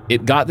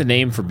 It got the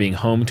name for being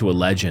home to a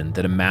legend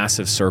that a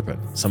massive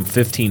serpent, some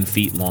 15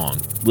 feet long,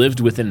 lived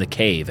within the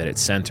cave at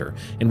its center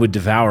and would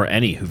devour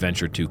any who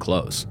ventured too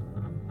close.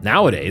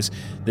 Nowadays,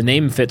 the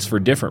name fits for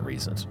different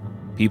reasons.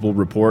 People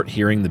report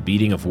hearing the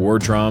beating of war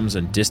drums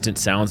and distant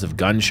sounds of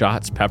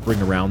gunshots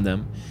peppering around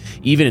them,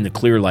 even in the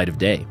clear light of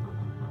day.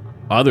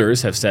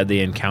 Others have said they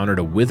encountered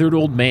a withered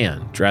old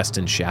man dressed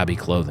in shabby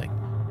clothing.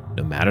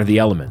 No matter the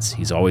elements,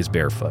 he's always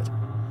barefoot.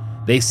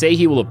 They say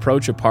he will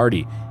approach a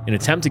party and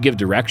attempt to give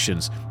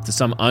directions to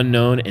some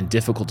unknown and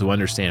difficult to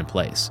understand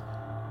place.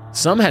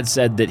 Some had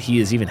said that he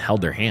has even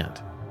held their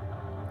hand.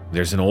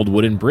 There's an old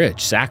wooden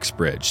bridge, Sachs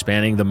Bridge,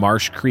 spanning the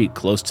Marsh Creek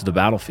close to the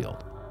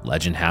battlefield.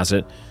 Legend has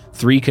it,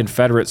 3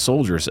 Confederate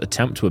soldiers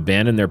attempt to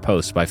abandon their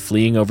posts by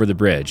fleeing over the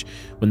bridge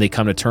when they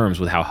come to terms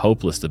with how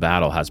hopeless the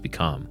battle has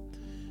become.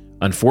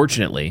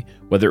 Unfortunately,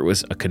 whether it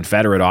was a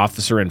Confederate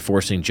officer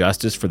enforcing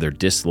justice for their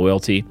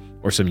disloyalty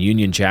or some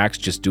Union Jacks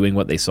just doing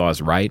what they saw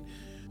as right,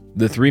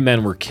 the 3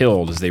 men were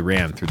killed as they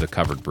ran through the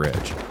covered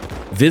bridge.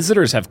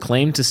 Visitors have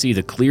claimed to see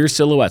the clear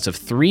silhouettes of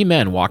 3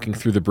 men walking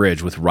through the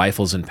bridge with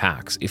rifles and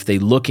packs if they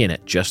look in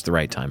at just the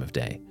right time of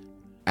day.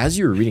 As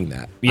you were reading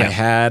that, I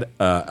had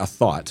a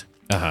thought,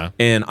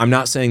 and I'm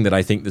not saying that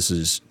I think this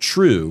is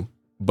true,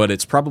 but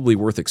it's probably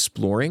worth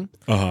exploring.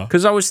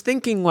 Because I was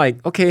thinking,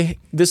 like, okay,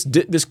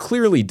 this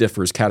clearly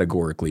differs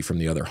categorically from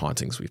the other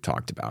hauntings we've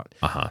talked about.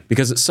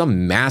 Because it's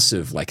some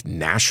massive, like,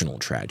 national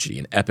tragedy,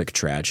 an epic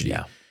tragedy.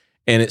 Yeah.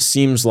 And it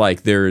seems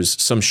like there's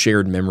some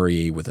shared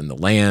memory within the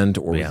land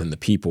or within the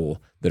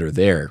people that are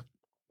there.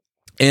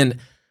 And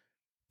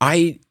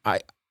I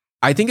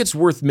think it's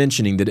worth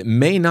mentioning that it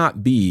may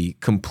not be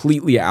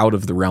completely out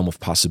of the realm of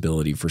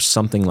possibility for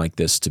something like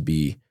this to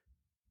be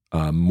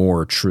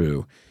more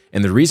true.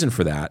 And the reason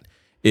for that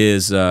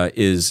is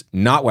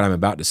not what I'm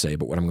about to say,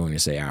 but what I'm going to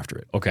say after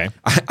it. Okay.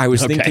 I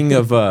was thinking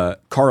of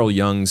Carl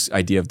Jung's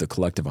idea of the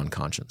collective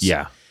unconscious.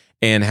 Yeah.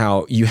 And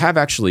how you have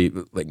actually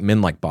like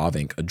men like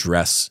Bavinck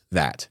address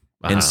that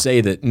and say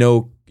that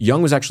no,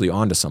 Jung was actually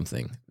onto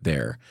something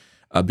there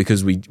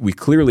because we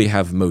clearly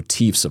have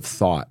motifs of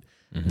thought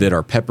that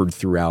are peppered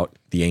throughout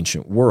the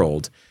ancient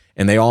world,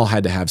 and they all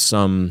had to have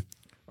some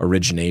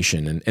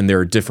origination, and there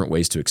are different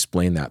ways to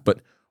explain that. But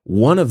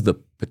one of the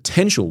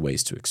potential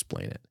ways to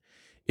explain it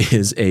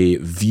is a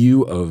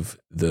view of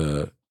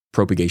the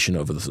propagation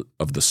of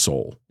the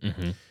soul.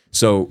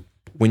 So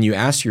when you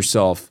ask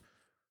yourself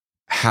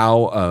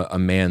how a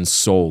man's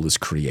soul is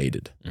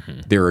created,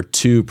 there are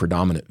two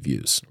predominant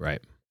views. Right.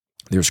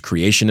 There's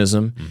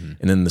creationism,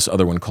 and then this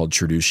other one called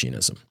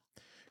Traducianism.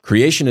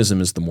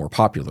 Creationism is the more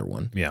popular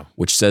one,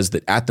 which says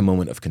that at the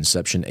moment of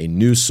conception, a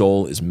new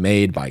soul is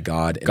made by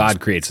God. And God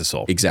creates a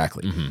soul.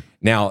 Exactly.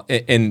 Now,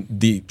 and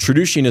the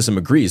Traducianism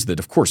agrees that,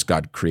 of course,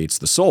 God creates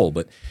the soul,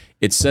 but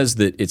it says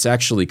that it's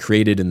actually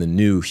created in the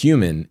new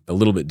human a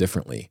little bit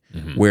differently,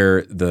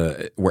 where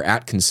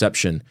at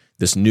conception,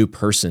 this new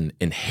person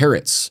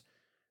inherits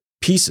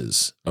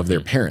pieces of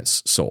their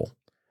parents' soul.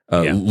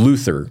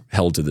 Luther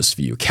held to this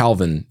view.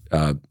 Calvin,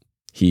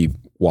 he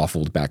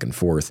waffled back and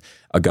forth.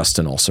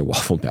 Augustine also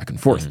waffled back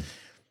and forth.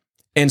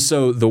 And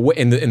so the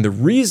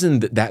reason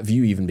that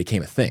view even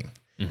became a thing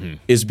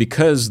is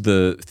because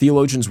the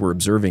theologians were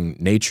observing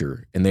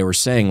nature, and they were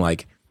saying,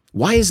 like,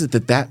 why is it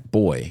that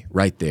boy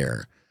right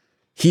there,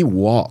 he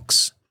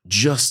walks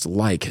just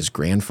like his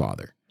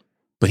grandfather,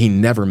 but he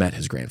never met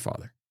his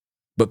grandfather?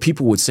 But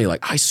people would say,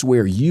 like, I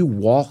swear you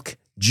walk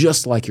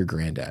just like your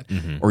granddad,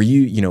 or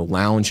you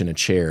lounge in a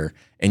chair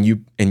and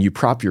you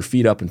prop your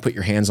feet up and put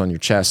your hands on your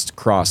chest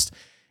crossed,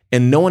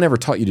 and no one ever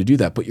taught you to do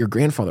that, but your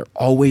grandfather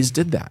always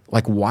did that.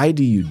 Like, why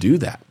do you do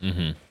that?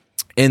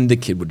 And the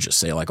kid would just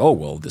say, like, oh,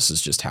 well, this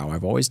is just how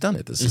I've always done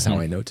it. This is how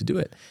I know to do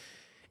it.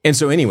 And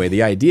so anyway,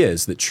 the idea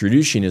is that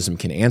Traducianism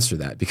can answer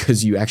that,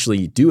 because you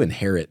actually do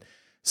inherit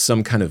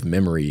some kind of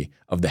memory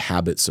of the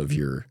habits of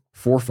your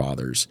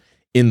forefathers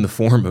in the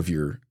form of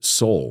your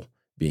soul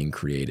being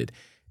created.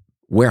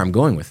 Where I'm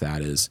going with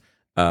that is,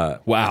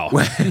 wow.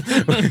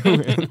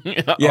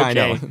 Yeah, I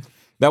know.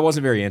 That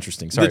wasn't very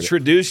interesting. Sorry. The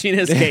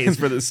Traducianist case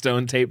for the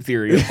stone tape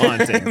theory of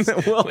hauntings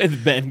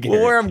with Ben Garrett.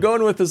 Well, where I'm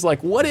going with is,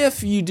 like, what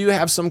if you do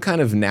have some kind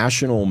of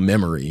national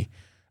memory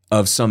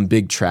of some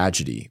big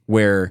tragedy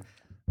where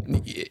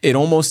it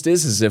almost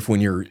is as if when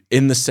you're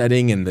in the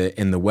setting and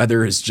the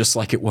weather is just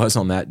like it was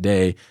on that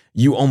day,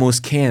 you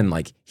almost can,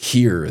 like,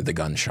 hear the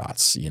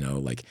gunshots,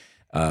 like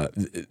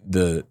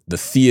the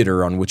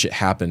theater on which it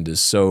happened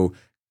is so,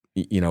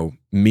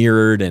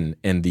 mirrored,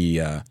 and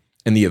the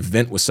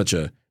event was such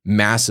a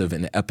massive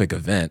and epic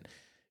event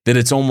that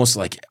it's almost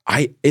like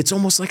I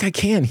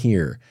can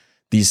hear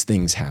these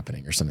things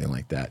happening or something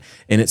like that.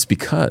 And it's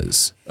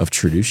because of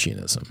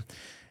Traducianism.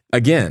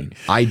 Again,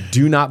 I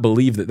do not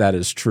believe that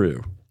is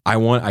true.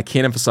 I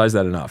can't emphasize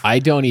that enough. I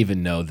don't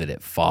even know that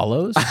it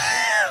follows.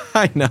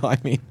 I know. I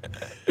mean,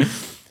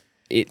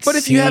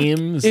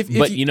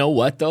 you know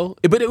what though?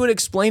 But it would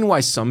explain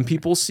why some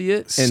people see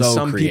it and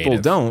some people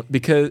don't,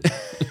 because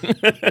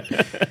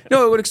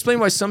no, it would explain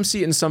why some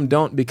see it and some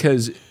don't,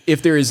 because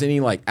if there is any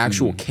like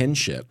actual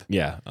kinship,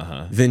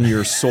 then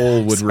your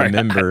soul would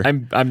remember.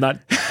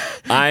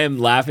 I am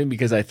laughing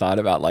because I thought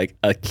about like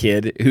a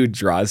kid who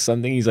draws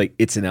something. He's like,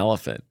 it's an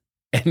elephant,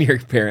 and your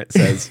parent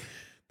says,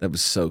 that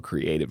was so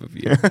creative of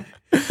you.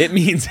 It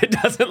means it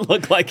doesn't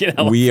look like an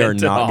elephant. We are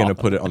not going to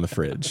put it on the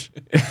fridge.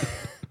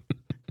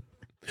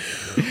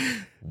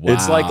 Wow.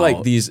 It's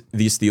like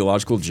these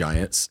theological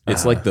giants.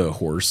 It's like the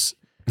horse.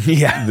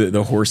 Yeah.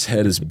 The horse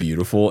head is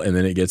beautiful, and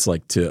then it gets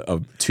like to a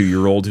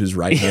 2-year-old who's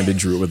right-handed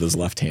drew it with his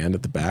left hand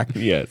at the back.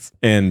 Yes.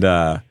 And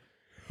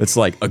it's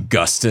like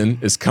Augustine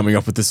is coming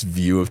up with this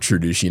view of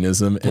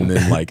Traducianism, and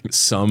then like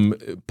some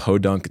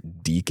podunk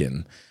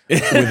deacon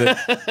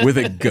with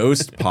a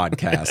ghost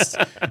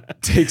podcast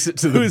takes it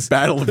to the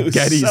Battle of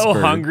Gettysburg. So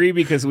hungry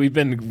because we've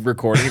been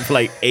recording for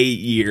like 8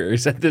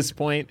 years at this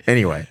point.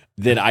 Anyway,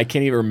 that I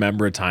can't even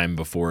remember a time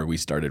before we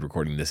started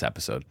recording this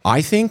episode.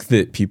 I think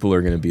that people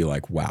are going to be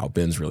like, "Wow,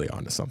 Ben's really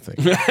onto something,"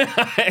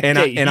 and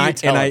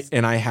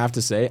I have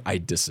to say, I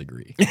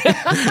disagree.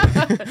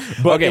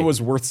 But it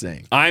was worth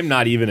saying. I'm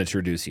not even a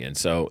Traducian,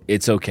 so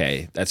it's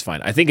okay. That's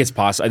fine. I think it's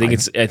possible.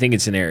 I think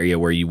it's an area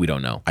where we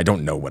don't know. I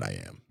don't know what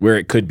I am. Where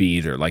it could be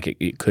either. Like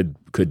it could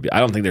be. I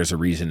don't think there's a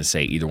reason to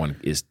say either one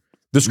is.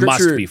 The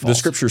scripture, must be false. The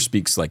scripture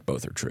speaks like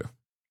both are true.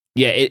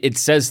 Yeah, it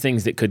says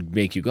things that could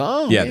make you go,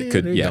 oh, yeah, it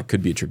could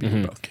be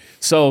attributed to both.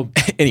 So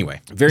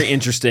anyway, very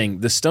interesting.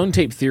 The stone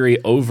tape theory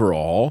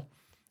overall,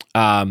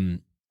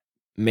 man,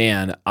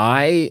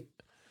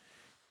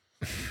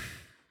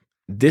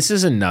 this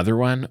is another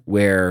one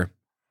where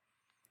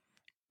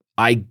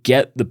I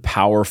get the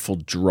powerful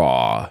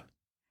draw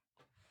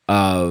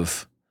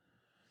of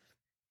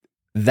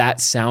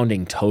that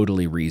sounding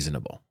totally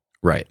reasonable.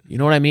 Right. You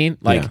know what I mean?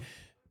 Like Yeah.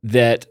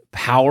 that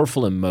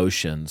powerful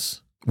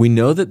emotions. We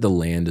know that the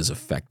land is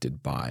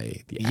affected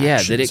by the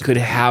actions. That it could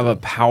have a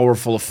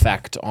powerful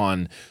effect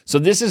on. So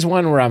this is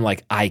one where I'm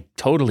like, I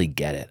totally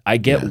get it. I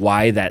get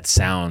why that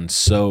sounds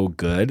so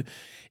good.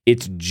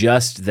 It's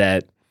just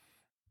that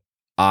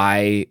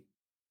I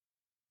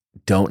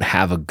don't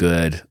have a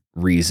good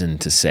reason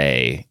to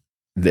say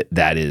that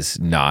that is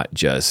not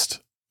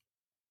just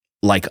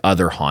like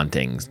other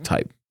hauntings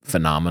type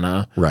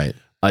phenomena. Right.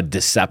 A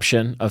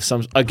deception of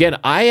some. Again,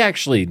 I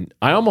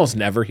almost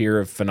never hear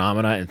of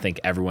phenomena and think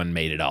everyone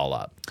made it all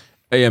up.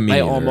 Yeah, me I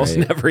either. almost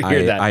never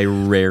hear that. I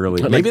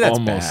rarely. Maybe that's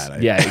almost,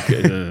 bad. Yeah. It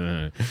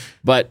could,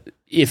 but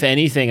if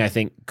anything, I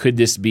think, could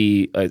this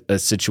be a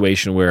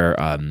situation where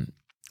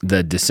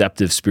the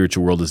deceptive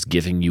spiritual world is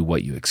giving you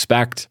what you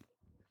expect?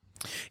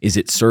 Is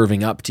it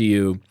serving up to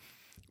you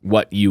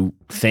what you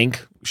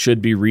think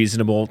should be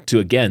reasonable to,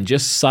 again,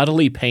 just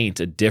subtly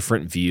paint a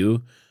different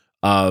view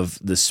of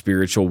the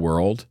spiritual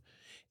world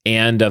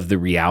and of the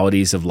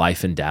realities of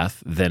life and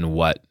death than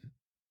what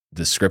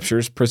the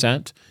scriptures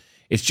present?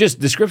 It's just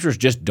the scriptures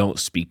just don't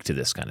speak to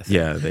this kind of thing.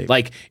 Yeah,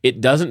 like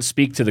it doesn't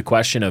speak to the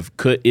question of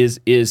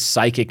is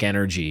psychic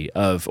energy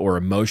or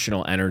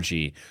emotional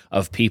energy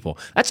of people.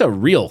 That's a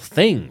real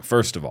thing,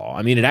 first of all.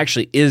 I mean, it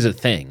actually is a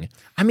thing.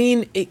 I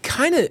mean, it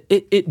kind of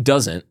it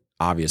doesn't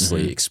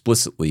obviously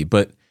explicitly,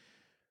 but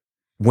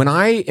when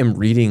I am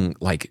reading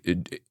like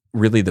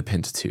really the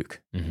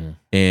Pentateuch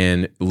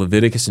and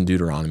Leviticus and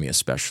Deuteronomy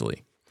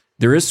especially,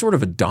 there is sort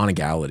of a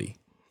donegality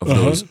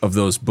of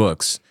those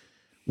books,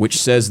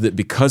 which says that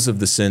because of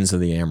the sins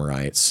of the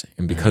Amorites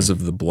and because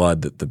of the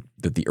blood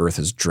that the earth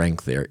has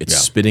drank there, it's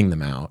spitting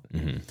them out.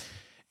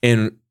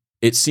 And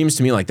it seems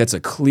to me like that's a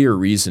clear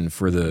reason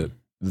for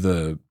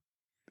the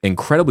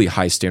incredibly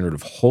high standard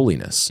of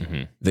holiness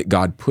that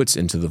God puts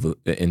into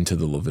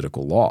the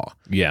Levitical law.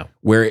 Yeah.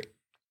 Where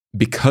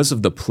because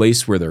of the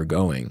place where they're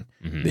going,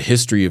 the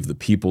history of the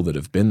people that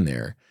have been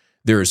there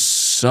is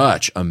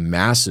such a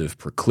massive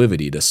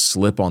proclivity to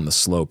slip on the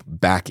slope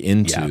back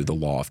into the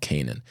law of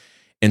Canaan.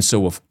 And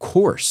so, of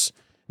course,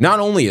 not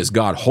only is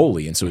God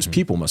holy, and so his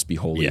people must be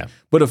holy,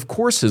 but of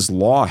course his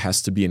law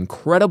has to be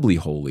incredibly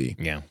holy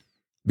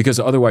because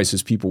otherwise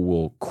his people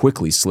will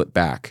quickly slip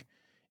back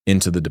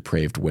into the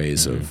depraved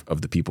ways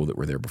of the people that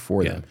were there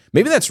before them.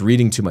 Maybe that's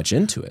reading too much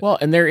into it. Well,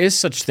 and there is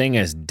such thing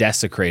as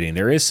desecrating.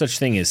 There is such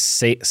thing as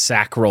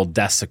sacral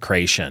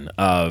desecration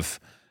of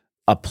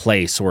a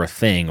place or a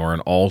thing or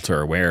an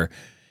altar where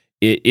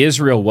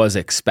Israel was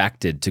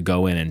expected to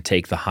go in and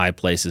take the high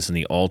places and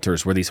the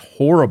altars where these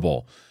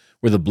horrible,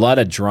 where the blood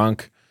had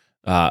drunk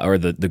or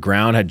the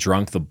ground had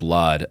drunk the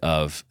blood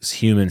of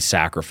human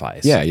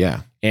sacrifice.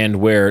 Yeah. And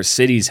where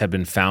cities have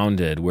been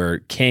founded, where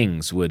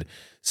kings would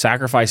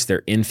sacrifice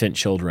their infant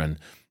children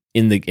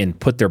and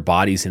put their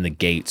bodies in the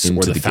gates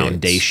or the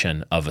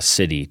foundation of a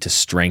city to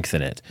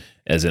strengthen it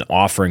as an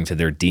offering to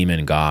their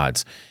demon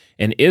gods.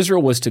 And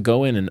Israel was to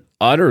go in and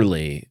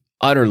utterly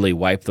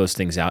wipe those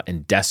things out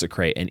and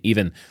desecrate and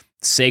even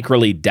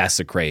sacrally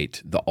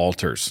desecrate the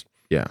altars.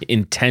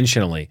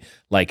 Intentionally.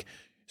 Like,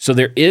 so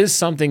there is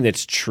something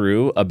that's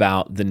true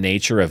about the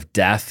nature of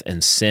death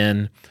and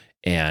sin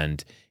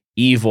and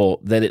evil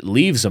that it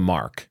leaves a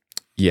mark.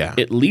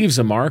 It leaves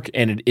a mark,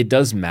 and it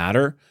does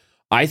matter.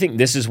 I think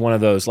this is one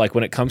of those, like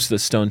when it comes to the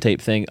stone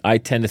tape thing, I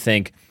tend to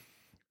think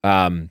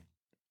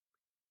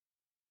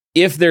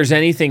if there's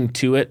anything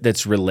to it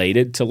that's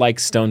related to like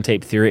stone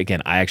tape theory,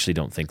 again, I actually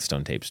don't think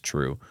stone tape's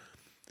true.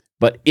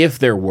 But if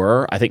there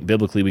were, I think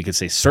biblically we could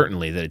say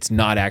certainly that it's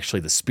not actually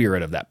the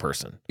spirit of that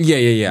person.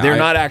 Yeah. They're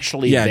not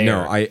actually there.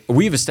 No,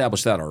 we've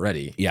established that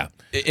already. Yeah.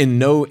 In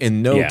no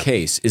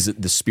case is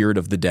it the spirit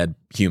of the dead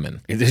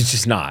human. It's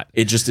just not.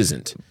 It just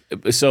isn't.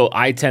 So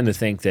I tend to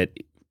think that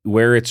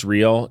where it's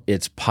real,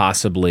 it's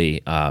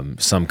possibly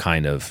some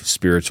kind of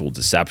spiritual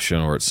deception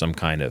or it's some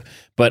kind of,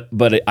 but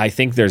I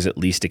think there's at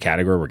least a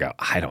category where we go,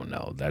 I don't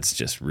know. That's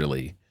just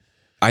really.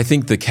 I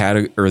think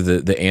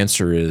the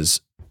answer is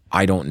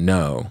I don't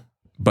know,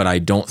 but I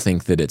don't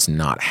think that it's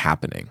not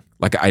happening.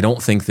 Like I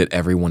don't think that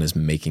everyone is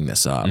making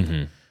this up.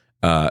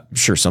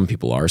 Sure, some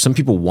people are. Some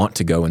people want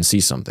to go and see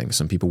something.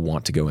 Some people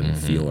want to go and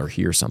feel or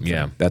hear something.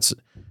 Yeah. That's,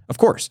 of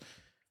course.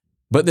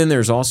 But then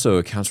there's also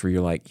accounts where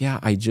you're like,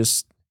 I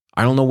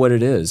don't know what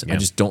it is. I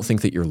just don't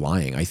think that you're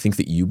lying. I think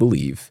that you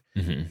believe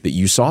that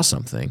you saw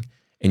something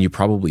and you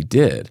probably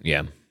did.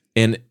 Yeah.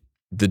 And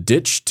the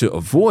ditch to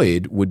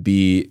avoid would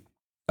be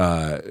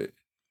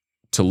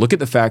to look at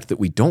the fact that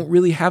we don't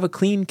really have a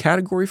clean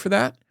category for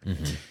that.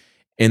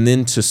 And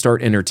then to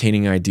start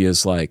entertaining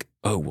ideas like,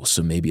 oh, well,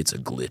 so maybe it's a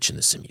glitch in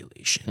the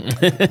simulation.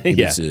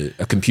 Maybe it's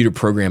a computer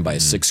program by a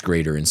sixth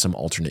grader in some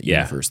alternate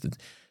universe.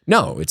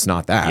 No, it's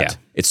not that. Yeah.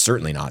 It's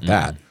certainly not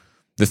that.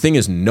 The thing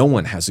is, no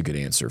one has a good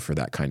answer for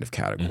that kind of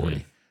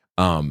category.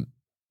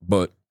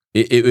 But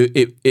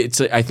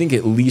it's I think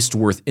at least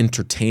worth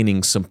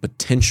entertaining some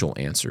potential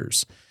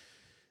answers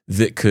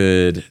that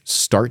could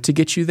start to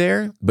get you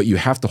there, but you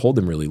have to hold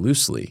them really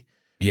loosely.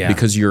 Yeah.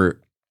 Because you're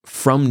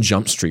from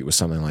Jump Street with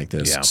something like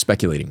this, Yeah.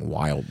 speculating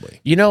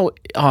wildly. You know,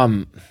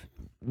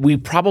 we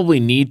probably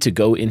need to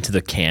go into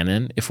the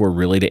canon if we're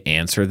really to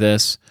answer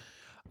this,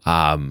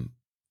 and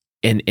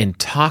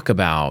talk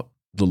about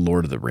the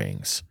Lord of the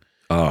Rings.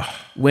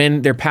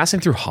 When they're passing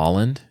through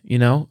Holland,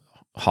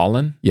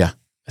 Holland, Yeah.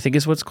 I think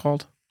is what it's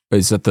called.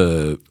 Is that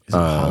the Is it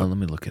Holland? Let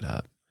me look it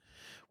up.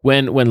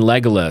 When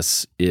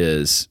Legolas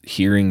is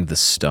hearing the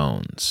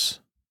stones,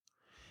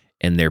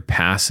 and they're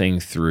passing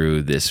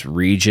through this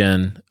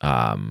region,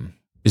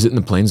 is it in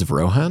the plains of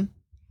Rohan?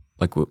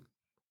 Like what?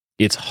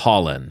 it's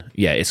Holland.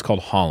 Yeah, it's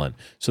called Holland.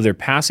 So they're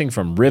passing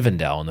from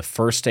Rivendell in the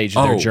first stage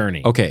of their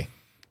journey. Okay.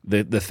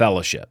 The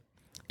Fellowship.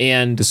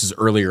 And This is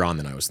earlier on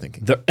than I was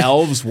thinking. the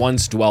elves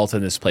once dwelt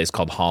in this place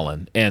called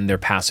Holland, and they're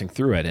passing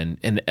through it.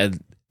 And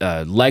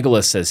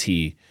Legolas says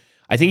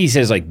I think he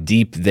says like,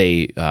 deep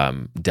they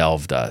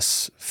delved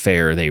us,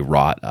 fair they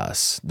wrought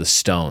us. The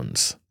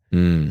stones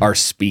are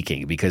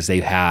speaking because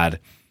they've had,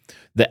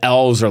 the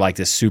elves are like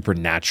this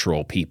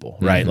supernatural people,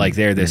 right? Like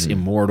they're this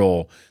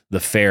immortal, the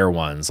fair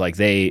ones. Like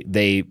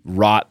they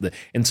wrought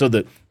and so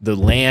the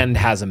land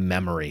has a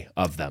memory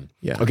of them.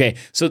 Yeah. Okay.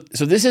 So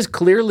this is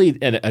clearly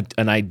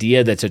an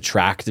idea that's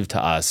attractive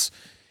to us.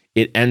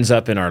 It ends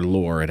up in our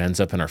lore. It ends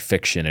up in our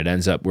fiction. It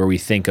ends up where we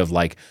think of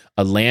like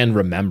a land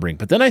remembering.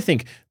 But then I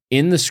think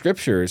in the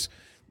scriptures,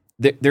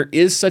 there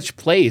is such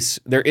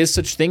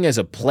thing as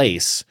a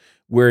place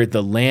where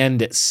the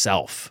land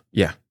itself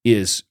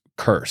is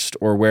cursed,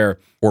 or where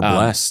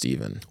blessed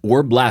even.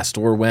 or blessed,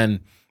 or when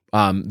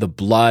the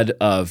blood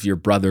of your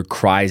brother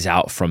cries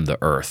out from the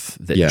earth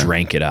that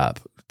drank it up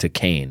to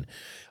Cain.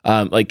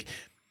 Like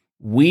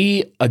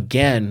we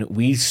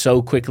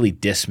so quickly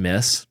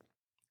dismiss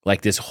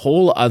like this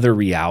whole other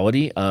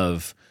reality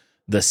of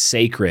the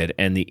sacred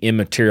and the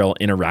immaterial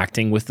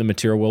interacting with the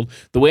material world.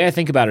 The way I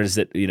think about it is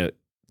that,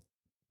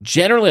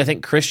 generally I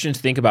think Christians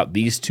think about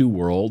these two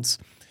worlds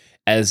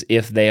as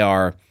if they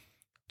are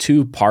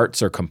two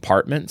parts or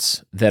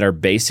compartments that are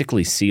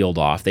basically sealed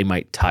off. They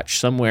might touch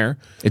somewhere.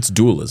 It's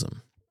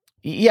dualism.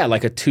 Yeah,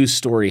 like a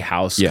 2-story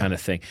house kind of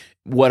thing.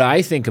 What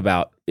I think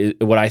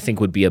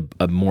would be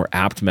a more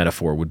apt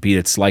metaphor would be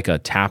it's like a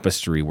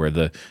tapestry where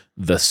the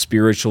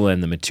spiritual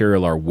and the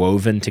material are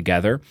woven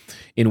together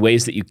in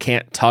ways that you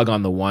can't tug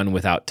on the one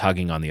without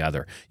tugging on the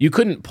other. You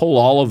couldn't pull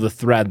all of the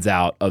threads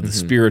out of the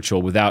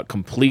spiritual without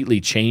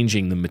completely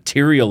changing the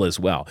material as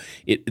well.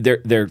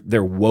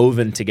 They're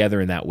woven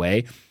together in that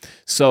way.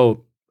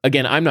 So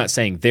again, I'm not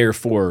saying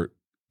therefore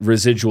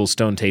residual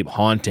stone tape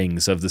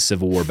hauntings of the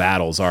Civil War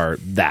battles are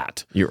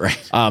that. You're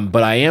right.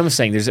 But I am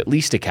saying there's at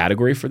least a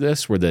category for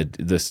this where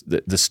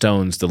the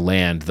stones, the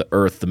land, the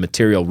earth, the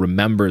material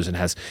remembers and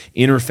has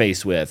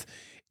interface with,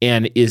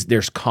 and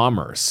there's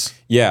commerce.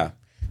 Yeah.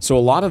 So a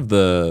lot of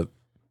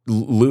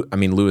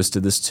Lewis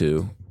did this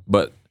too,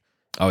 but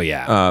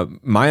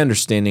my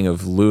understanding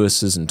of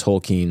Lewis's and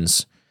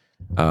Tolkien's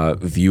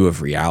view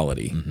of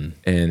reality,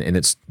 and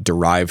it's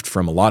derived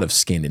from a lot of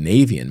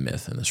Scandinavian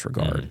myth in this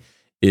regard,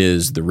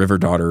 is the river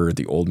daughter,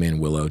 the old man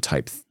willow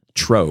type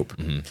trope,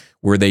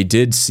 where they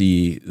did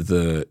see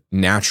the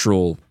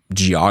natural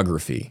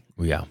geography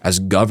as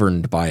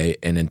governed by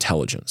an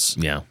intelligence.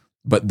 Yeah.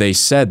 But they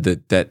said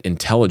that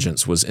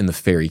intelligence was in the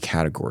fairy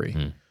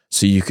category.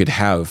 So you could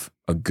have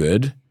a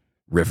good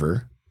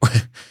river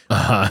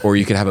or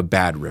you could have a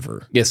bad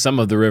river. Yeah, some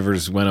of the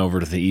rivers went over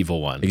to the evil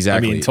one.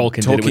 Exactly. I mean,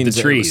 Tolkien did it with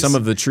the trees. Some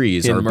of the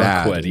trees are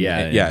Mirkwood,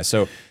 bad. Yeah.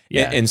 So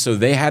and so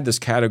they had this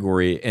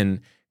category,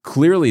 and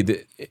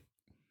clearly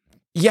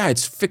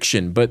it's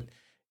fiction, but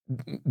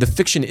the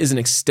fiction is an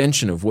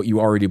extension of what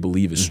you already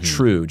believe is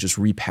true, just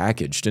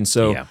repackaged. And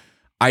so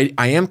I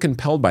am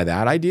compelled by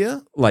that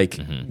idea. Like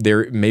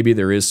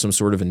there is some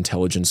sort of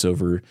intelligence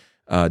over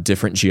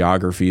different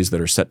geographies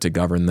that are set to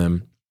govern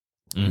them.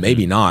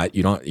 Maybe not.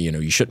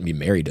 You shouldn't be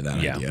married to that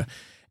idea.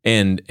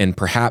 And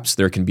perhaps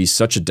there can be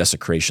such a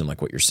desecration,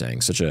 like what you're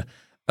saying, such a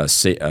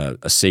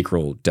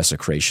sacral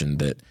desecration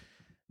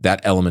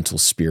that elemental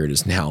spirit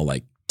is now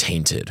like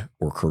tainted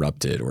or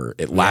corrupted, or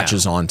it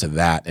latches onto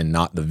that and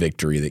not the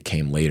victory that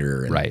came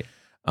later. And, right.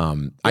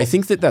 I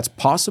think that's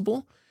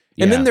possible.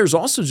 And then there's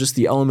also just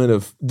the element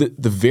of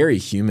the very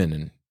human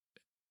and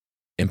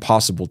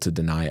impossible to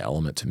deny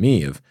element to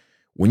me of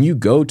when you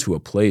go to a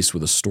place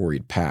with a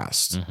storied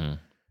past,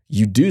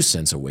 you do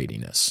sense a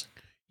weightiness.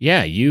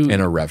 Yeah, and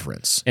a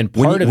reverence. And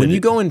when you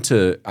go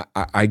into,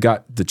 I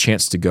got the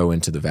chance to go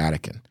into the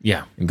Vatican.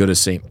 Yeah. And go to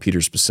St.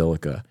 Peter's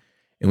Basilica.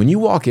 And when you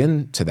walk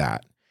into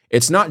that,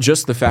 it's not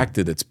just the fact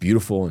that it's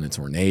beautiful and it's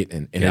ornate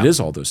and it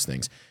is all those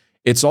things.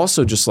 It's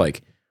also just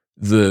like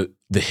the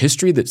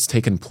history that's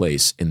taken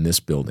place in this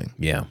building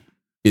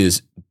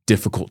is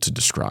difficult to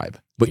describe.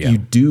 But you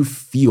do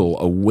feel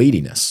a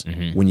weightiness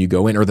when you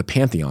go in, or the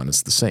Pantheon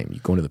is the same. You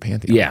go into the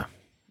Pantheon. Yeah.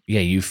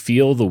 Yeah, you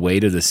feel the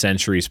weight of the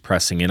centuries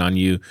pressing in on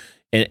you.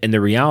 And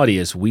the reality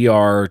is we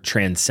are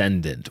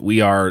transcendent.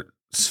 We are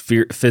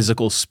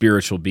physical,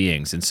 spiritual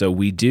beings. And so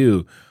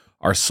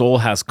our soul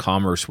has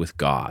commerce with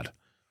God.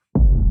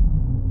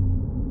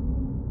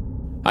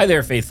 Hi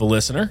there, faithful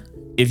listener.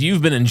 If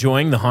you've been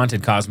enjoying the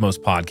Haunted Cosmos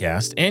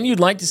podcast and you'd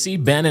like to see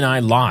Ben and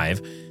I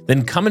live,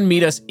 then come and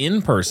meet us in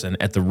person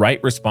at the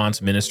Right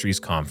Response Ministries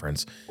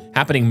Conference,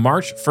 happening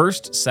March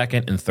 1st,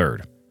 2nd, and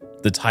 3rd.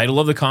 The title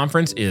of the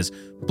conference is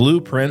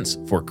Blueprints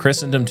for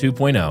Christendom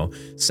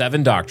 2.0,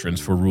 7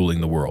 Doctrines for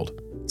Ruling the World.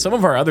 Some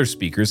of our other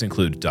speakers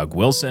include Doug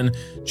Wilson,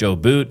 Joe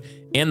Boot,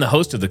 and the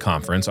host of the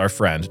conference, our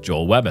friend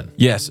Joel Webbin.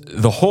 Yes,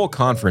 the whole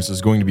conference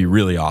is going to be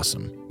really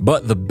awesome.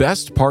 But the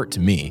best part to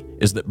me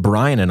is that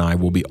Brian and I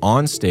will be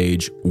on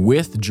stage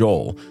with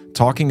Joel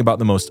talking about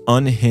the most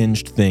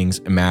unhinged things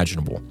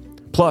imaginable.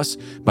 Plus,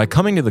 by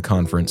coming to the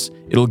conference,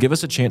 it'll give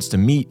us a chance to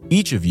meet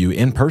each of you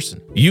in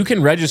person. You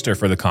can register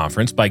for the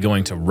conference by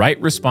going to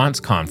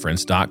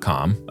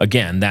rightresponseconference.com.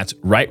 Again, that's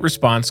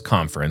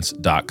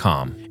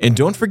rightresponseconference.com. And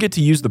don't forget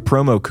to use the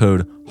promo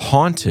code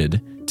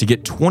HAUNTED to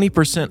get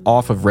 20%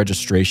 off of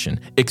registration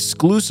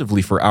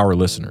exclusively for our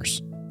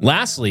listeners.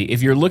 Lastly,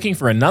 if you're looking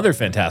for another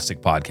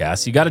fantastic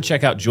podcast, you got to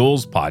check out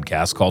Joel's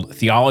podcast called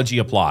Theology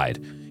Applied.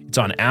 It's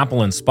on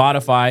Apple and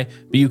Spotify,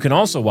 but you can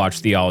also watch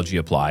Theology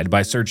Applied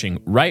by searching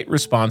Right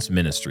Response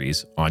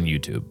Ministries on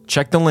YouTube.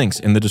 Check the links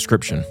in the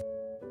description.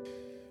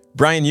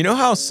 Brian, you know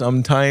how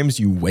sometimes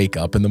you wake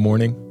up in the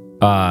morning?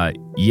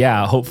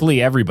 Yeah,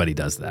 hopefully everybody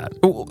does that.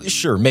 Well,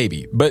 sure,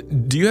 maybe.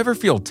 But do you ever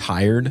feel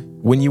tired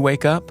when you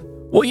wake up?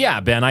 Well, yeah,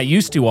 Ben, I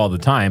used to all the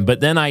time,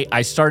 but then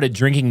I started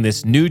drinking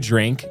this new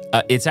drink.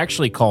 It's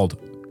actually called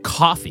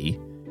coffee,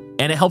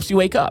 and it helps you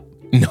wake up.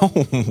 No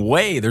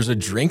way. There's a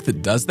drink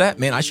that does that?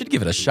 Man, I should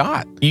give it a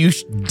shot. You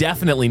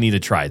definitely need to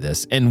try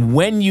this. And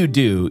when you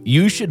do,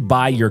 you should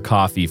buy your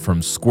coffee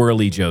from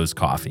Squirrely Joe's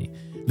Coffee.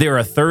 They're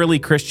a thoroughly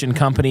Christian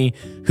company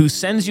who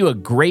sends you a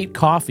great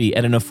coffee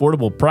at an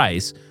affordable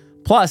price.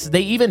 Plus,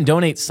 they even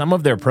donate some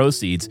of their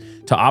proceeds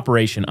to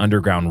Operation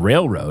Underground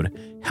Railroad,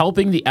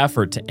 helping the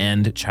effort to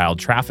end child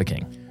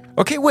trafficking.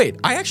 Okay, wait.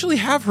 I actually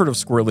have heard of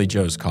Squirrely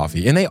Joe's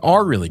Coffee, and they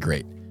are really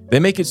great. They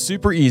make it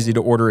super easy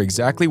to order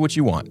exactly what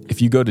you want. If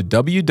you go to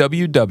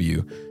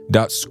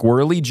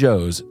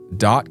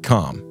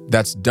www.squirrelyjoes.com,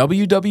 that's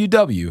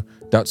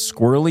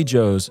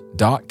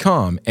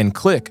www.squirrelyjoes.com, and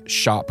click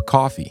Shop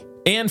Coffee.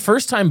 And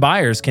first-time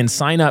buyers can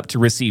sign up to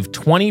receive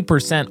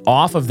 20%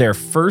 off of their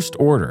first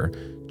order.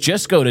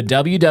 Just go to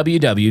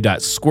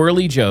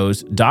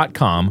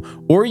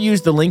www.squirrelyjoes.com or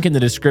use the link in the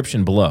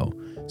description below.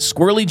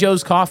 Squirrely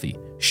Joe's Coffee.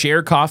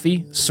 Share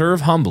coffee,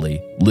 serve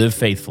humbly, live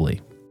faithfully.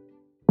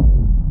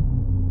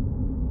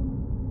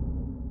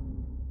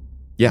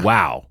 Yeah.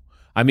 Wow.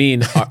 I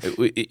mean,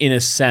 in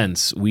a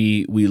sense,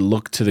 we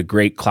look to the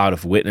great cloud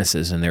of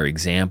witnesses and their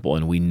example,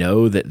 and we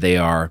know that they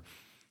are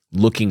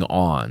looking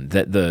on,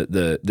 that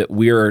that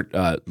we're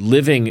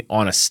living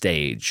on a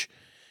stage,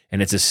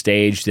 and it's a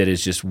stage that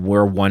is just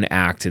we're one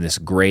act in this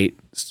great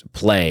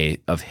play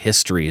of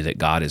history that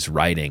God is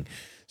writing.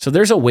 So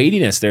there's a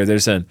weightiness there.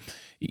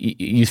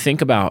 You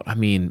think about, I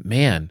mean,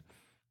 man,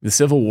 the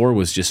Civil War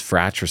was just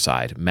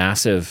fratricide,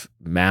 massive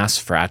mass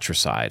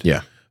fratricide.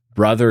 Yeah.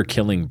 Brother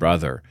killing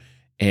brother,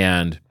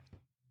 and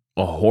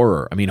a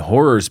horror. I mean,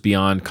 horrors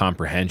beyond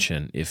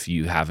comprehension if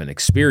you haven't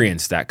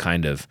experienced that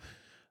kind of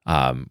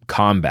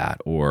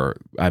combat, or,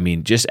 I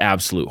mean, just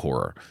absolute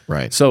horror.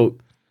 Right. So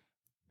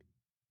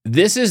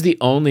this is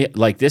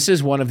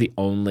one of the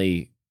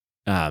only,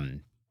 I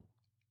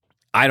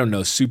don't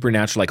know,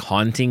 supernatural, like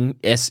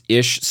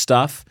haunting-ish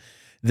stuff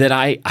that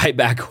I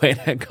back away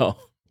and I go,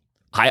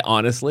 I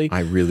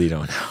really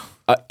don't know.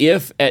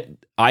 If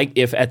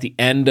at the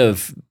end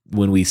of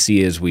when we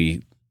see as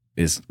we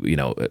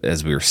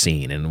were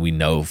seen and we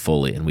know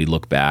fully and we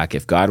look back,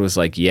 if God was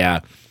like, yeah,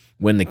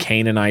 when the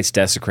Canaanites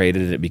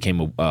desecrated it, it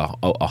became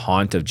a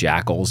haunt of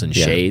jackals and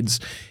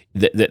shades,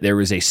 that there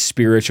was a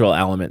spiritual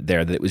element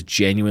there, that it was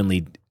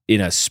genuinely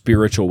in a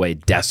spiritual way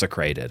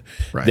desecrated.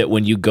 Right. That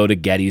when you go to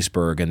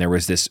Gettysburg and there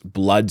was this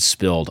blood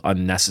spilled,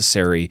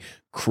 unnecessary,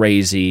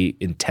 crazy,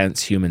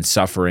 intense human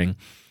suffering,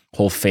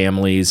 whole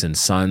families and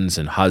sons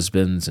and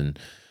husbands and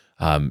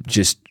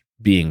just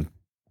being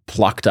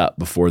plucked up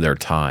before their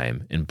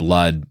time, and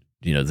blood,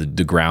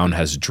 the ground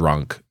has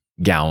drunk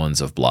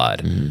gallons of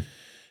blood. Mm-hmm.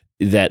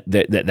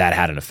 That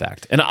had an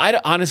effect. And I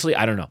honestly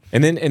don't know.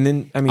 And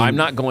then I mean, I'm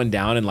not going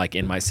down and like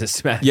in my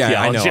systematic theology.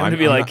 I know. I'm going to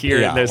be like, here,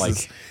 yeah, this like,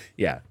 is,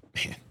 yeah.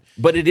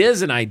 But it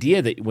is an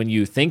idea that when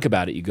you think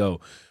about it, you go,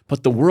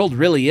 but the world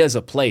really is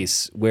a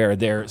place where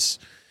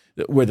the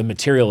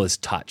material is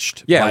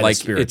touched. Yeah, by like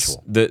the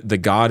spiritual. It's the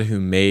God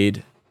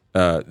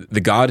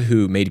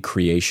who made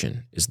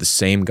creation is the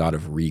same God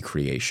of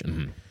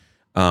recreation.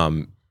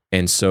 Mm-hmm.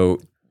 And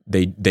so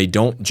they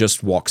don't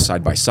just walk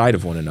side by side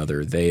of one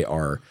another. They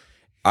are,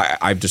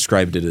 I've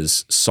described it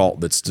as salt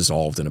that's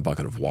dissolved in a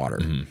bucket of water,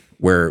 mm-hmm.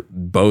 where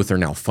both are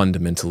now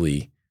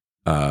fundamentally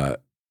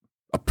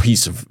a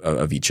piece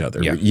of each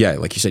other. Yeah,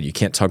 like you said, you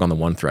can't tug on the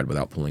one thread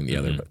without pulling the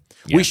other. But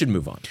we should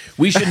move on.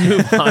 We should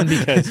move on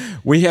because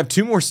we have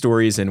 2 more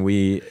stories, and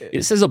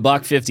it says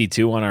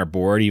 $1.52 on our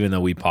board, even though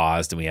we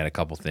paused and we had a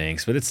couple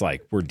things. But it's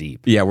like we're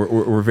deep. Yeah,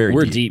 we're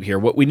very deep here.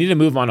 What we need to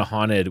move on to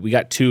haunted. We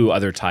got 2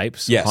 other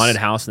types: yes. haunted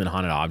house and then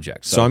haunted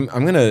object. So I'm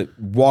gonna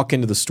walk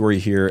into the story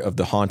here of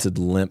the haunted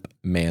Lemp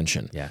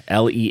Mansion. Yeah,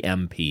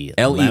 LEMP.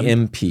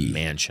 LEMP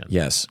Mansion.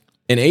 Yes.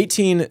 In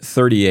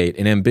 1838,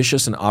 an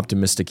ambitious and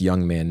optimistic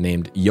young man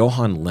named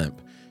Johann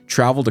Lemp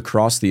traveled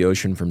across the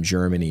ocean from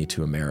Germany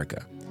to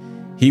America.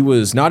 He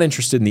was not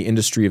interested in the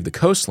industry of the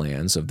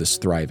coastlands of this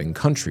thriving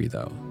country,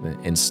 though.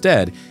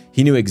 Instead,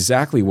 he knew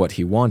exactly what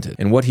he wanted,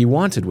 and what he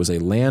wanted was a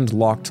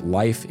landlocked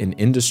life in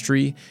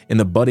industry in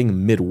the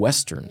budding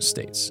Midwestern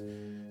states.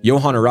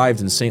 Johann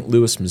arrived in St.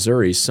 Louis,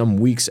 Missouri, some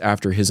weeks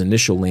after his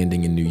initial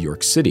landing in New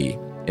York City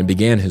and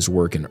began his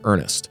work in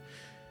earnest.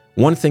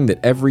 One thing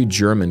that every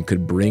German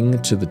could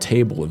bring to the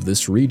table of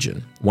this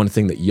region, one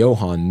thing that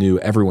Johann knew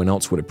everyone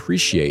else would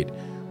appreciate,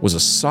 was a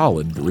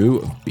solid brew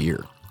of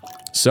beer.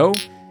 So,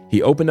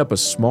 he opened up a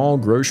small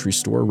grocery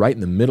store right in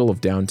the middle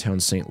of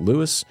downtown St.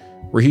 Louis,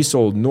 where he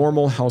sold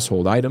normal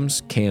household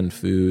items, canned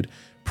food,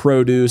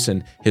 produce,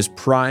 and his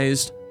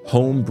prized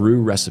home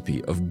brew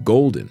recipe of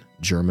golden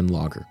German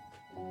lager.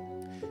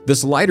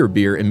 This lighter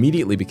beer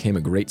immediately became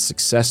a great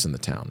success in the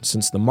town,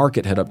 since the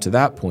market had up to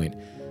that point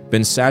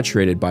been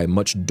saturated by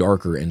much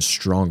darker and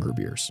stronger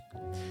beers.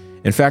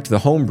 In fact, the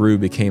home brew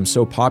became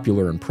so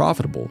popular and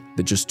profitable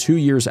that just 2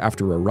 years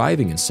after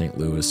arriving in St.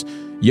 Louis,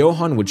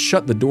 Johann would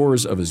shut the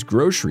doors of his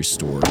grocery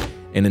store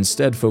and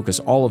instead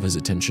focus all of his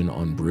attention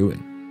on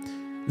brewing.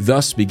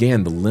 Thus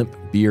began the Lemp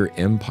beer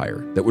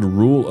empire that would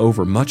rule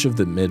over much of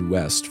the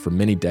Midwest for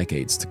many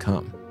decades to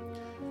come.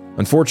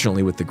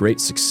 Unfortunately, with the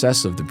great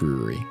success of the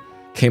brewery,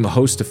 came a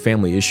host of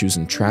family issues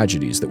and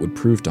tragedies that would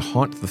prove to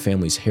haunt the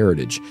family's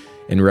heritage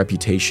and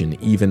reputation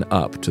even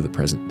up to the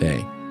present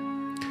day.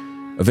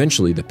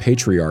 Eventually, the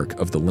patriarch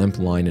of the Lemp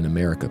line in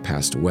America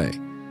passed away,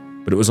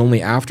 but it was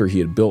only after he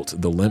had built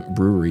the Lemp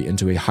Brewery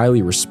into a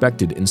highly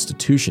respected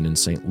institution in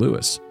St.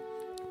 Louis.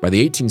 By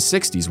the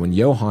 1860s, when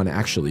Johann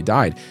actually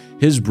died,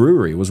 his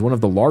brewery was one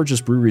of the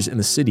largest breweries in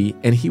the city,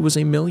 and he was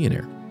a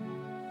millionaire.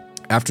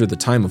 After the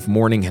time of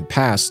mourning had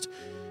passed,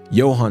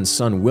 Johann's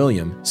son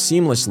William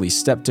seamlessly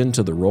stepped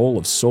into the role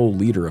of sole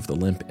leader of the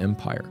Lemp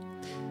Empire.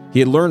 He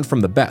had learned from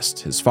the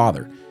best, his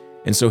father,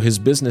 and so his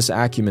business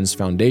acumen's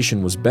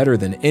foundation was better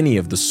than any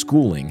of the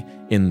schooling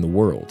in the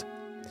world.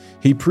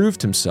 He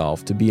proved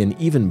himself to be an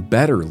even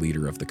better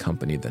leader of the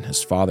company than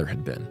his father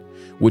had been,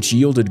 which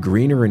yielded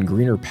greener and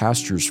greener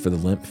pastures for the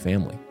Lemp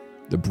family,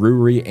 the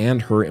brewery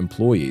and her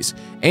employees,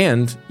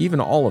 and even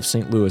all of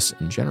St. Louis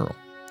in general.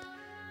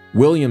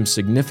 William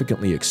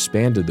significantly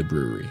expanded the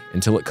brewery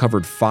until it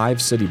covered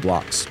 5 city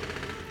blocks.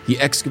 He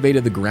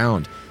excavated the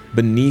ground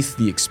beneath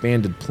the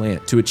expanded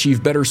plant to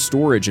achieve better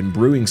storage and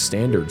brewing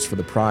standards for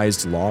the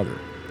prized lager.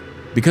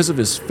 Because of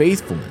his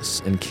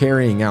faithfulness in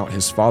carrying out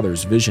his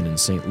father's vision in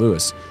St.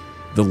 Louis,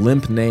 the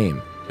Lemp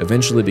name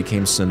eventually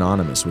became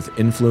synonymous with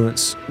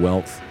influence,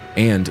 wealth,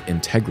 and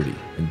integrity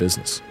in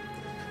business.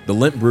 The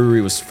Lemp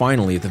Brewery was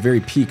finally at the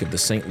very peak of the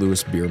St.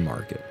 Louis beer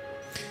market,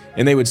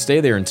 and they would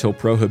stay there until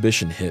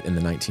Prohibition hit in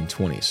the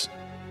 1920s.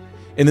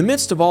 In the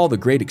midst of all the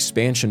great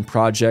expansion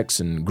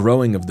projects and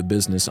growing of the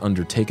business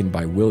undertaken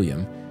by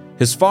William,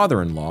 his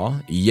father-in-law,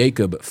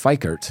 Jacob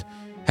Feikert,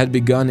 had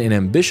begun an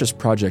ambitious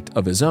project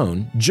of his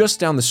own just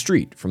down the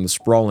street from the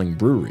sprawling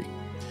brewery.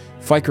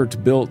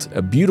 Feikert built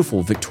a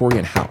beautiful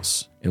Victorian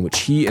house in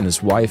which he and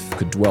his wife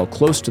could dwell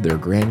close to their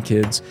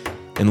grandkids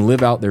and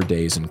live out their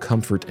days in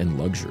comfort and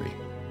luxury.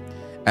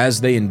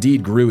 As they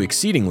indeed grew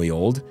exceedingly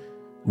old,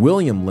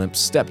 William Lemp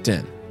stepped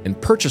in and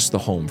purchased the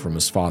home from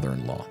his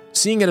father-in-law,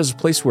 seeing it as a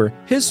place where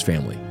his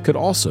family could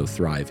also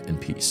thrive in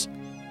peace.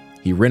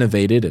 He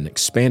renovated and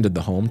expanded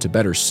the home to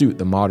better suit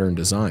the modern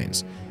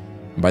designs.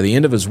 By the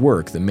end of his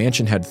work, the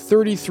mansion had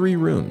 33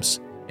 rooms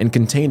and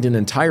contained an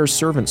entire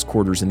servants'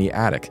 quarters in the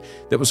attic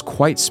that was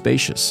quite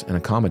spacious and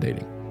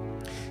accommodating.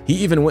 He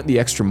even went the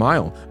extra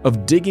mile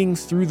of digging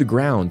through the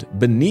ground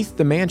beneath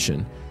the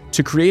mansion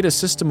to create a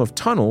system of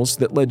tunnels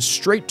that led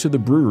straight to the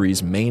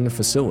brewery's main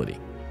facility.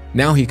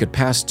 Now he could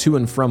pass to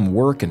and from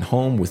work and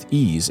home with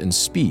ease and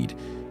speed,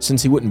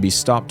 since he wouldn't be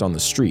stopped on the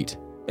street,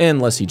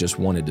 unless he just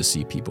wanted to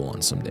see people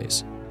on some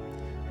days.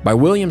 By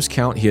William's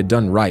count, he had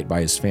done right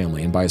by his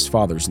family and by his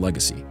father's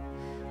legacy.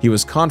 He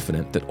was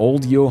confident that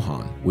old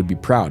Johann would be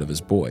proud of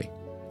his boy.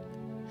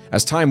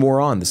 As time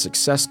wore on, the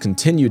success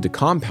continued to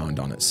compound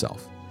on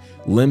itself.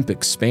 Lemp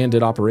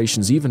expanded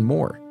operations even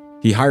more.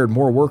 He hired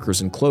more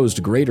workers and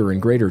closed greater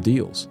and greater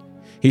deals.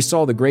 He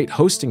saw the great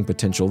hosting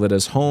potential that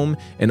his home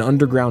and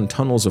underground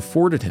tunnels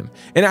afforded him,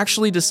 and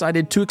actually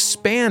decided to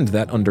expand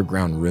that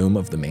underground room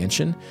of the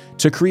mansion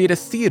to create a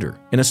theater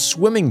and a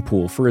swimming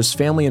pool for his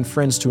family and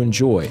friends to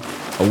enjoy,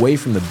 away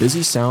from the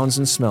busy sounds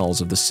and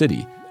smells of the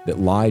city that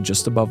lie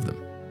just above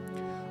them.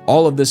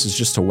 All of this is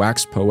just to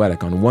wax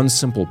poetic on one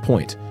simple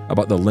point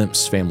about the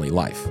Lemp's family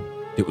life.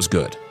 It was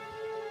good.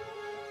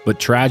 But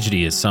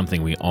tragedy is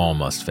something we all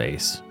must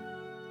face.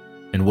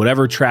 And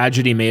whatever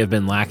tragedy may have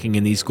been lacking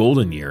in these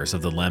golden years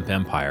of the Lemp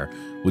Empire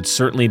would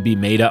certainly be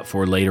made up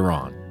for later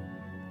on.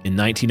 In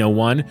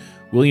 1901,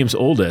 William's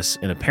oldest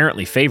and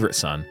apparently favorite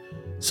son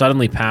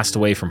suddenly passed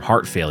away from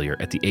heart failure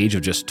at the age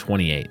of just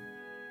 28.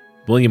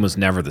 William was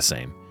never the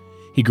same.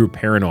 He grew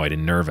paranoid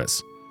and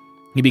nervous.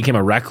 He became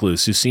a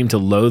recluse who seemed to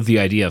loathe the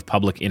idea of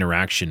public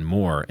interaction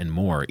more and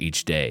more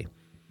each day.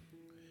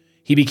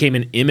 He became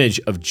an image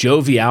of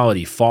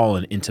joviality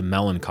fallen into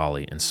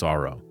melancholy and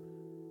sorrow.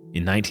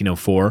 In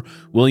 1904,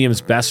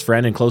 William's best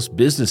friend and close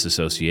business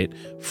associate,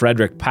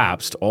 Frederick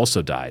Pabst,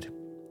 also died.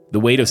 The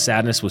weight of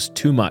sadness was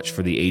too much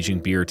for the aging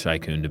beer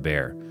tycoon to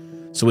bear.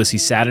 So as he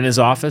sat in his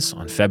office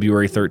on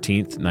February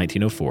 13th,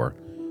 1904,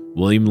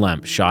 William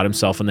Lemp shot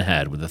himself in the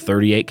head with a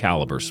 .38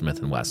 caliber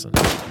Smith & Wesson.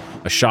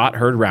 A shot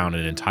heard round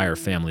an entire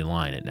family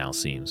line, it now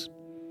seems.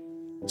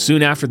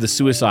 Soon after the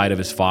suicide of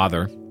his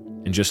father,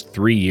 and just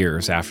 3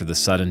 years after the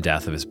sudden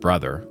death of his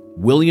brother,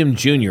 William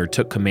Jr.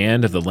 took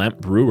command of the Lemp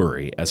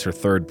Brewery as her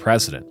third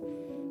president.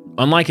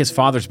 Unlike his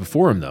fathers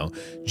before him, though,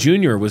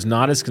 Jr. was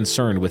not as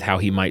concerned with how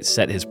he might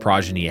set his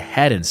progeny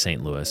ahead in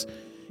St. Louis,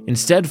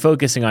 instead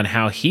focusing on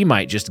how he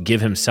might just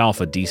give himself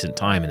a decent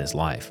time in his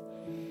life.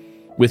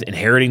 With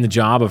inheriting the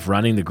job of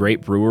running the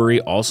great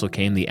brewery also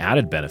came the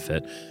added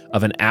benefit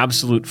of an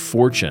absolute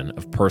fortune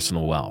of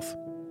personal wealth.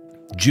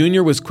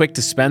 Jr. was quick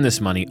to spend this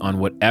money on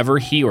whatever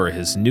he or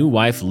his new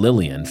wife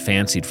Lillian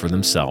fancied for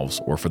themselves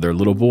or for their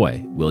little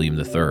boy, William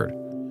III.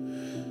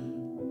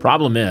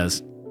 Problem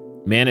is,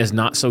 man is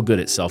not so good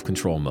at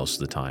self-control most of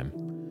the time.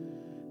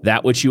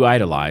 That which you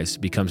idolize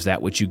becomes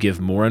that which you give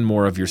more and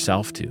more of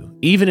yourself to,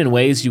 even in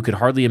ways you could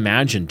hardly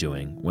imagine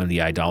doing when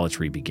the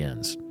idolatry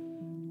begins.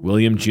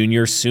 William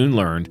Jr. soon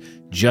learned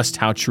just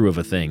how true of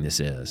a thing this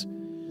is.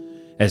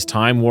 As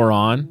time wore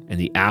on and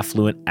the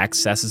affluent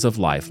excesses of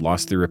life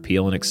lost their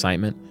appeal and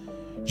excitement,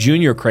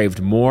 Jr. craved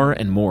more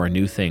and more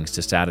new things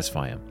to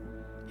satisfy him.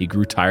 He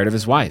grew tired of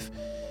his wife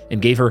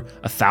and gave her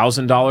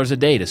 $1,000 a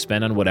day to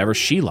spend on whatever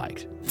she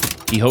liked.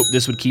 He hoped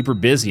this would keep her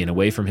busy and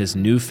away from his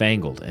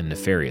newfangled and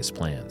nefarious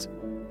plans.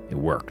 It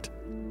worked.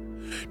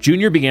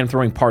 Jr. began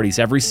throwing parties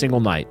every single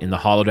night in the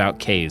hollowed-out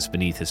caves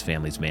beneath his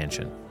family's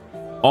mansion.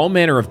 All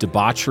manner of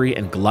debauchery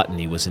and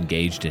gluttony was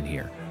engaged in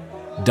here.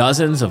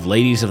 Dozens of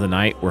ladies of the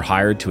night were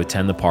hired to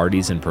attend the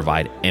parties and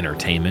provide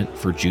entertainment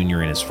for Jr.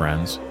 and his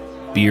friends.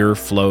 Beer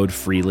flowed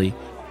freely,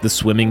 the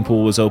swimming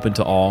pool was open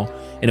to all,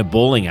 and a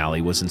bowling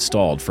alley was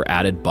installed for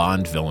added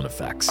Bond villain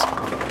effects.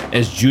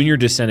 As Jr.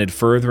 descended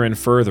further and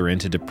further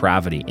into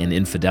depravity and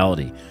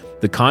infidelity,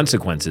 the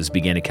consequences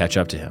began to catch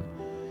up to him.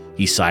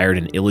 He sired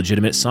an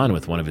illegitimate son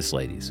with one of his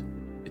ladies.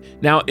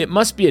 Now, it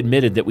must be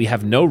admitted that we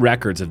have no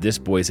records of this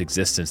boy's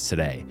existence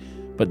today,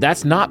 but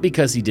that's not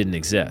because he didn't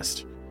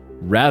exist.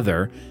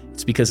 Rather,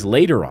 it's because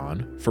later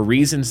on, for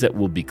reasons that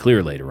will be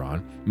clear later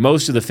on,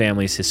 most of the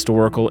family's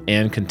historical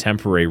and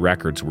contemporary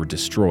records were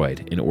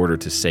destroyed in order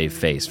to save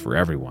face for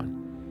everyone.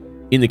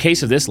 In the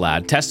case of this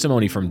lad,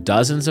 testimony from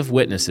dozens of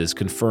witnesses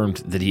confirmed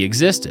that he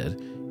existed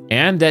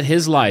and that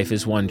his life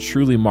is one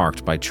truly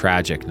marked by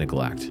tragic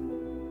neglect.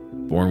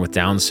 Born with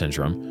Down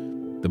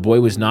syndrome, the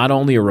boy was not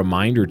only a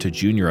reminder to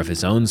Jr. of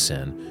his own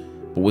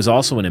sin, but was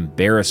also an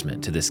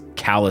embarrassment to this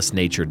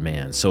callous-natured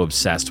man so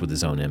obsessed with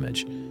his own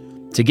image.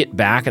 To get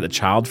back at the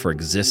child for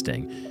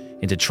existing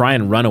and to try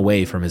and run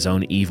away from his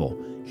own evil,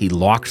 he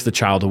locked the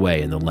child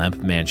away in the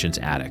Lemp Mansion's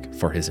attic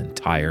for his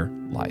entire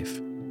life.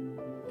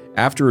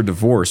 After a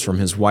divorce from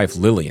his wife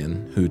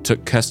Lillian, who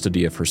took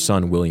custody of her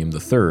son William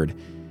III,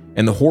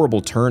 and the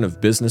horrible turn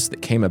of business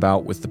that came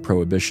about with the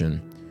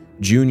Prohibition,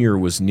 Jr.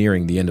 was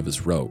nearing the end of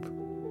his rope.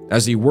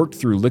 As he worked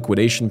through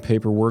liquidation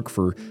paperwork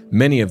for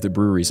many of the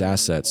brewery's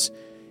assets,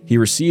 he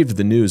received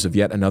the news of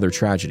yet another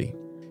tragedy.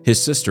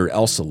 His sister,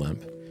 Elsa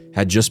Lemp,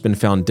 had just been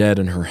found dead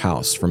in her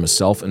house from a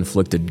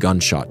self-inflicted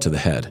gunshot to the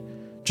head,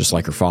 just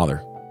like her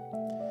father.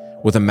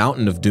 With a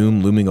mountain of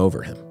doom looming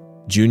over him,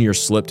 Jr.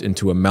 slipped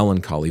into a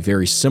melancholy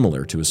very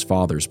similar to his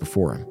father's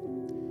before him.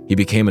 He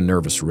became a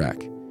nervous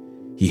wreck.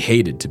 He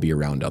hated to be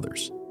around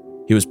others.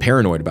 He was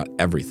paranoid about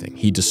everything.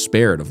 He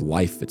despaired of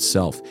life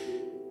itself,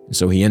 and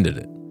so he ended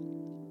it.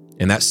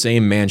 In that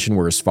same mansion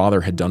where his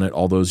father had done it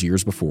all those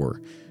years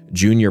before,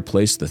 Jr.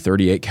 placed the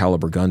 .38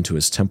 caliber gun to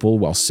his temple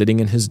while sitting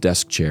in his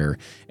desk chair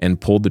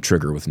and pulled the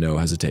trigger with no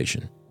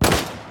hesitation.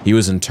 He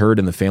was interred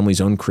in the family's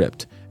own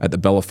crypt at the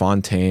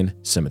Bellefontaine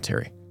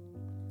Cemetery.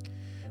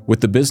 With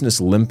the business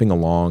limping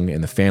along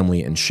and the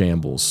family in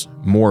shambles,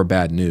 more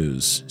bad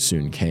news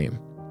soon came.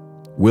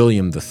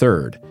 William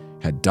III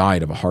had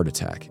died of a heart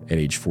attack at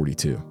age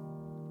 42.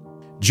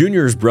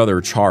 Jr.'s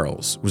brother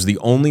Charles was the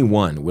only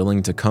one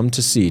willing to come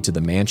to see to the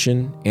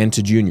mansion and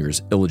to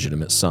Jr.'s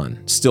illegitimate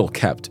son, still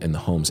kept in the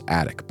home's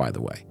attic, by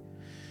the way.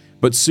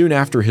 But soon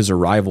after his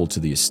arrival to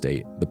the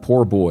estate, the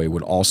poor boy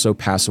would also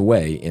pass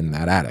away in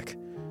that attic,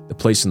 the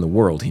place in the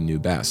world he knew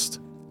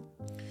best.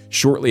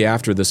 Shortly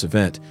after this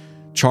event,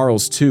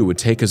 Charles too would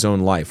take his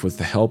own life with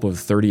the help of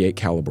a .38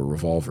 caliber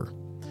revolver,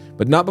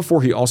 but not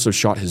before he also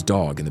shot his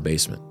dog in the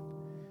basement.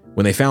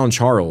 When they found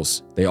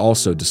Charles, they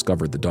also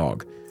discovered the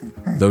dog.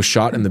 Though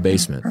shot in the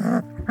basement,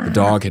 The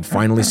dog had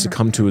finally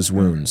succumbed to his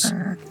wounds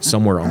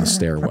somewhere on the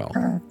stairwell,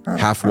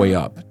 halfway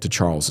up to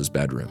Charles's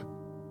bedroom.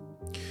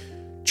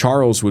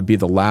 Charles would be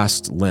the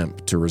last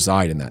Lemp to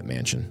reside in that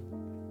mansion.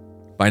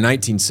 By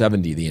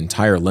 1970, the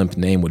entire Lemp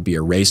name would be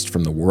erased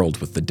from the world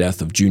with the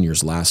death of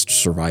Junior's last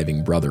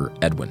surviving brother,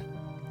 Edwin.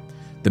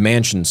 The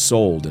mansion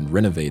sold and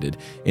renovated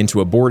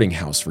into a boarding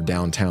house for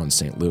downtown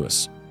St.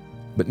 Louis.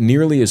 But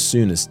nearly as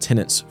soon as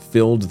tenants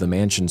filled the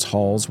mansion's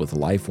halls with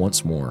life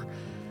once more,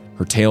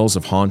 her tales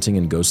of haunting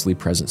and ghostly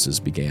presences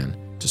began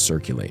to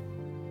circulate.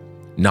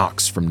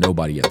 Knocks from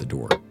nobody at the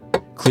door,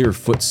 clear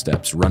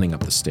footsteps running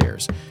up the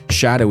stairs,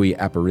 shadowy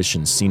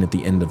apparitions seen at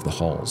the end of the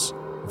halls,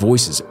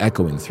 voices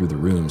echoing through the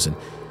rooms, and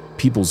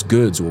people's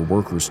goods or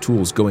workers'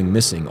 tools going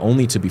missing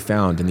only to be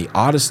found in the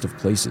oddest of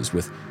places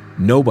with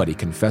nobody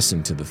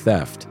confessing to the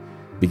theft,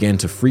 began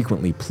to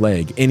frequently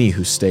plague any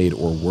who stayed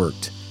or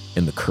worked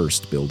in the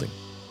cursed building.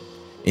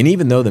 And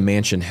even though the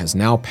mansion has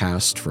now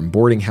passed from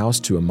boarding house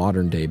to a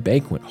modern-day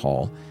banquet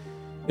hall,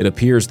 it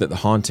appears that the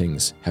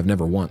hauntings have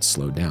never once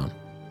slowed down.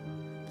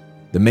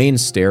 The main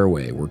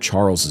stairway where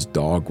Charles's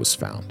dog was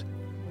found,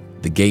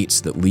 the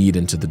gates that lead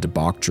into the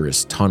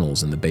debaucherous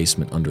tunnels in the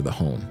basement under the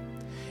home,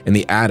 and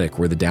the attic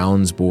where the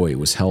Downs boy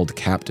was held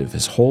captive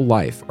his whole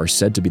life are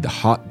said to be the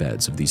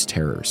hotbeds of these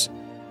terrors.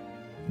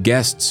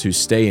 Guests who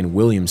stay in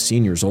William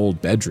Sr.'s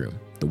old bedroom,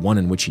 the one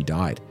in which he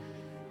died,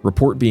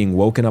 report being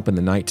woken up in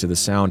the night to the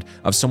sound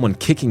of someone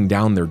kicking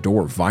down their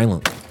door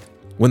violently.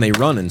 When they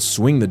run and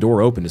swing the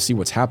door open to see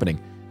what's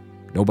happening,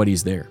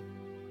 nobody's there.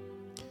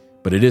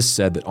 But it is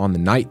said that on the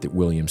night that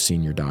William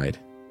Sr. died,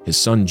 his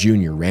son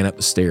Junior ran up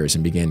the stairs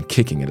and began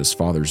kicking at his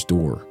father's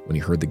door when he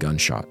heard the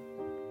gunshot.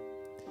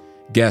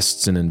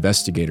 Guests and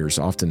investigators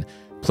often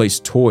place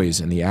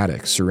toys in the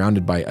attic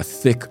surrounded by a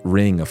thick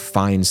ring of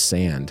fine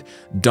sand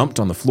dumped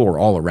on the floor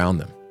all around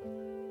them.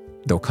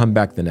 They'll come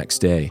back the next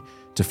day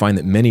to find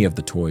that many of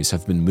the toys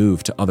have been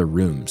moved to other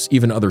rooms,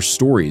 even other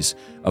stories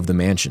of the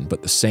mansion,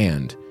 but the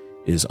sand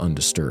is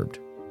undisturbed.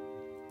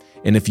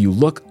 And if you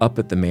look up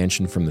at the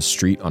mansion from the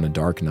street on a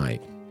dark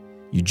night,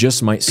 you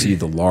just might see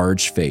the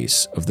large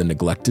face of the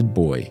neglected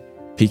boy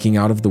peeking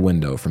out of the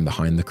window from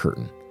behind the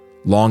curtain,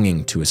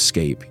 longing to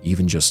escape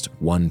even just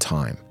one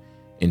time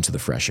into the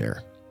fresh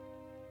air.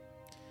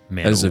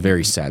 Man, that is a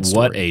very sad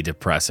story. What a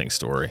depressing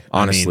story.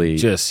 Honestly.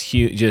 I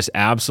mean, just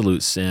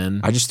absolute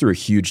sin. I just threw a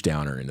huge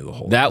downer into the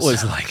whole That thing.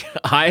 was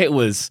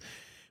like,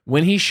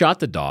 when he shot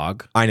the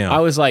dog, I know. I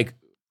was like,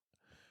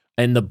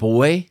 and the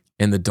boy?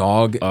 And the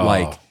dog,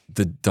 Oh.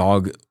 the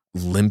dog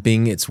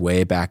limping its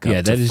way back up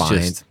Yeah, that to is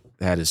find. just-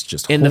 That is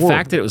just And horrible. the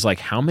fact that it was like,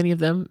 how many of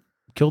them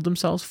killed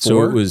themselves? 4?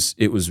 So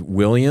it was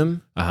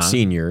William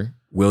Sr.,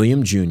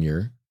 William Jr.,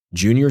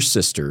 Junior's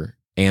sister,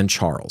 and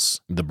Charles.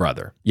 The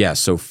brother. Yeah,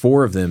 so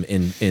 4 of them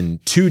in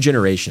 2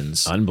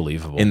 generations.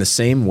 Unbelievable. In the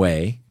same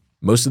way,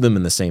 most of them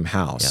in the same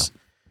house. Yeah.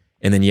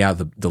 And then,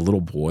 the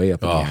little boy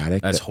up in the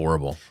attic. That's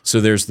horrible. So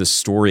there's this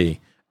story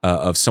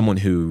of someone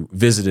who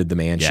visited the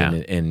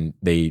mansion and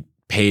they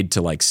paid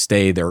to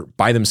stay there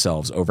by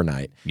themselves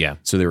overnight. Yeah.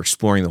 So they were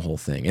exploring the whole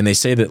thing. And they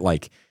say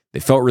that they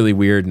felt really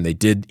weird and they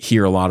did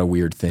hear a lot of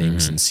weird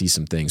things and see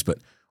some things. But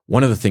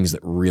one of the things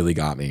that really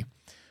got me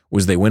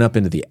was they went up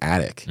into the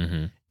attic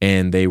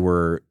and they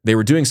were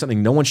doing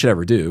something no one should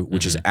ever do,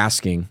 which is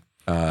asking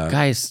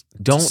guys,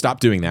 don't stop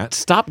doing that.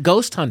 Stop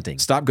ghost hunting.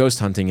 Stop ghost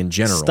hunting in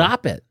general.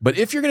 Stop it. But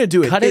if you're going to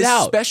do it, Cut it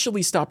out.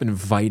 Especially stop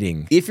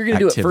inviting. If you're going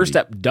to do it, first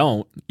step,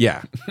 don't.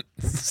 Yeah.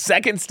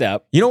 Second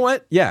step, you know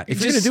what? Yeah.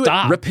 If you're going to do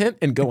stop. it, repent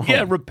and go home.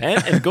 Yeah,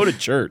 repent and go to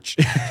church.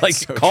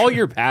 Call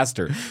your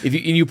pastor. If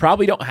you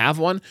probably don't have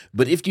one,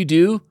 but if you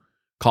do,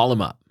 call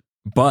him up.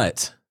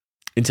 But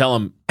and tell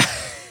him,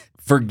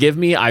 forgive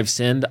me, I've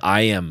sinned.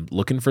 I am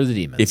looking for the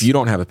demons. If you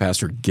don't have a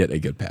pastor, get a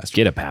good pastor.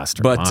 Get a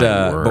pastor.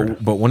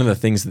 But one of the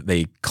things that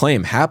they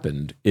claim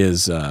happened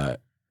is that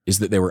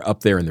they were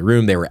up there in the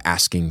room. They were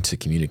asking to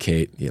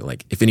communicate,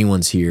 if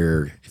anyone's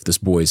here, if this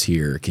boy's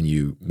here, can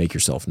you make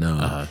yourself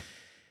known?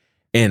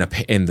 And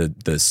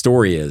the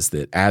story is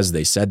that as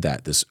they said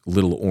that, this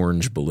little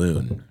orange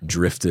balloon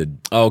drifted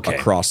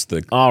across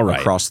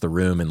the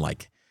room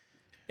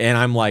and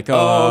I'm like,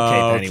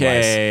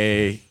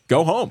 okay,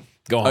 go home.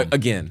 Go home.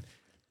 Again.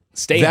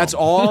 Stay That's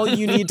home. all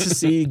you need to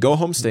see. Go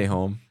home, stay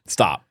home.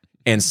 Stop.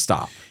 And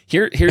stop.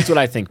 Here's what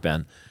I think,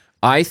 Ben.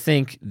 I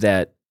think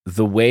that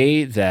the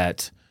way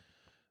that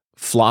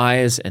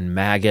flies and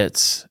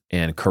maggots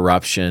and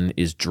corruption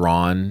is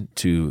drawn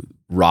to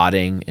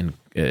rotting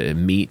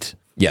and meat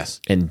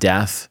and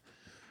death,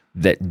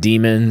 that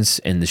demons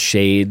and the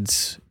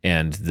shades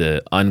and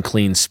the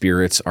unclean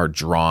spirits are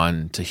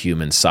drawn to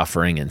human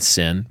suffering and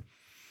sin.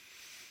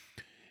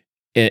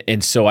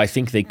 And so I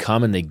think they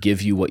come and they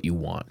give you what you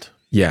want.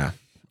 Yeah.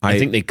 I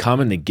think they come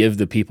and they give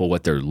the people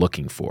what they're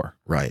looking for.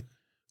 Right.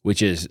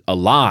 Which is a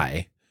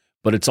lie,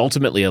 but it's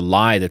ultimately a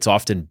lie that's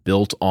often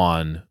built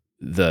on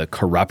the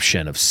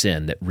corruption of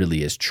sin that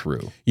really is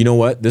true. You know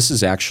what? This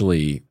is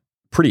actually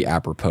pretty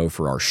apropos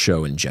for our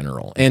show in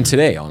general. And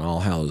today on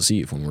All Hallows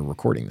Eve, when we're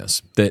recording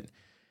this, that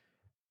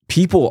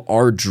people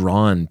are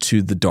drawn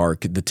to the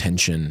dark, the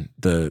tension,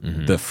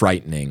 the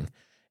frightening.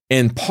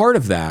 And part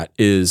of that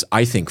is,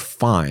 I think,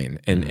 fine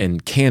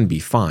and can be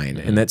fine.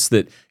 And that's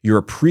that you're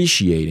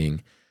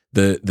appreciating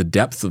the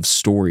depth of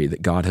story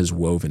that God has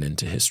woven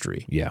into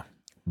history. Yeah.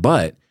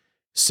 But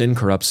sin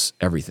corrupts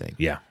everything.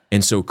 Yeah.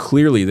 And so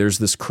clearly there's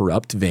this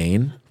corrupt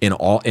vein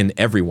in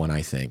everyone,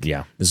 I think.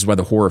 Yeah. This is why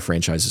the horror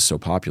franchise is so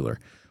popular,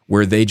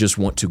 where they just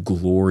want to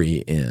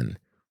glory in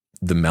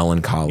the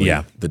melancholy,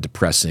 the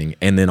depressing,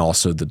 and then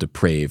also the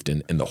depraved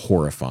and the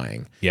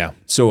horrifying. Yeah.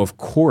 So of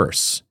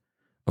course,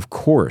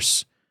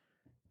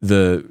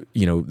 the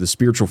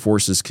spiritual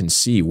forces can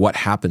see what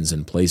happens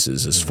in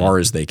places as far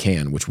as they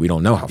can, which we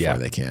don't know how far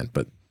they can,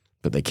 but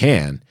they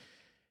can.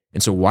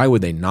 And so why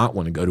would they not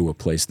want to go to a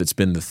place that's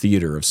been the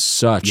theater of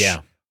such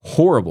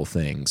horrible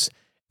things?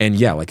 And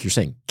like you're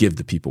saying, give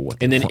the people what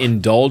they want. And then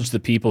indulge the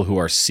people who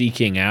are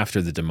seeking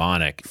after the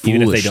demonic,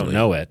 even if they don't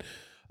know it.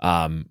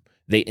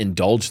 They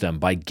indulge them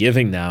by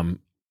giving them,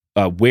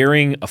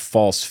 wearing a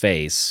false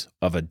face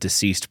of a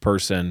deceased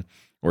person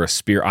or a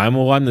spirit.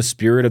 I'm the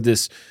spirit of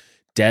this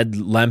dead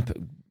limp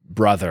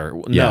brother.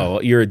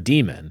 No, you're a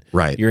demon.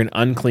 Right. You're an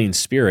unclean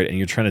spirit and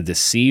you're trying to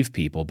deceive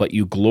people, but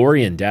you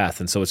glory in death.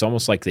 And so it's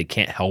almost like they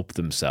can't help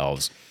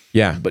themselves.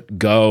 Yeah. But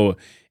go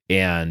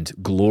and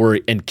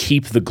glory and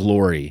keep the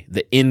glory,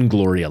 the in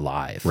glory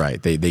alive.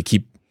 Right. They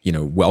keep,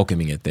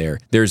 welcoming it there.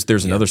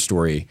 There's another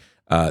story.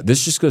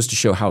 This just goes to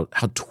show how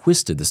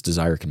twisted this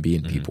desire can be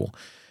in people,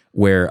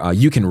 where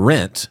you can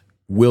rent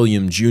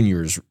William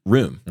Jr.'s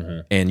room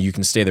and you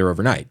can stay there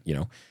overnight,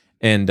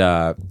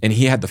 And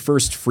he had the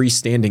first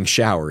freestanding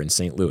shower in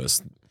St.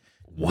 Louis.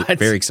 What?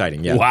 Very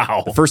exciting, yeah.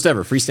 Wow. The first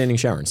ever freestanding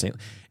shower in St.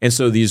 Louis. And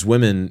so these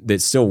women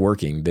that's still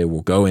working, they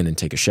will go in and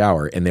take a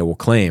shower and they will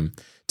claim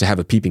to have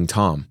a peeping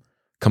Tom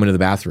come into the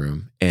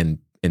bathroom and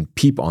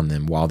peep on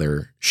them while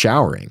they're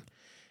showering.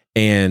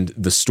 And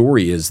the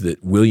story is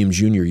that William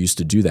Jr. used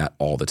to do that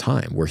all the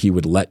time, where he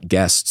would let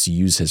guests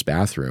use his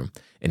bathroom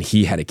and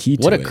he had a key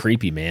to it. What a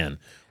creepy man.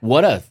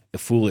 What a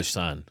foolish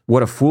son.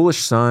 What a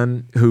foolish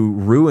son who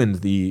ruined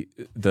the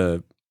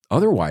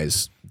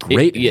otherwise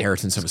great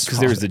inheritance of his father. Because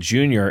there was the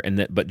Junior,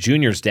 but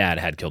Junior's dad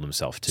had killed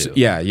himself too. So,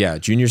 yeah.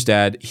 Junior's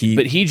dad,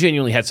 but he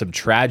genuinely had some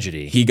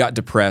tragedy. He got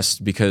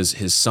depressed because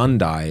his son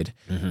died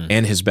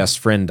and his best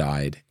friend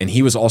died, and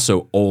he was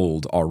also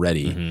old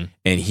already,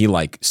 and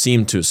he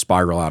seemed to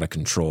spiral out of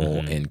control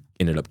and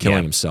ended up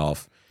killing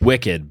himself.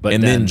 Wicked,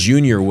 but then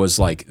Junior was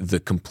like the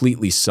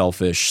completely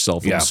selfish,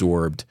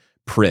 self-absorbed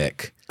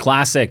prick.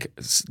 Classic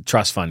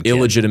trust fund kid.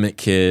 Illegitimate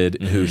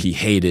kid who he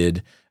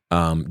hated,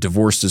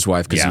 divorced his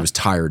wife because he was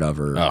tired of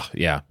her. Oh,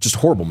 yeah. Just a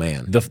horrible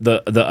man.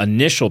 The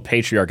initial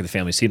patriarch of the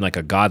family seemed like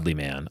a godly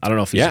man. I don't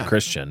know if he's a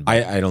Christian.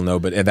 I don't know,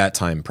 but at that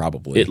time,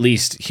 probably. At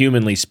least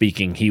humanly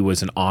speaking, he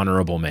was an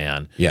honorable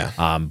man.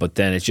 Yeah. But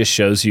then it just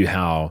shows you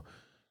how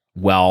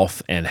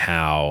wealth and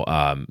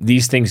how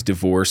these things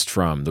divorced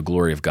from the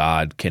glory of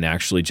God can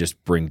actually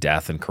just bring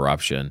death and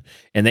corruption,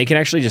 and they can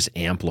actually just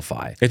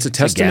amplify. It's a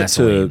testament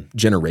to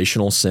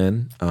generational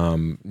sin,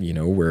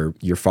 where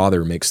your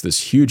father makes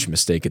this huge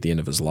mistake at the end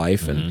of his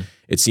life, and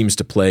it seems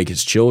to plague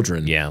his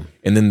children. Yeah.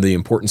 And then the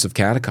importance of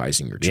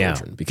catechizing your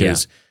children,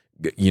 because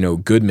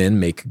good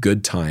men make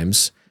good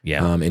times,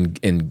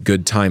 and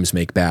good times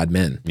make bad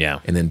men,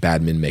 and then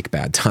bad men make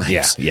bad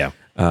times.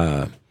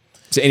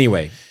 So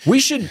anyway, we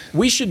should.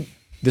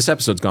 This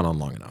episode's gone on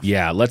long enough.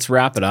 Yeah, let's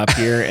wrap it up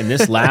here. And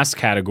this last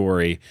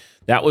category,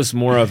 that was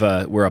more of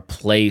where a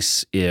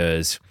place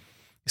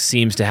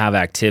seems to have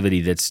activity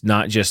that's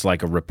not just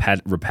like a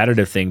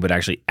repetitive thing, but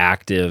actually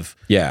active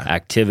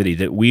activity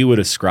that we would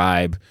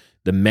ascribe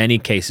the many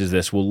cases of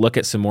this. We'll look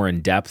at some more in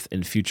depth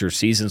in future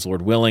seasons,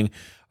 Lord willing,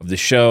 of the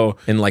show.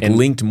 And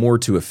linked more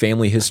to a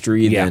family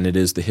history than it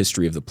is the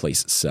history of the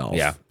place itself.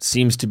 Yeah.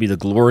 Seems to be the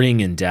glorying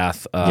in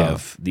death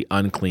of the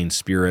unclean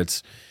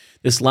spirits.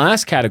 This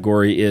last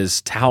category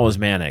is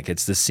talismanic.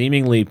 It's the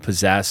seemingly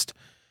possessed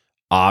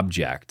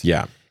object.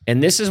 Yeah.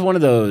 And this is one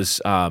of those,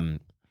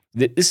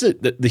 this is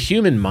the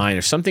human mind,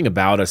 or something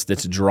about us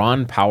that's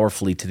drawn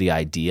powerfully to the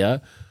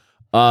idea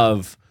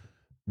of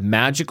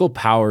magical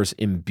powers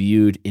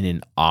imbued in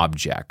an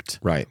object,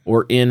 right?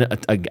 Or in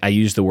I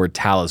use the word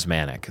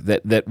talismanic.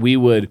 That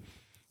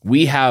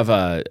we have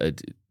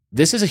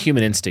this is a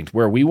human instinct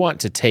where we want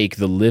to take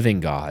the living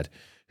God,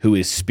 who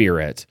is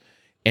spirit,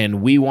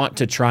 and we want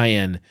to try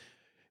and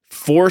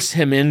force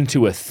him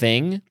into a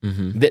thing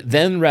that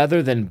then,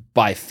 rather than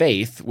by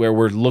faith, where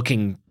we're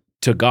looking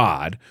to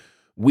God,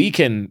 we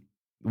can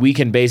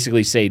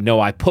basically say,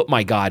 no, I put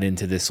my God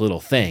into this little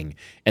thing,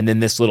 and then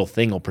this little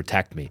thing will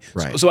protect me.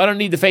 Right. So I don't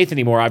need the faith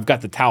anymore. I've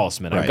got the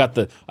talisman. Right.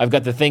 I've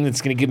got the thing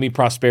that's going to give me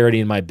prosperity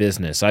in my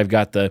business. I've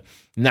got the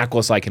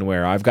necklace I can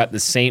wear. I've got the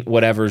saint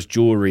whatever's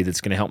jewelry that's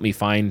going to help me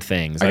find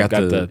things.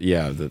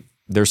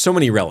 There's so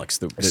many relics.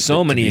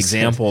 So many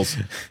examples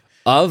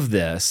of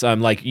this,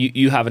 like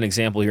you have an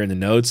example here in the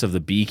notes of the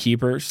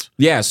beekeepers.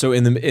 Yeah, so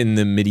in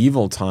the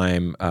medieval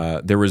time,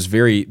 there's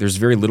very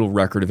little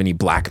record of any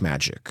black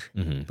magic,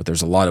 but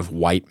there's a lot of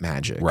white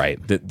magic.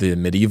 Right. That the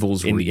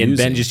medievals were using. And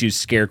Ben just used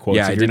scare quotes.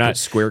 Yeah, if you're not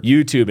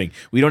YouTubing,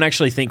 we don't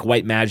actually think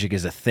white magic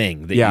is a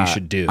thing that you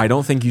should do. I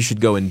don't think you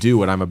should go and do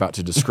what I'm about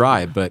to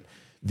describe, but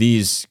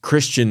these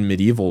Christian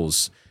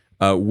medievals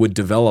would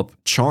develop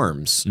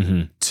charms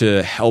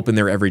to help in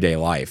their everyday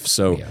life.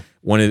 So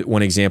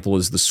one example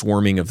is the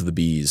swarming of the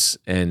bees,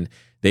 and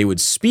they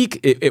would speak.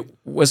 It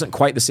wasn't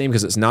quite the same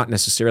because it's not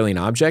necessarily an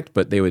object,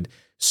 but they would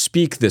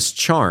speak this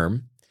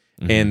charm,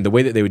 and the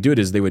way that they would do it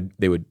is they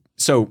would.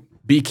 So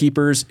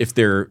beekeepers, if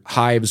their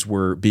hives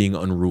were being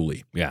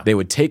unruly, they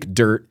would take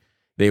dirt,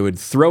 they would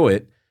throw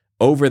it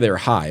over their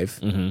hive,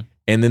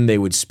 and then they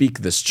would speak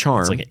this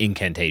charm. It's like an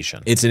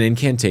incantation. It's an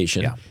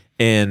incantation. Yeah.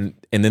 And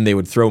then they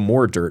would throw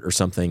more dirt or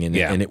something, and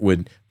it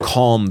would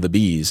calm the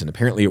bees. And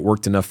apparently it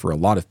worked enough for a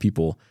lot of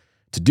people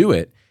to do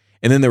it.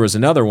 And then there was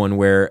another one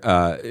where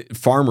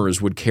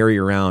farmers would carry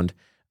around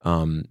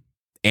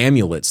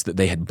amulets that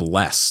they had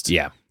blessed.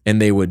 Yeah.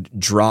 And they would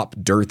drop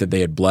dirt that they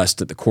had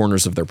blessed at the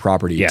corners of their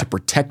property to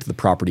protect the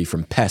property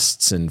from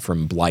pests and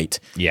from blight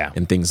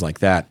and things like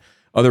that.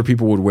 Other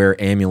people would wear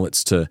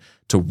amulets to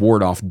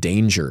ward off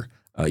danger,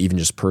 even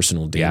just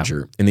personal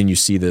danger. And then you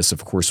see this,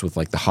 of course, with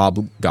like the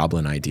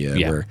hobgoblin idea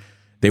where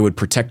they would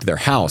protect their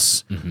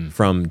house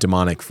from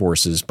demonic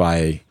forces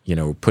by,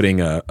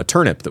 putting a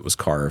turnip that was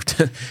carved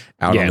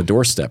out on the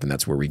doorstep, and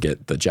that's where we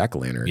get the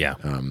jack-o'-lantern. Yeah.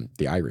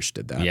 The Irish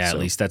did that. Yeah, so.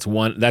 at least that's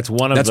one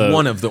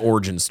of the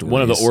origin stories.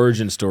 One of the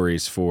origin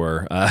stories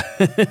for.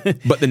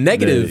 But the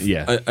negative,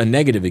 a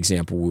negative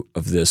example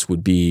of this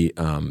would be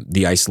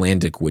the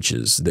Icelandic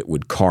witches that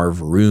would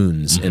carve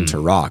runes into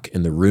rock,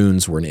 and the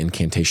runes were an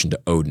incantation to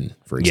Odin,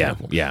 for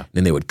example. Yeah.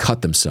 Then they would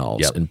cut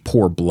themselves and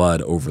pour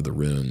blood over the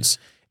runes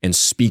and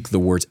speak the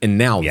words. And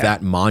now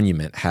that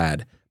monument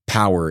had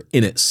power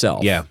in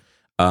itself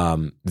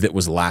that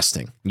was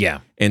lasting. Yeah.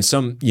 And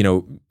some,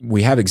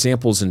 we have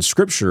examples in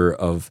Scripture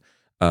of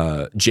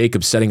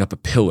Jacob setting up a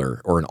pillar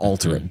or an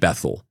altar at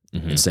Bethel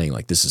and saying,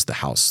 like, this is the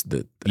house,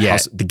 the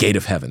house, the gate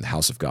of heaven, the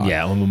house of God.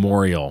 Yeah, a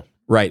memorial.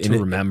 Right. To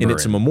remember. And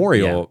it's a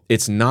memorial.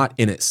 It's not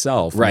in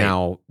itself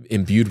now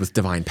imbued with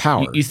divine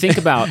power. You think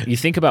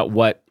about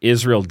what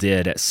Israel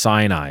did at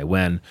Sinai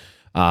when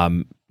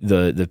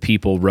the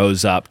people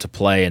rose up to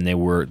play, and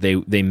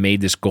they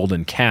made this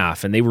golden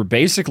calf, and they were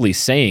basically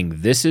saying,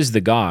 this is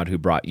the God who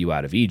brought you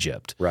out of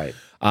Egypt. Right.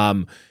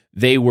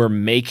 They were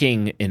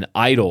making an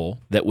idol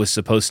that was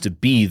supposed to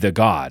be the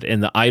God,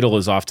 and the idol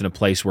is often a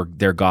place where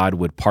their God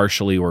would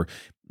partially or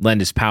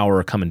lend his power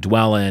or come and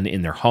dwell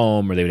in their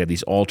home, or they would have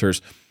these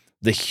altars.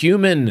 The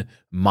human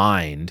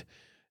mind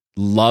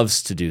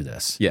loves to do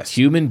this. Yes.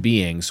 Human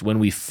beings, when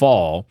we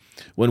fall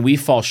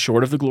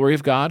short of the glory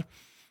of God,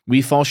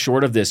 we fall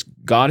short of this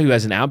God who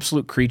has an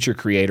absolute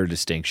creature-creator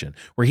distinction,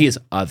 where he is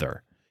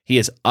other. He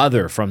is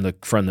other from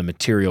the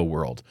material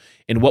world.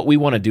 And what we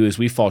want to do is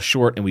we fall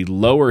short and we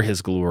lower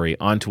his glory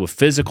onto a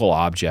physical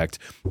object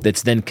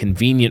that's then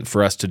convenient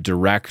for us to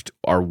direct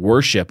our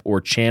worship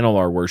or channel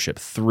our worship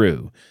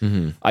through.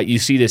 You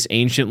see this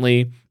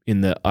anciently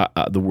in the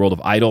world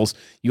of idols.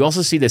 You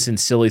also see this in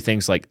silly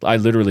things like, I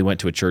literally went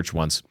to a church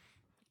once.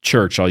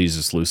 I'll use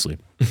this loosely.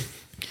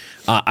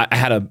 I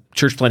had a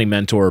church planting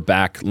mentor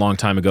back a long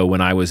time ago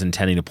when I was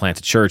intending to plant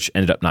a church,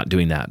 ended up not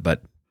doing that,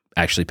 but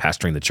actually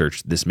pastoring the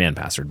church this man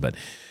pastored. But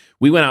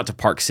we went out to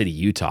Park City,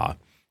 Utah,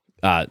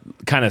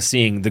 kind of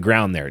seeing the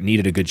ground there. It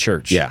needed a good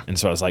church. Yeah. And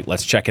so I was like,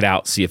 let's check it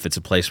out, see if it's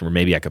a place where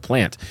maybe I could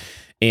plant.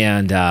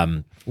 And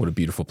what a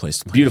beautiful place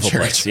to plant beautiful a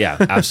church. place. Yeah,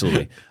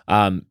 absolutely.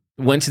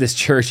 Went to this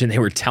church, and they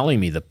were telling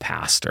me, the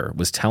pastor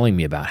was telling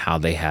me about how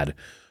they had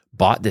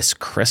bought this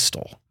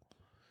crystal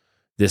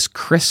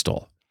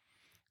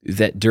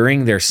that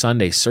during their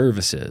Sunday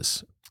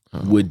services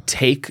would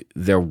take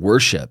their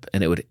worship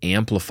and it would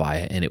amplify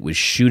it, and it would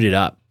shoot it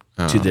up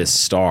to this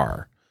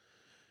star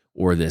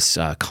or this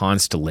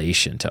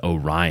constellation, to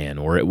Orion,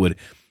 or it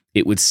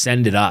would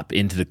send it up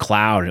into the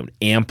cloud, and it would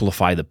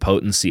amplify the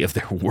potency of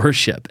their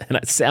worship. And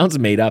it sounds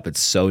made up.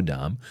 It's so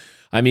dumb.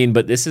 I mean,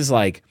 but this is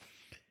like,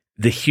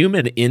 the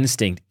human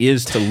instinct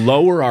is to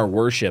lower our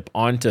worship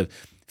onto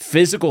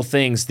physical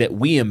things that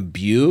we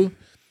imbue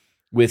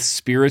with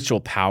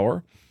spiritual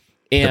power.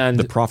 And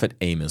the prophet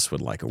Amos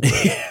would like a word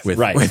with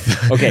right.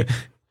 with Okay.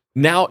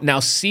 Now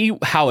see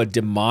how a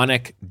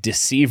demonic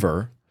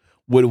deceiver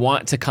would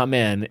want to come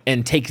in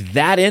and take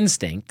that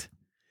instinct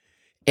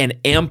and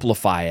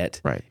amplify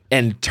it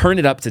and turn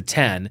it up to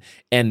 10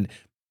 and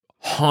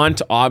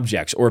haunt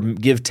objects or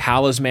give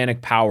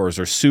talismanic powers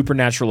or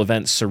supernatural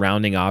events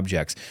surrounding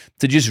objects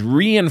to just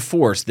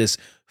reinforce this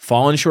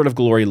fallen short of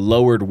glory,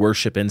 lowered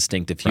worship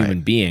instinct of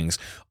human beings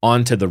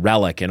onto the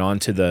relic and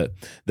onto the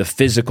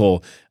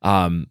physical,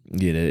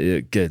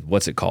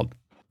 what's it called?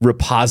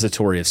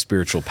 Repository of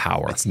spiritual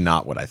power. That's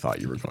not what I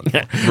thought you were going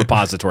for.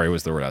 Repository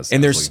was the word I was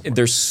And looking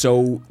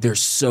for.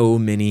 there's so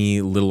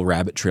many little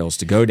rabbit trails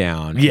to go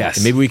down. Yes.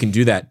 And maybe we can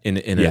do that in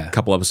a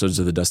couple episodes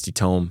of the Dusty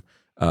Tome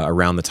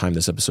around the time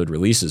this episode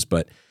releases,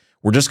 but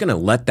we're just going to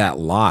let that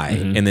lie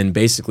and then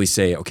basically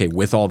say, okay,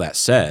 with all that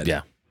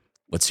said,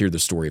 let's hear the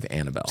story of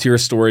Annabelle. Let's hear a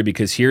story,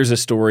 because here's a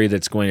story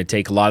that's going to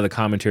take a lot of the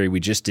commentary we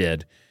just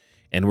did,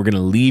 and we're going to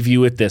leave you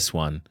with this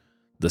one,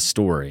 the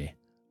story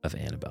of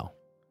Annabelle.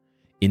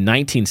 In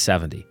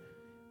 1970,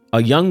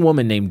 a young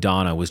woman named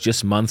Donna was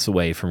just months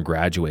away from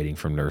graduating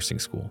from nursing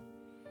school.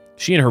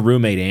 She and her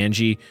roommate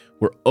Angie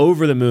were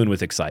over the moon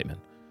with excitement.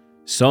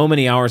 So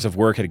many hours of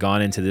work had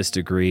gone into this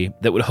degree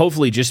that would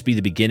hopefully just be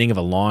the beginning of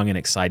a long and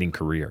exciting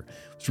career.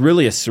 It was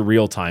really a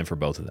surreal time for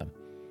both of them.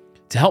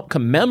 To help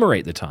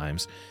commemorate the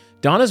times,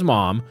 Donna's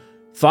mom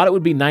thought it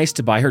would be nice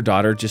to buy her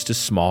daughter just a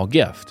small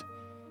gift.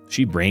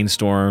 She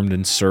brainstormed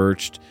and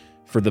searched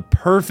for the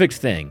perfect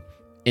thing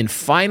and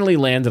finally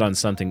landed on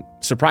something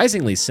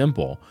surprisingly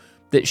simple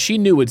that she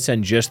knew would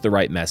send just the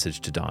right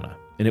message to Donna.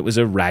 And it was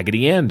a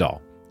Raggedy Ann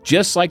doll,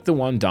 just like the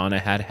one Donna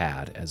had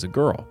had as a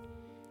girl.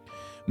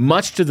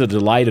 Much to the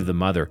delight of the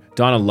mother,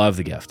 Donna loved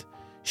the gift.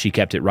 She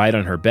kept it right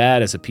on her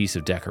bed as a piece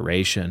of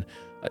decoration,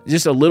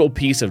 just a little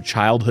piece of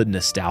childhood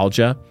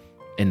nostalgia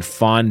and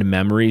fond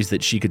memories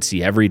that she could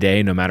see every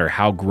day, no matter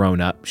how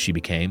grown up she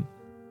became.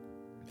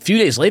 A few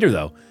days later,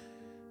 though,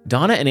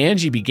 Donna and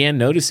Angie began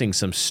noticing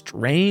some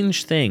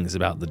strange things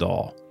about the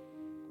doll.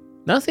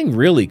 Nothing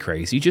really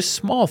crazy, just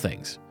small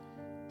things.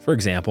 For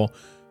example,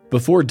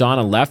 before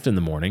Donna left in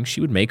the morning,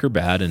 she would make her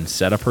bed and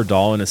set up her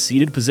doll in a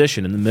seated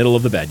position in the middle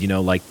of the bed,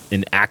 like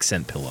an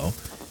accent pillow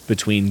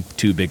between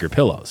two bigger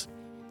pillows.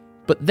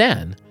 But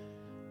then,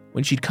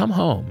 when she'd come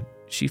home,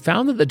 she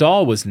found that the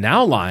doll was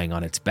now lying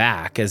on its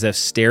back, as if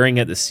staring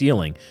at the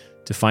ceiling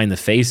to find the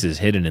faces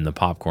hidden in the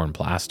popcorn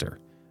plaster.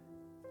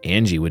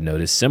 Angie would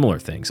notice similar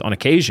things. On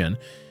occasion,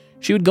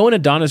 she would go into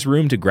Donna's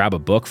room to grab a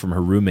book from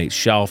her roommate's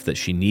shelf that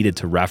she needed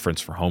to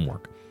reference for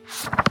homework.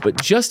 But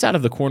just out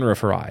of the corner of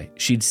her eye,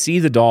 she'd see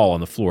the doll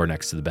on the floor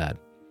next to the bed.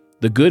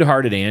 The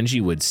good-hearted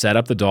Angie would set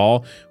up the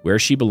doll where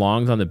she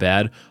belonged on the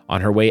bed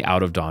on her way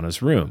out of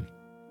Donna's room.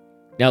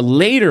 Now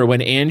later,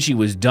 when Angie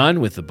was done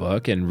with the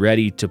book and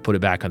ready to put it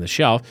back on the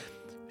shelf,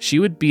 she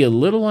would be a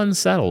little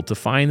unsettled to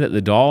find that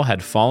the doll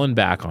had fallen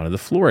back onto the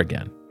floor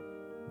again.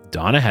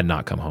 Donna had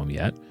not come home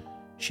yet.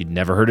 She'd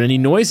never heard any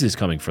noises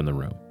coming from the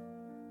room.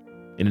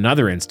 In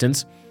another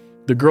instance,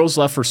 the girls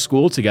left for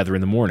school together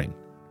in the morning,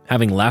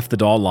 having left the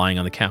doll lying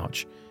on the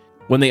couch.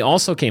 When they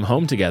also came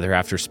home together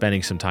after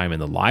spending some time in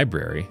the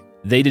library,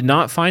 they did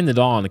not find the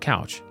doll on the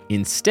couch.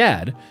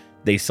 Instead,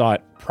 they saw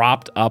it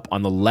propped up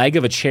on the leg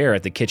of a chair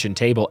at the kitchen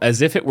table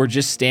as if it were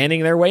just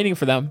standing there waiting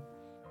for them.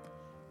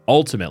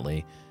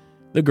 Ultimately,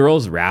 the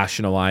girls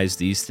rationalized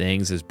these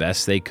things as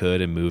best they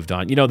could and moved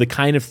on. The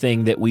kind of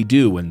thing that we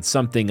do when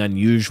something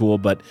unusual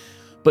but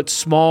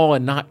small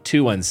and not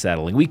too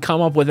unsettling. We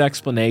come up with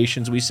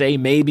explanations. We say,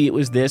 maybe it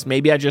was this,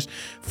 maybe I just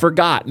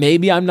forgot,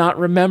 maybe I'm not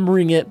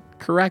remembering it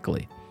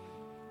correctly.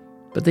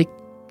 But they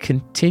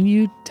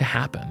continued to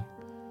happen.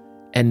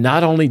 And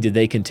not only did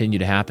they continue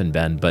to happen,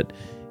 Ben, but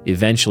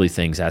eventually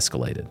things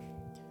escalated.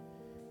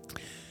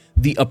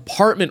 The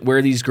apartment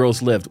where these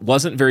girls lived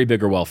wasn't very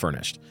big or well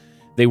furnished.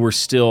 They were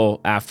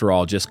still, after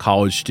all, just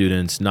college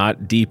students,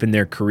 not deep in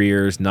their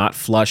careers, not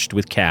flushed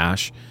with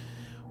cash.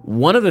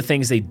 One of the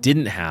things they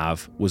didn't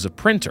have was a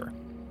printer.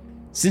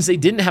 Since they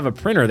didn't have a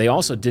printer, they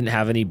also didn't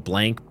have any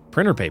blank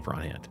printer paper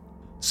on hand.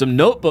 Some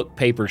notebook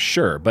paper,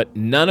 sure, but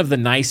none of the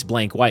nice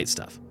blank white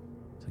stuff.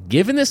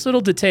 Given this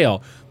little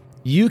detail,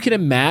 you can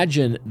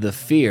imagine the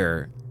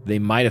fear they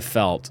might have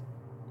felt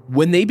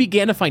when they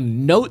began to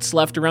find notes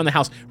left around the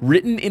house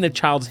written in a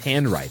child's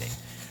handwriting.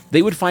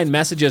 They would find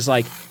messages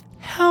like,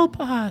 "Help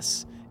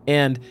us,"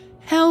 and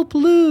 "Help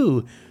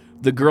Lou."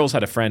 The girls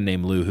had a friend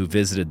named Lou who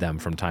visited them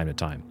from time to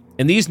time.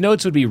 And these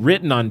notes would be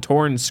written on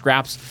torn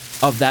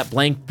scraps of that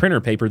blank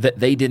printer paper that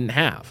they didn't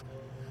have.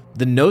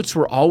 The notes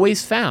were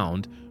always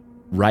found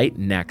right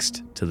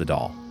next to the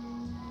doll.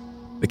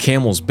 The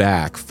camel's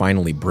back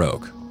finally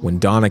broke when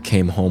Donna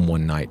came home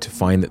one night to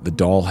find that the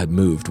doll had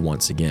moved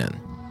once again.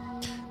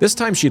 This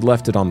time she'd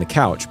left it on the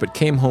couch, but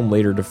came home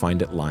later to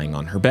find it lying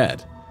on her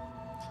bed.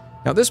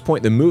 Now at this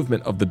point, the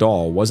movement of the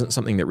doll wasn't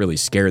something that really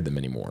scared them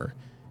anymore.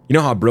 You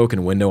know how a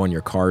broken window on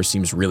your car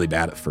seems really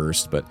bad at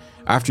first, but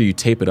after you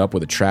tape it up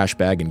with a trash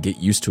bag and get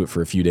used to it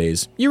for a few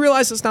days, you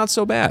realize it's not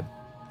so bad.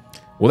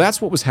 Well, that's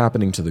what was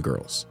happening to the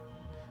girls.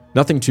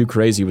 Nothing too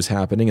crazy was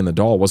happening, and the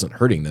doll wasn't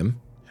hurting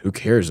them. Who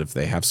cares if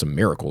they have some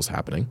miracles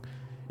happening?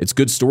 It's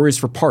good stories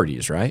for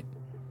parties, right?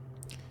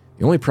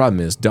 The only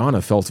problem is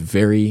Donna felt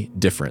very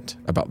different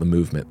about the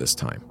movement this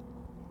time.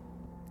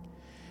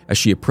 As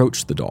she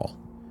approached the doll,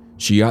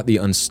 she got the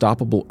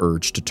unstoppable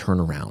urge to turn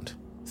around,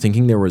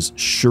 thinking there was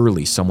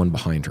surely someone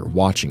behind her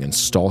watching and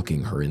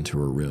stalking her into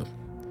her room.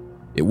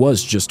 It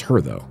was just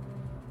her, though.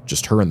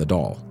 Just her and the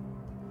doll.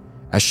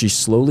 As she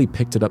slowly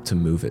picked it up to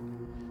move it,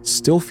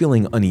 still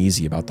feeling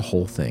uneasy about the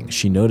whole thing,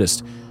 she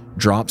noticed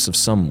drops of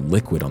some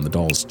liquid on the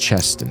doll's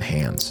chest and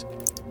hands.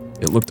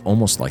 It looked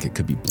almost like it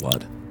could be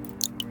blood.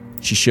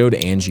 She showed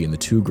Angie, and the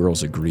two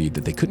girls agreed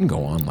that they couldn't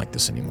go on like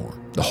this anymore.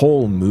 The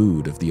whole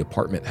mood of the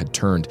apartment had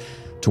turned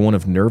to one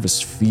of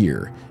nervous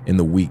fear in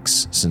the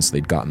weeks since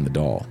they'd gotten the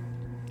doll.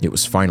 It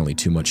was finally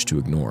too much to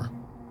ignore.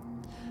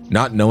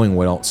 Not knowing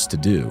what else to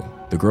do,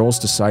 the girls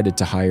decided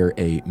to hire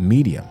a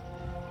medium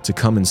to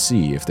come and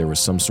see if there was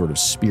some sort of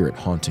spirit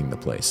haunting the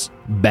place.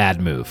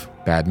 Bad move.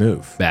 Bad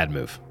move. Bad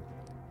move.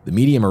 The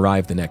medium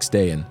arrived the next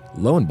day and,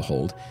 lo and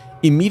behold,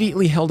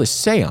 immediately held a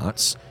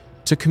seance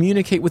to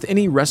communicate with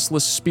any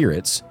restless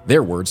spirits,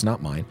 their words,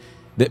 not mine,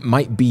 that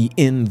might be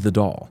in the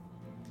doll.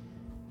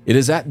 It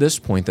is at this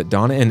point that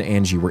Donna and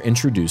Angie were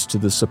introduced to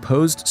the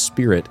supposed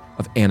spirit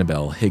of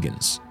Annabelle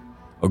Higgins,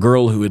 a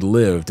girl who had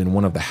lived in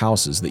one of the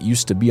houses that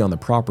used to be on the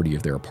property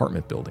of their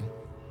apartment building.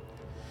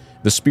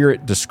 The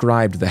spirit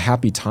described the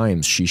happy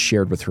times she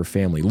shared with her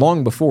family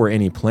long before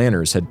any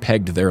planners had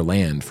pegged their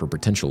land for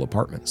potential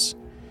apartments.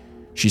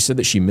 She said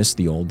that she missed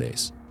the old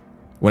days.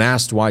 When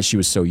asked why she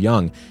was so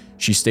young,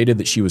 she stated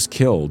that she was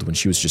killed when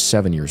she was just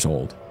 7 years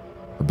old.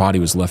 Her body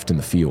was left in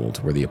the field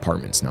where the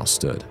apartments now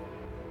stood.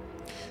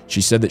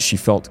 She said that she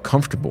felt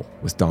comfortable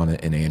with Donna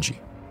and Angie,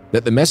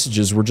 that the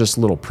messages were just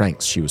little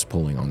pranks she was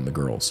pulling on the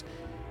girls,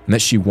 and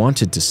that she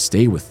wanted to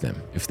stay with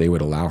them if they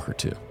would allow her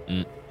to.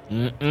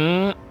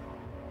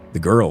 The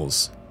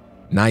girls,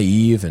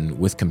 naive and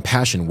with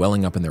compassion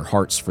welling up in their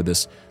hearts for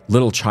this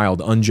little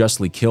child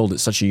unjustly killed at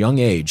such a young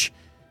age,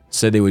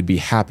 said they would be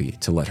happy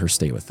to let her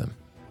stay with them.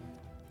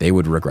 They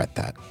would regret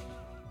that.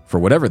 For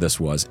whatever this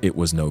was, it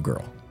was no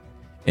girl,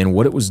 and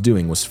what it was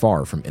doing was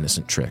far from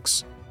innocent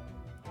tricks.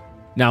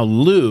 Now,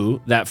 Lou,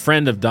 that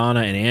friend of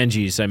Donna and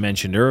Angie's I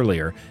mentioned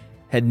earlier,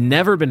 had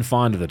never been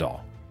fond of the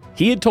doll.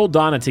 He had told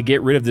Donna to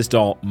get rid of this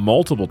doll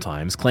multiple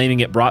times, claiming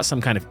it brought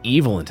some kind of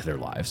evil into their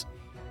lives.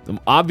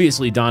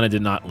 Obviously, Donna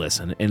did not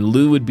listen, and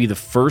Lou would be the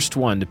first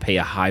one to pay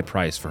a high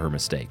price for her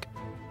mistake.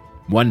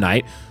 One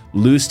night,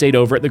 Lou stayed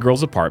over at the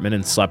girls' apartment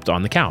and slept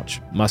on the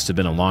couch. Must have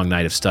been a long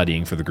night of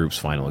studying for the group's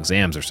final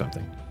exams or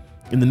something.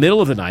 In the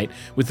middle of the night,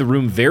 with the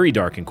room very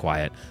dark and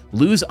quiet,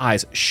 Lou's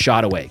eyes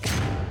shot awake.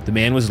 The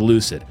man was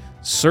lucid,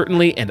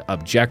 certainly and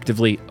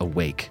objectively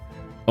awake.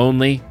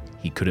 Only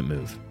he couldn't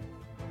move.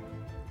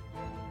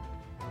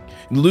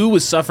 Lou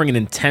was suffering an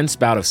intense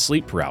bout of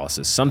sleep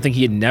paralysis, something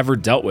he had never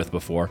dealt with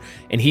before,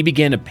 and he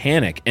began to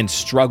panic and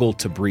struggle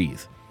to breathe.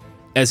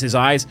 As his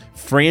eyes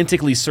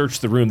frantically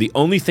searched the room, the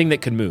only thing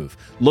that could move,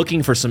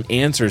 looking for some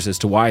answers as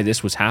to why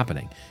this was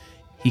happening,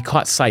 he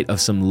caught sight of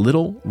some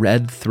little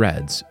red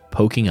threads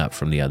poking up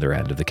from the other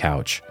end of the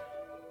couch.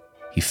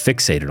 He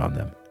fixated on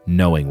them,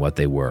 knowing what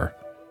they were,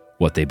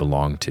 what they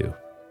belonged to.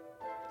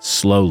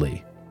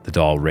 Slowly, the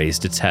doll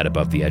raised its head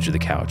above the edge of the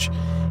couch,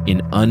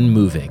 an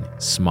unmoving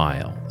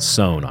smile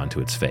sewn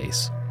onto its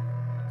face.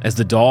 As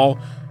the doll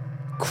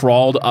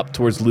crawled up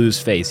towards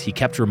Lou's face, he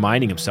kept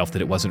reminding himself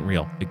that it wasn't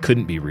real. It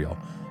couldn't be real.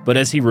 But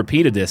as he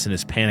repeated this in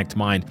his panicked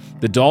mind,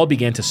 the doll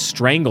began to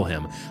strangle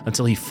him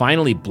until he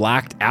finally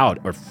blacked out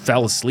or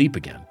fell asleep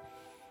again.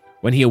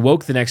 When he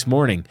awoke the next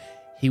morning,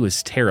 he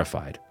was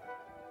terrified.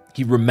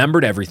 He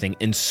remembered everything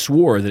and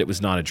swore that it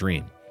was not a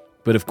dream.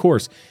 But of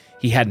course,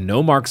 he had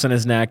no marks on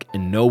his neck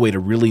and no way to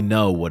really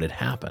know what had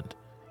happened.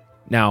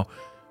 Now,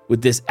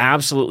 with this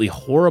absolutely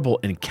horrible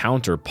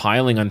encounter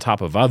piling on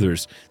top of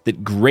others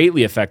that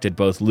greatly affected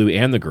both Lou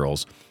and the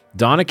girls,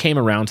 Donna came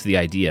around to the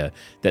idea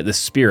that the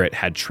spirit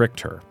had tricked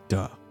her.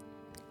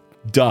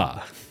 Duh.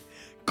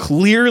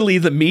 Clearly,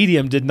 the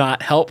medium did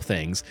not help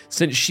things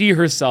since she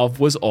herself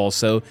was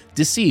also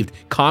deceived.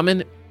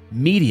 Common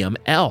medium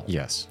L.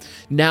 Yes.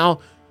 Now,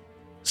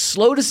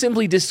 slow to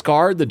simply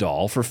discard the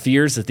doll for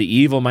fears that the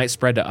evil might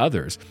spread to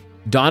others,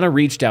 Donna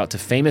reached out to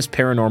famous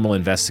paranormal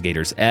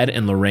investigators Ed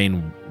and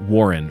Lorraine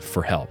Warren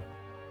for help.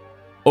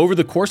 Over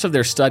the course of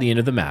their study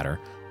into the matter,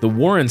 the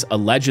Warrens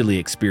allegedly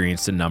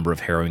experienced a number of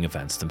harrowing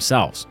events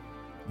themselves.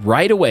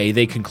 Right away,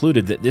 they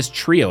concluded that this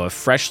trio of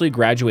freshly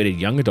graduated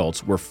young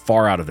adults were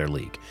far out of their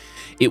league.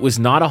 It was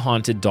not a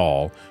haunted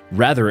doll,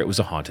 rather it was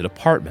a haunted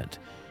apartment.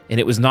 And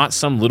it was not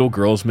some little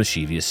girl's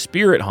mischievous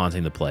spirit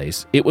haunting the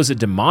place, it was a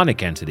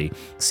demonic entity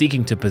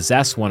seeking to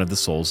possess one of the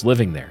souls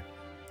living there.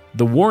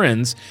 The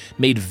Warrens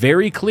made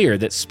very clear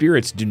that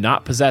spirits do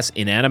not possess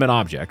inanimate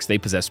objects, they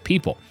possess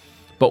people.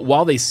 But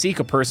while they seek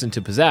a person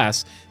to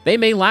possess, they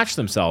may latch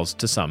themselves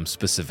to some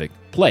specific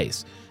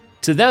place.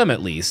 To them,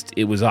 at least,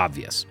 it was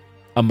obvious.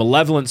 A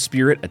malevolent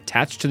spirit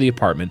attached to the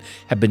apartment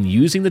had been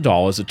using the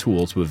doll as a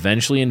tool to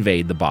eventually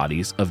invade the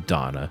bodies of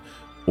Donna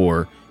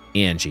or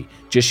Angie.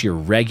 Just your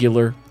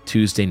regular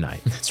Tuesday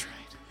night. That's right.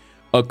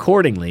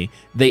 Accordingly,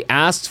 they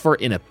asked for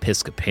an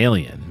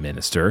Episcopalian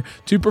minister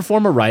to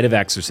perform a rite of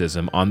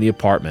exorcism on the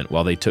apartment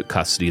while they took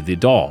custody of the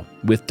doll,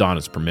 with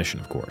Donna's permission,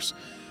 of course,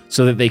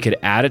 so that they could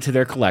add it to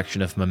their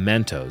collection of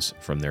mementos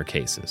from their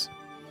cases.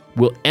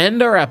 We'll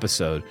end our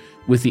episode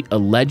with the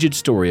alleged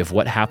story of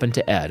what happened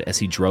to Ed as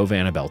he drove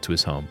Annabelle to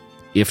his home.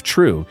 If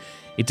true,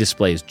 it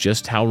displays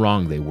just how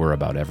wrong they were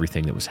about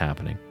everything that was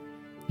happening.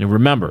 And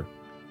remember,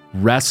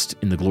 rest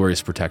in the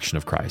glorious protection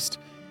of Christ.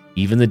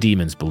 Even the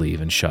demons believe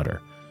and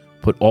shudder.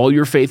 Put all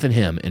your faith in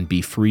him and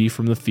be free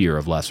from the fear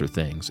of lesser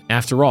things.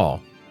 After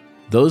all,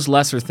 those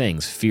lesser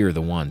things fear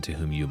the one to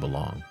whom you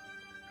belong.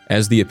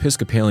 As the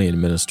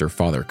Episcopalian minister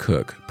Father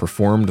Cook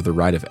performed the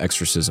rite of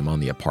exorcism on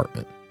the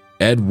apartment,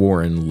 Ed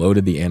Warren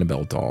loaded the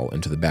Annabelle doll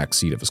into the back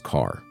seat of his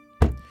car.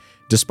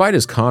 Despite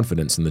his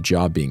confidence in the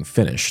job being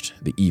finished,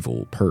 the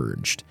evil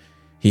purged,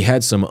 he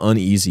had some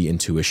uneasy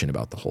intuition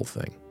about the whole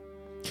thing.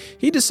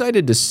 He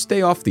decided to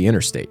stay off the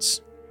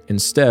interstates,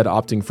 instead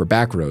opting for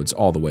back roads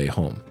all the way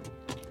home,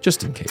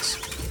 just in case.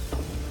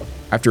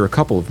 After a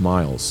couple of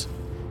miles,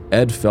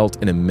 Ed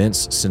felt an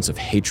immense sense of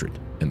hatred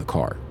in the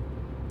car.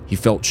 He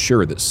felt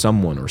sure that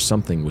someone or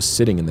something was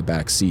sitting in the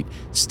back seat,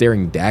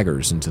 staring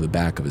daggers into the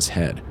back of his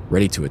head,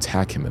 ready to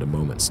attack him at a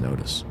moment's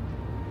notice.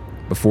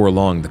 Before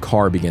long, the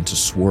car began to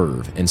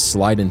swerve and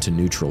slide into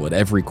neutral at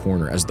every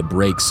corner as the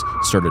brakes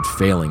started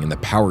failing and the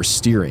power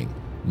steering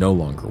no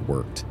longer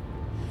worked.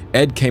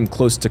 Ed came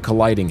close to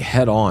colliding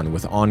head-on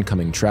with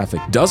oncoming traffic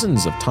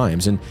dozens of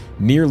times and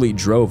nearly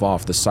drove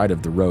off the side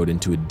of the road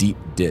into a deep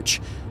ditch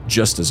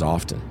just as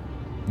often.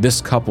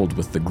 This, coupled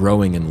with the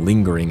growing and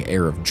lingering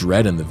air of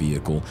dread in the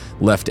vehicle,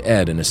 left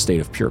Ed in a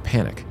state of pure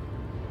panic.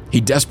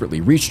 He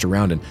desperately reached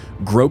around and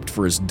groped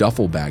for his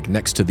duffel bag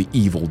next to the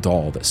evil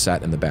doll that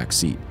sat in the back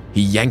seat.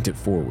 He yanked it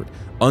forward,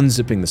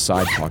 unzipping the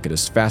side pocket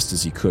as fast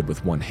as he could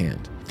with one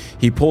hand.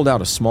 He pulled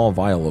out a small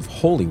vial of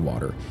holy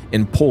water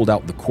and pulled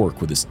out the cork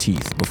with his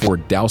teeth before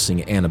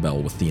dousing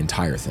Annabelle with the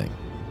entire thing.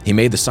 He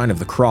made the sign of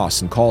the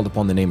cross and called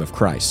upon the name of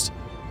Christ.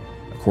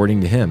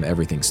 According to him,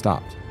 everything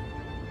stopped.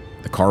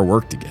 The car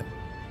worked again.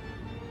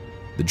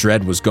 The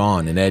dread was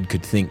gone and Ed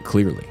could think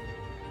clearly.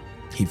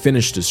 He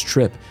finished his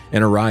trip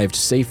and arrived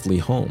safely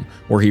home,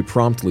 where he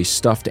promptly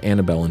stuffed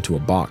Annabelle into a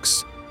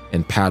box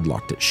and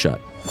padlocked it shut.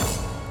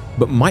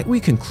 But might we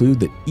conclude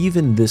that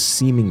even this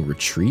seeming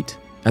retreat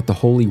at the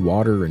holy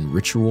water and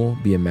ritual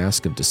be a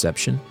mask of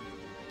deception?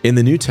 In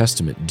the New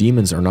Testament,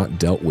 demons are not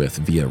dealt with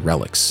via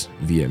relics,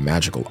 via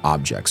magical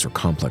objects or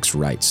complex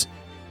rites,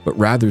 but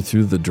rather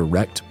through the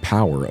direct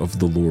power of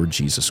the Lord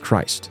Jesus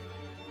Christ.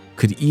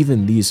 Could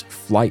even these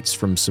flights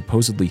from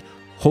supposedly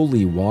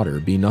holy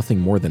water be nothing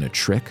more than a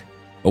trick?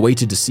 A way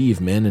to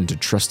deceive men into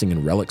trusting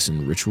in relics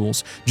and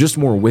rituals, just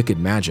more wicked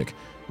magic,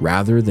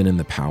 rather than in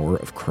the power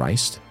of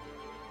Christ?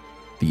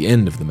 The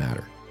end of the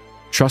matter.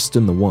 Trust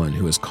in the one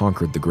who has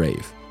conquered the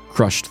grave,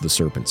 crushed the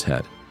serpent's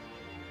head.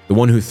 The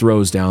one who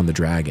throws down the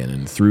dragon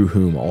and through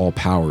whom all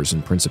powers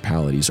and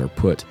principalities are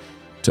put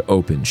to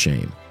open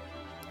shame.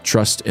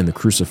 Trust in the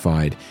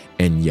crucified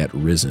and yet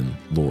risen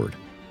Lord.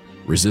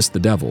 Resist the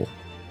devil,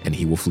 and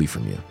he will flee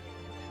from you.